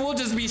and will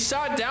just be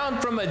shot down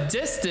from a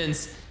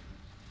distance.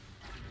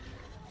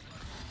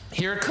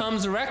 Here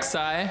comes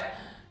Rek'Sai.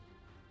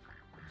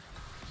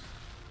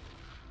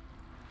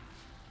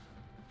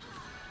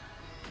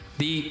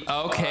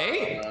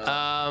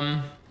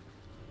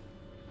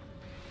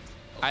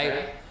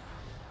 I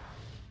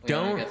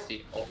don't.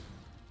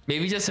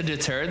 Maybe just to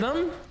deter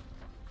them.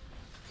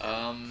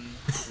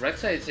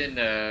 Rek'Sai is in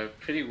a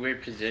pretty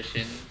weird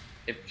position.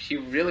 If she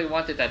really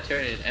wanted that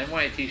turret,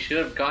 NYT should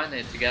have gotten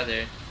it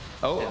together.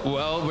 Oh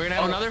well, we're gonna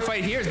have another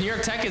fight here. New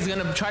York Tech is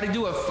gonna try to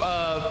do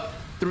a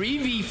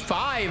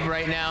 3v5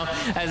 right now,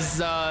 as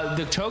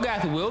the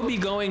Cho'Gath will be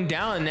going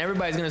down and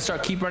everybody's gonna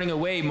keep running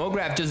away.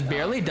 Mograph just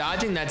barely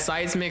dodging that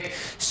seismic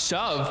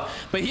shove,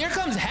 but here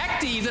comes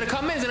Hecty. He's gonna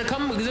come in, he's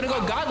gonna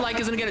go godlike,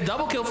 he's gonna get a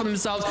double kill for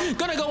themselves,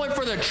 gonna go in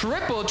for the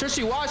triple.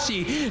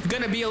 Trishy-washy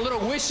gonna be a little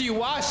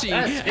wishy-washy.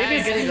 Yes,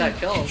 maybe getting that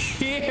kill.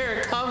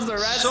 Here comes the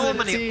rest of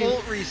the team. So many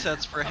ult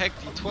resets for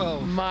Hecty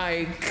 12.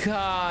 My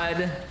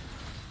god.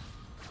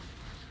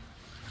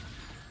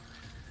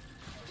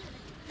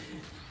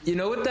 You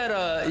know what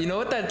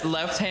that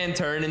left-hand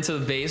turn into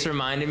the base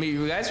reminded me?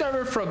 You guys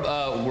remember from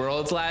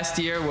Worlds last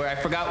year, where I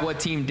forgot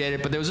what team did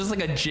it, but there was just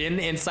like a Jhin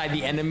inside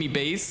the enemy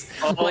base,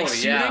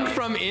 shooting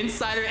from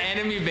inside of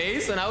enemy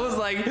base, and I was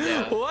like,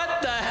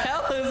 what the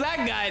hell is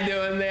that guy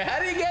doing there? How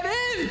did he get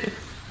in?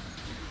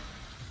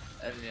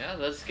 And yeah,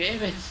 this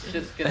game is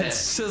just gonna...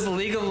 It's just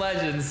League of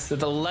Legends.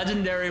 It's a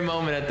legendary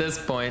moment at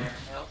this point.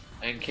 Well,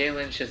 and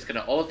Caitlyn's just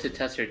gonna ult to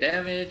test her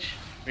damage,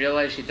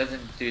 realize she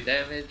doesn't do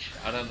damage.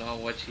 I don't know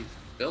what she's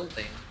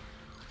building.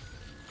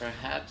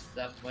 Perhaps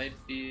that might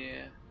be,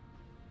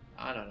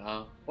 I don't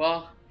know.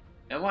 Well,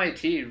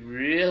 NYT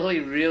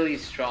really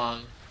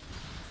strong.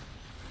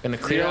 Gonna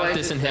clear out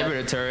this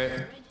inhibitor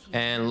turret,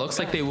 and looks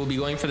like they will be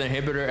going for the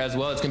inhibitor as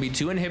well. It's gonna be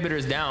 2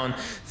 inhibitors down.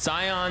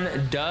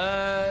 Sion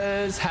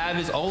does have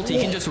his ult. He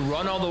can just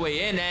run all the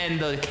way in, and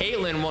the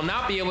Caitlyn will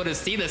not be able to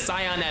see the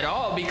Sion at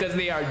all because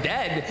they are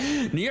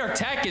dead. New York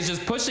Tech is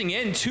just pushing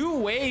in 2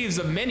 waves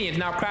of minions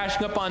now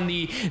crashing up on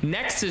the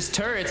Nexus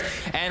turrets,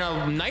 and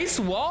a nice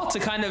wall to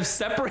kind of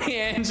separate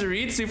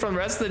Angeritsu from the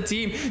rest of the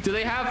team. Do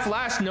they have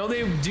flash? No,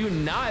 they do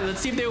not. Let's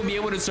see if they will be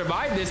able to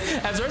survive this,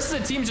 as the rest of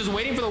the team is just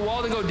waiting for the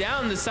wall to go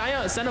down. The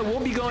Senna will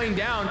be going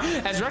down,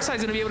 as Rek'Sai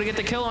is going to be able to get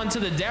the kill onto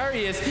the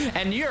Darius,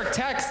 and New York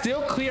Tech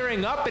still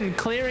clearing up and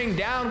clearing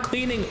down,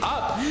 cleaning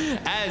up,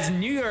 as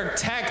New York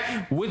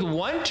Tech with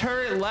 1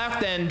 turret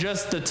left and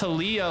just the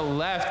Talia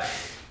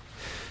left,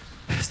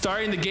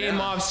 starting the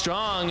game off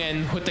strong.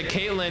 And with the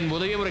Caitlyn, will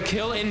they be able to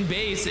kill in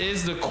base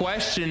is the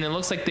question. It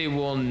looks like they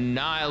will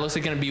not. It looks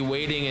like they're going to be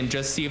waiting and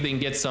just see if they can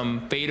get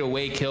some fade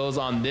away kills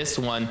on this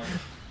one.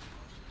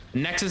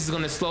 Nexus is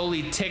going to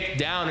slowly tick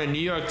down, and New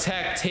York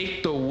Tech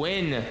take the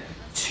win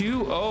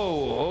 2-0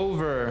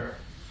 over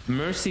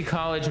Mercy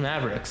College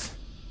Mavericks.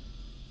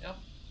 Yep,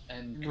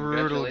 and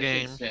brutal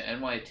game to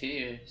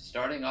NYT,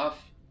 starting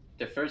off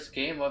the first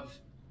game of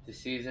the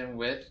season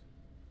with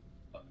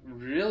a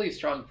really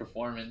strong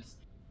performance.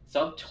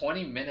 Sub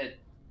 20-minute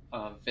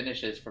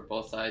finishes for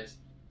both sides,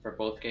 for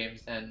both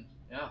games, and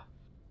yeah.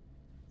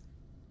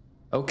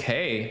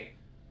 Okay.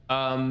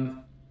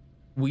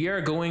 we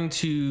are going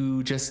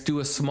to just do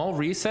a small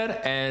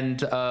reset,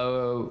 and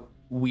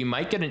we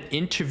might get an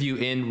interview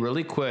in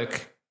really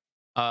quick.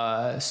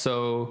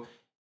 So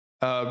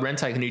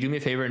Rentai, can you do me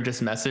a favor and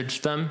just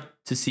message them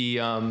to see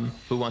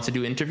who wants to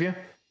do interview?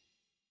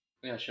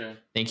 Yeah, sure.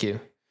 Thank you.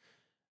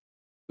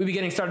 We'll be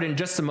getting started in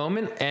just a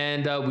moment,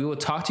 and we will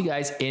talk to you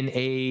guys in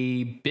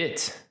a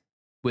bit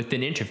with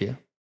an interview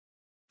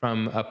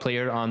from a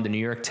player on the New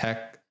York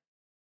Tech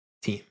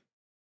team.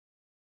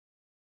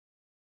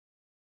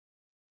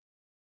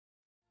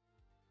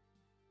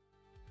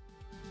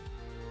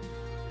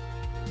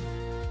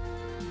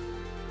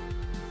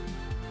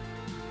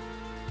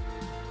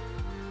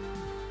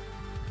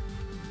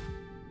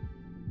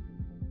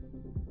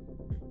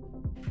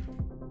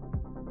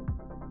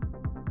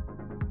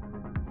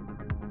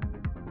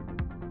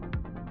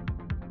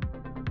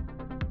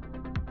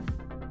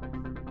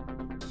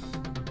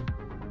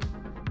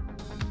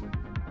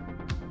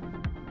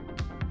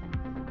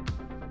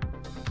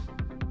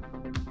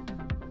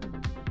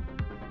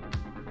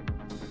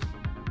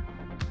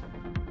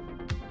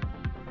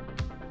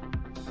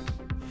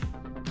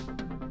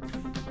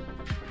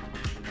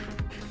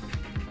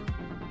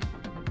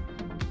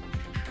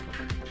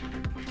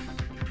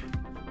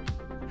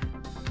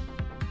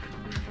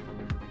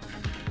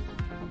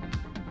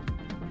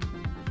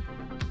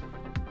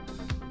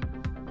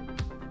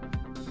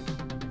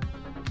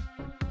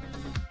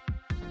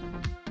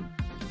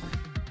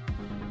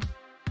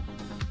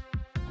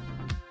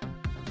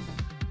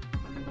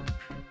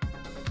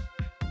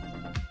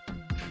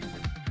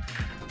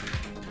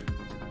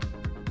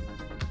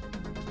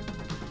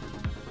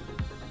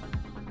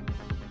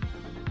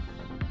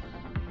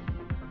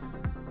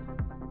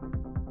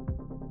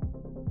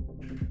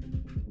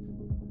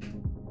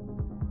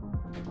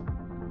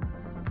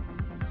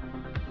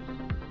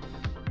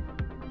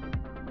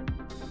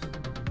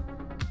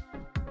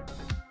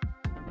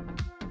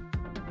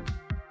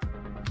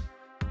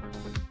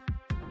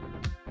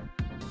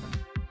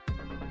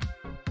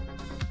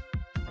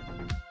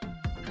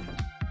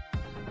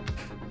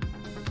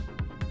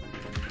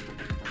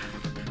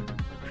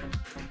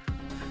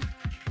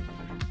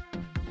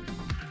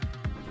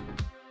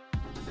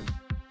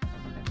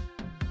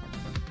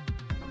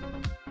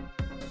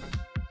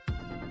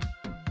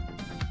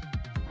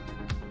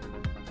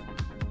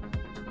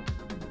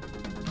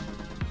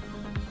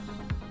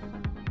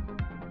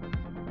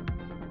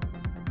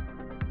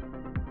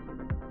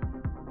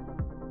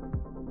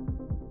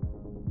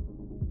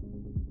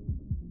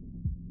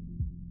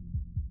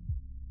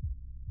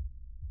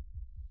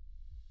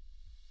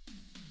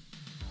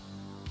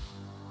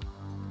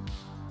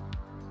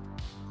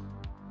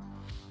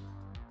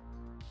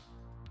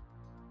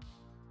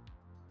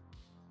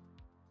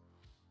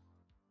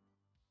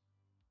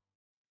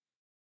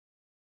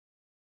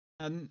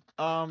 And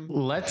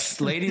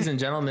ladies and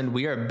gentlemen,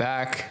 we are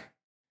back,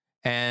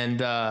 and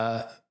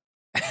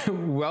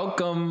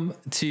welcome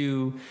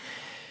to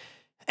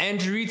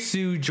Andrew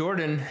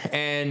Jordan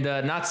and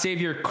Not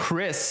Savior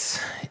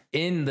Chris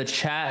in the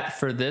chat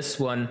for this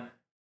one.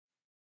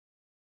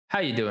 How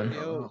you doing?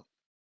 Yo,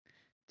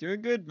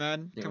 doing good,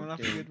 man. Doing Coming off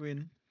a good. good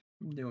win.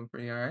 I'm doing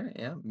pretty all right.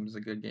 Yeah, it was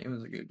a good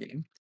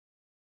game.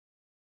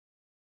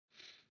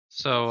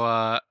 So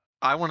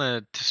I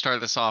wanted to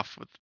start this off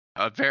with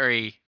a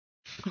very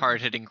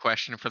hard-hitting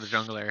question for the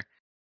jungler.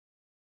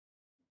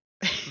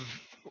 I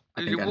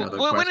think I know the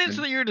When is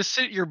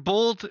question. your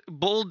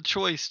bold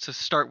choice to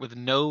start with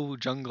no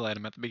jungle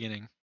item at the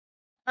beginning?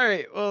 All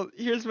right. Well,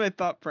 here's my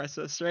thought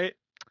process, right?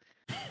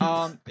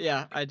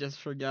 Yeah, I just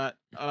forgot.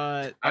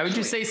 Why would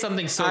you say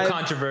something so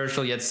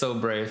controversial yet so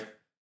brave?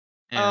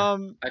 Yeah.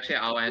 Actually,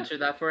 I'll answer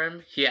that for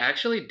him. He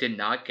actually did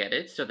not get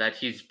it so that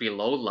he's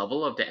below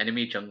level of the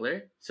enemy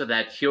jungler, so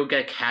that he'll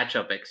get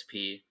catch-up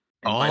XP.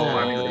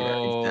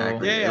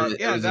 Exactly. Yeah,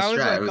 It was that a was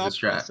strat. my It was a thought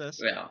strat. process.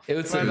 Yeah. It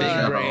was But, a big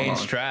uh, brain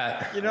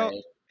strat. You know,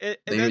 Right.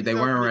 They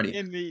weren't ready.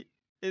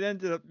 It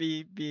ended up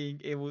me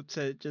being able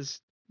to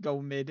just go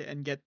mid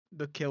and get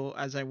the kill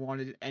as I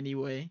wanted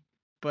anyway.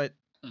 But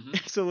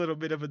it's a little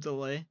bit of a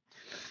delay.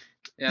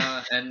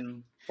 Yeah,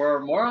 and for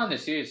more on the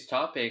serious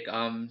topic,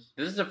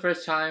 this is the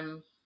first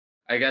time,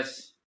 I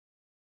guess,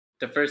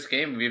 the first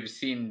game we've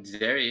seen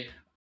Zeri.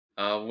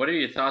 What are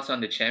your thoughts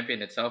on the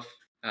champion itself?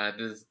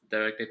 This is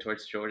directed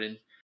towards Jordan.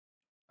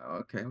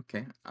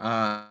 Okay.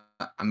 I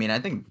mean, I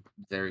think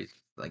Zeri's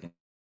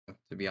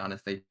to be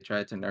honest, they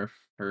tried to nerf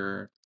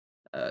her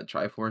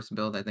Triforce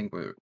build. I think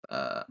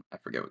I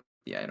forget what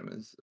the item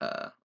is,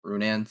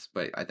 Runance,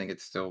 but I think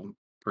it's still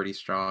pretty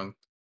strong.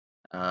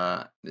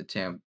 The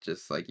champ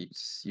just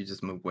you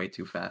just move way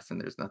too fast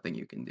and there's nothing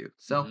you can do.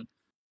 So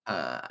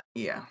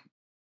yeah,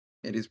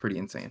 it is pretty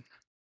insane.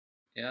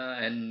 Yeah,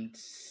 and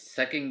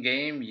second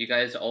game, you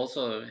guys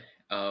also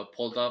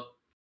pulled up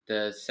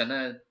the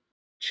Senna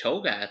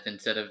Cho'Gath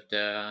instead of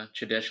the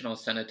traditional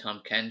Senna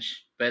Tom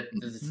Kench, but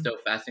this is still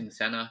fasting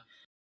Senna.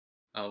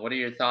 What are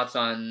your thoughts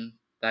on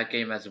that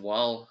game as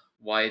well?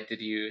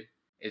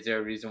 Is there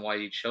a reason why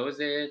you chose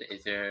it?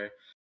 Is there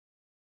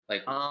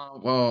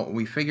well,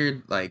 we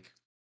figured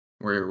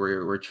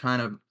we're trying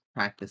to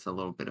practice a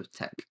little bit of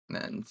tech.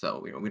 And so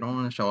we don't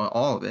want to show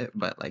all of it,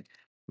 but like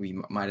we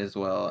might as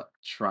well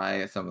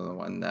try some of the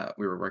one that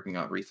we were working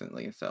on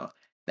recently. So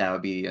that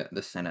would be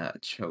the Senna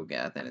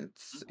Cho'Gath, and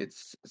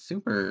it's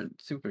super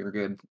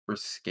good for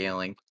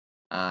scaling.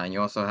 And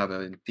you also have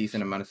a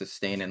decent amount of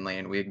sustain in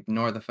lane. We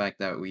ignore the fact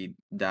that we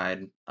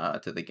died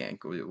to the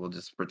gank. We'll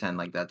just pretend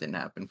like that didn't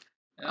happen.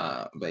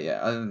 But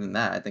yeah, other than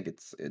that, I think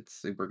it's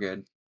super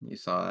good. You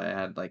saw I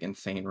had like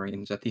insane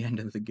range at the end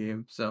of the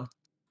game, so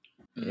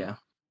yeah.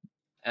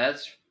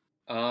 As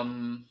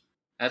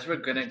we're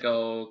gonna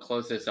go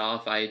close this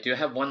off, I do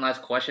have one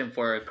last question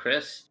for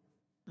Chris.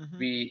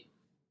 We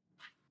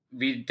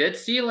did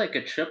see like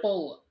a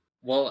triple.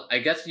 Well, I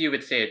guess you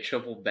would say a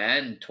triple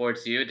ban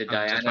towards you, the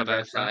Diana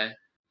Rek'Sai.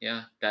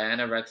 Yeah,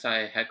 Diana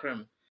Rek'Sai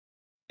Hecarim.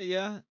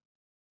 Yeah.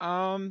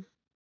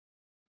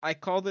 I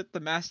called it the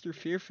Master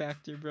Fear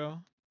Factor,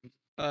 bro.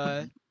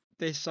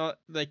 They saw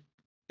like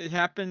it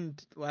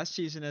happened last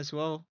season as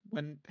well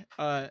when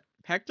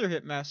Hector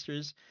hit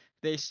Masters.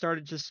 They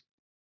started just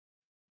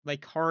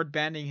like hard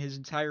banning his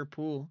entire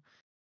pool,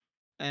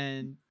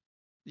 and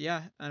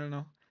yeah, I don't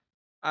know.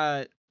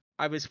 I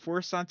was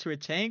forced onto a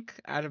tank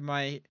out of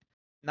my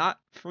not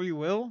free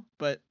will,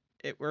 but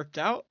it worked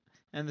out.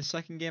 And the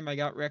second game I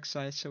got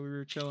Rek'Sai, so we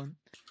were chilling.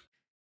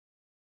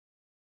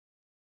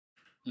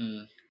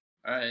 All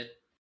right.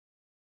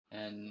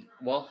 And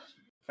well,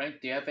 Frank,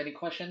 do you have any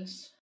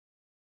questions?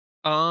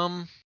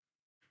 I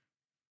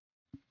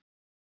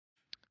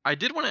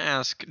did want to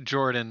ask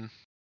Jordan,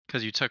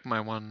 because you took my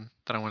one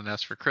that I wanted to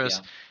ask for Chris.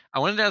 Yeah. I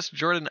wanted to ask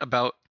Jordan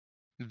about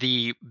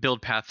the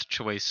build path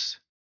choice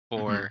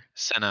for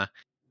Senna.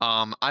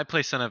 I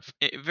play Senna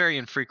very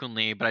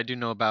infrequently, but I do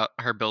know about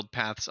her build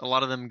paths. A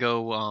lot of them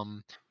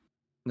go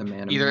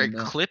either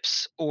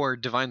Eclipse or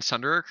Divine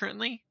Sunderer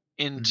currently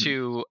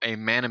into a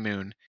Mana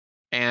Moon.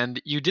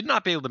 And you did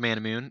not bail the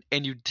Mana Moon,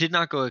 and you did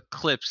not go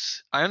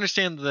Eclipse. I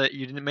understand that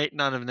you may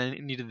not have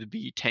needed to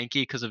be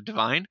tanky because of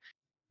Divine,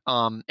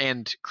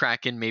 and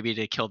Kraken maybe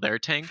to kill their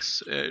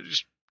tanks.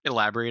 Just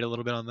elaborate a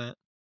little bit on that.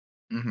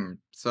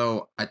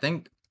 So I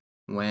think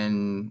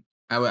when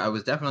I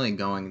was definitely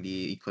going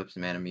the Eclipse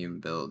Mana Moon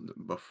build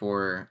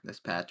before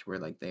this patch, where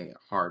like they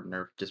hard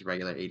nerfed just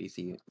regular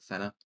ADC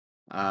Senna.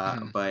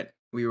 But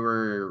we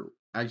were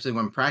actually,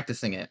 when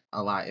practicing it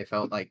a lot, it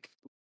felt like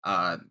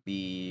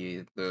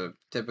the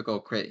typical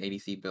crit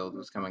ADC build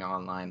was coming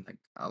online like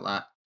a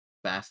lot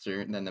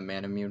faster than the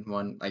Mana Moon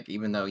one. Like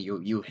even though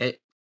you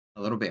hit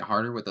a little bit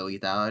harder with the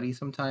lethality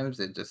sometimes,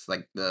 it just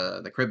like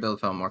the crit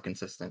build felt more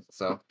consistent.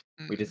 So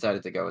we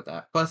decided to go with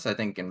that. Plus, I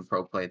think in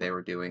pro play they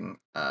were doing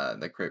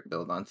the crit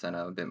build on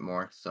Senna a bit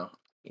more. So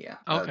yeah,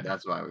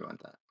 that's why we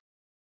went that.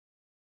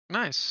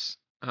 Nice.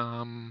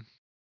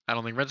 I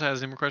don't think Red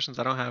has any more questions.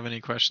 I don't have any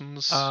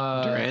questions.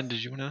 Duran,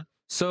 did you wanna?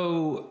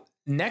 So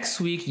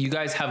next week you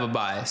guys have a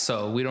bye,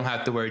 so we don't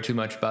have to worry too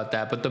much about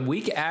that. But the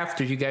week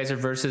after, you guys are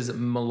versus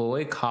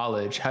Malloy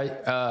College.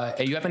 How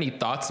you have any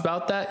thoughts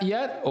about that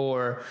yet,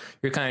 or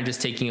you're kind of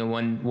just taking a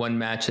one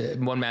match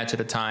at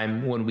a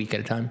time, 1 week at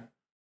a time?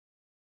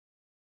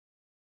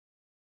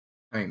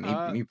 I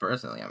mean, me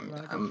personally,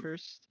 I'm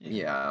first.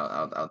 Yeah,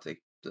 I'll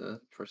take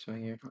the first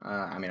one here.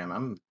 I mean,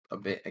 I'm a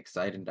bit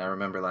excited. I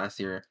remember last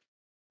year,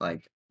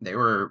 like they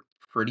were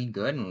pretty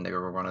good, and they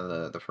were one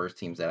of the first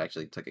teams that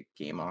actually took a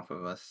game off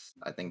of us,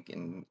 I think,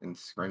 in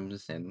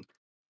scrims. And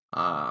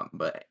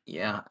but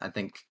yeah, I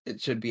think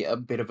it should be a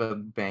bit of a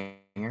banger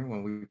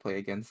when we play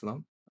against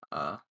them.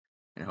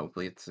 And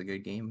hopefully it's a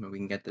good game and we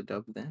can get the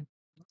dub then.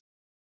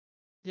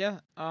 Yeah.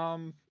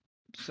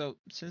 So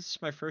since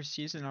it's my first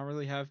season, I don't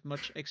really have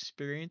much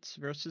experience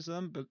versus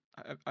them, but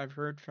I've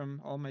heard from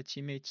all my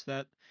teammates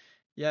that,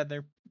 yeah,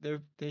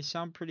 they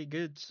sound pretty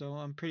good. So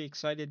I'm pretty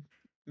excited.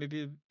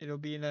 Maybe it'll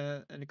be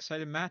an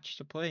exciting match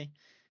to play,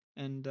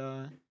 and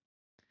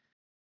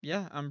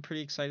yeah, I'm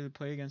pretty excited to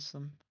play against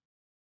them.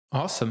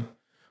 Awesome.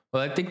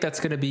 Well, I think that's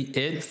going to be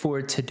it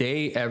for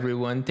today,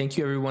 everyone. Thank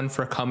you, everyone,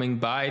 for coming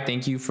by.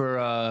 Thank you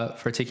for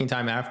taking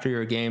time after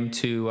your game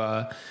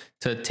to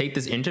take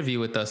this interview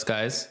with us,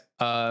 guys.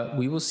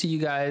 We will see you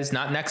guys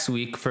not next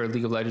week for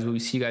League of Legends, but we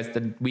see you guys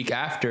the week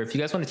after. If you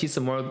guys want to see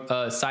some more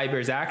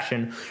Cybears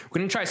action, we're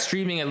going to try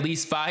streaming at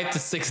least 5 to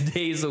 6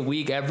 days a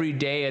week, every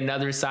day,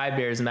 another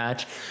Cybears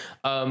match.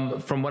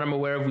 From what I'm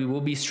aware of, we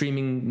will be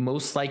streaming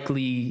most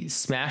likely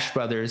Smash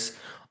Brothers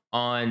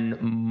on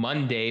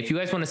Monday. If you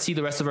guys want to see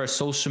the rest of our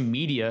social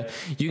media,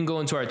 you can go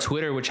into our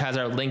Twitter, which has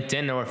our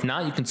LinkedIn, or if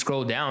not, you can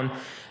scroll down,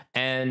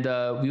 and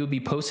we will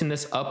be posting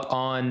this up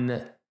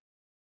on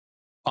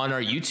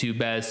our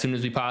YouTube as soon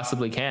as we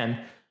possibly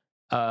can.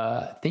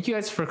 Thank you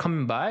guys for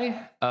coming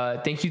by.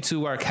 Thank you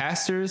to our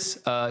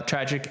casters,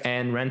 Tragic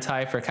and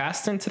Rentai, for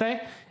casting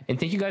today, and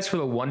thank you guys for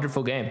the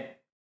wonderful game.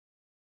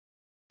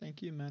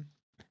 Thank you, man.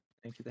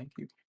 Thank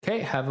you. Okay,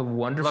 have a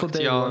wonderful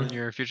day, y'all in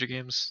your future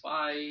games.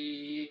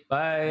 Bye.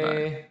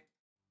 Bye.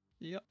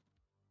 Yep.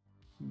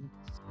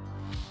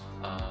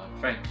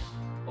 Frank.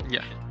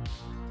 Yeah.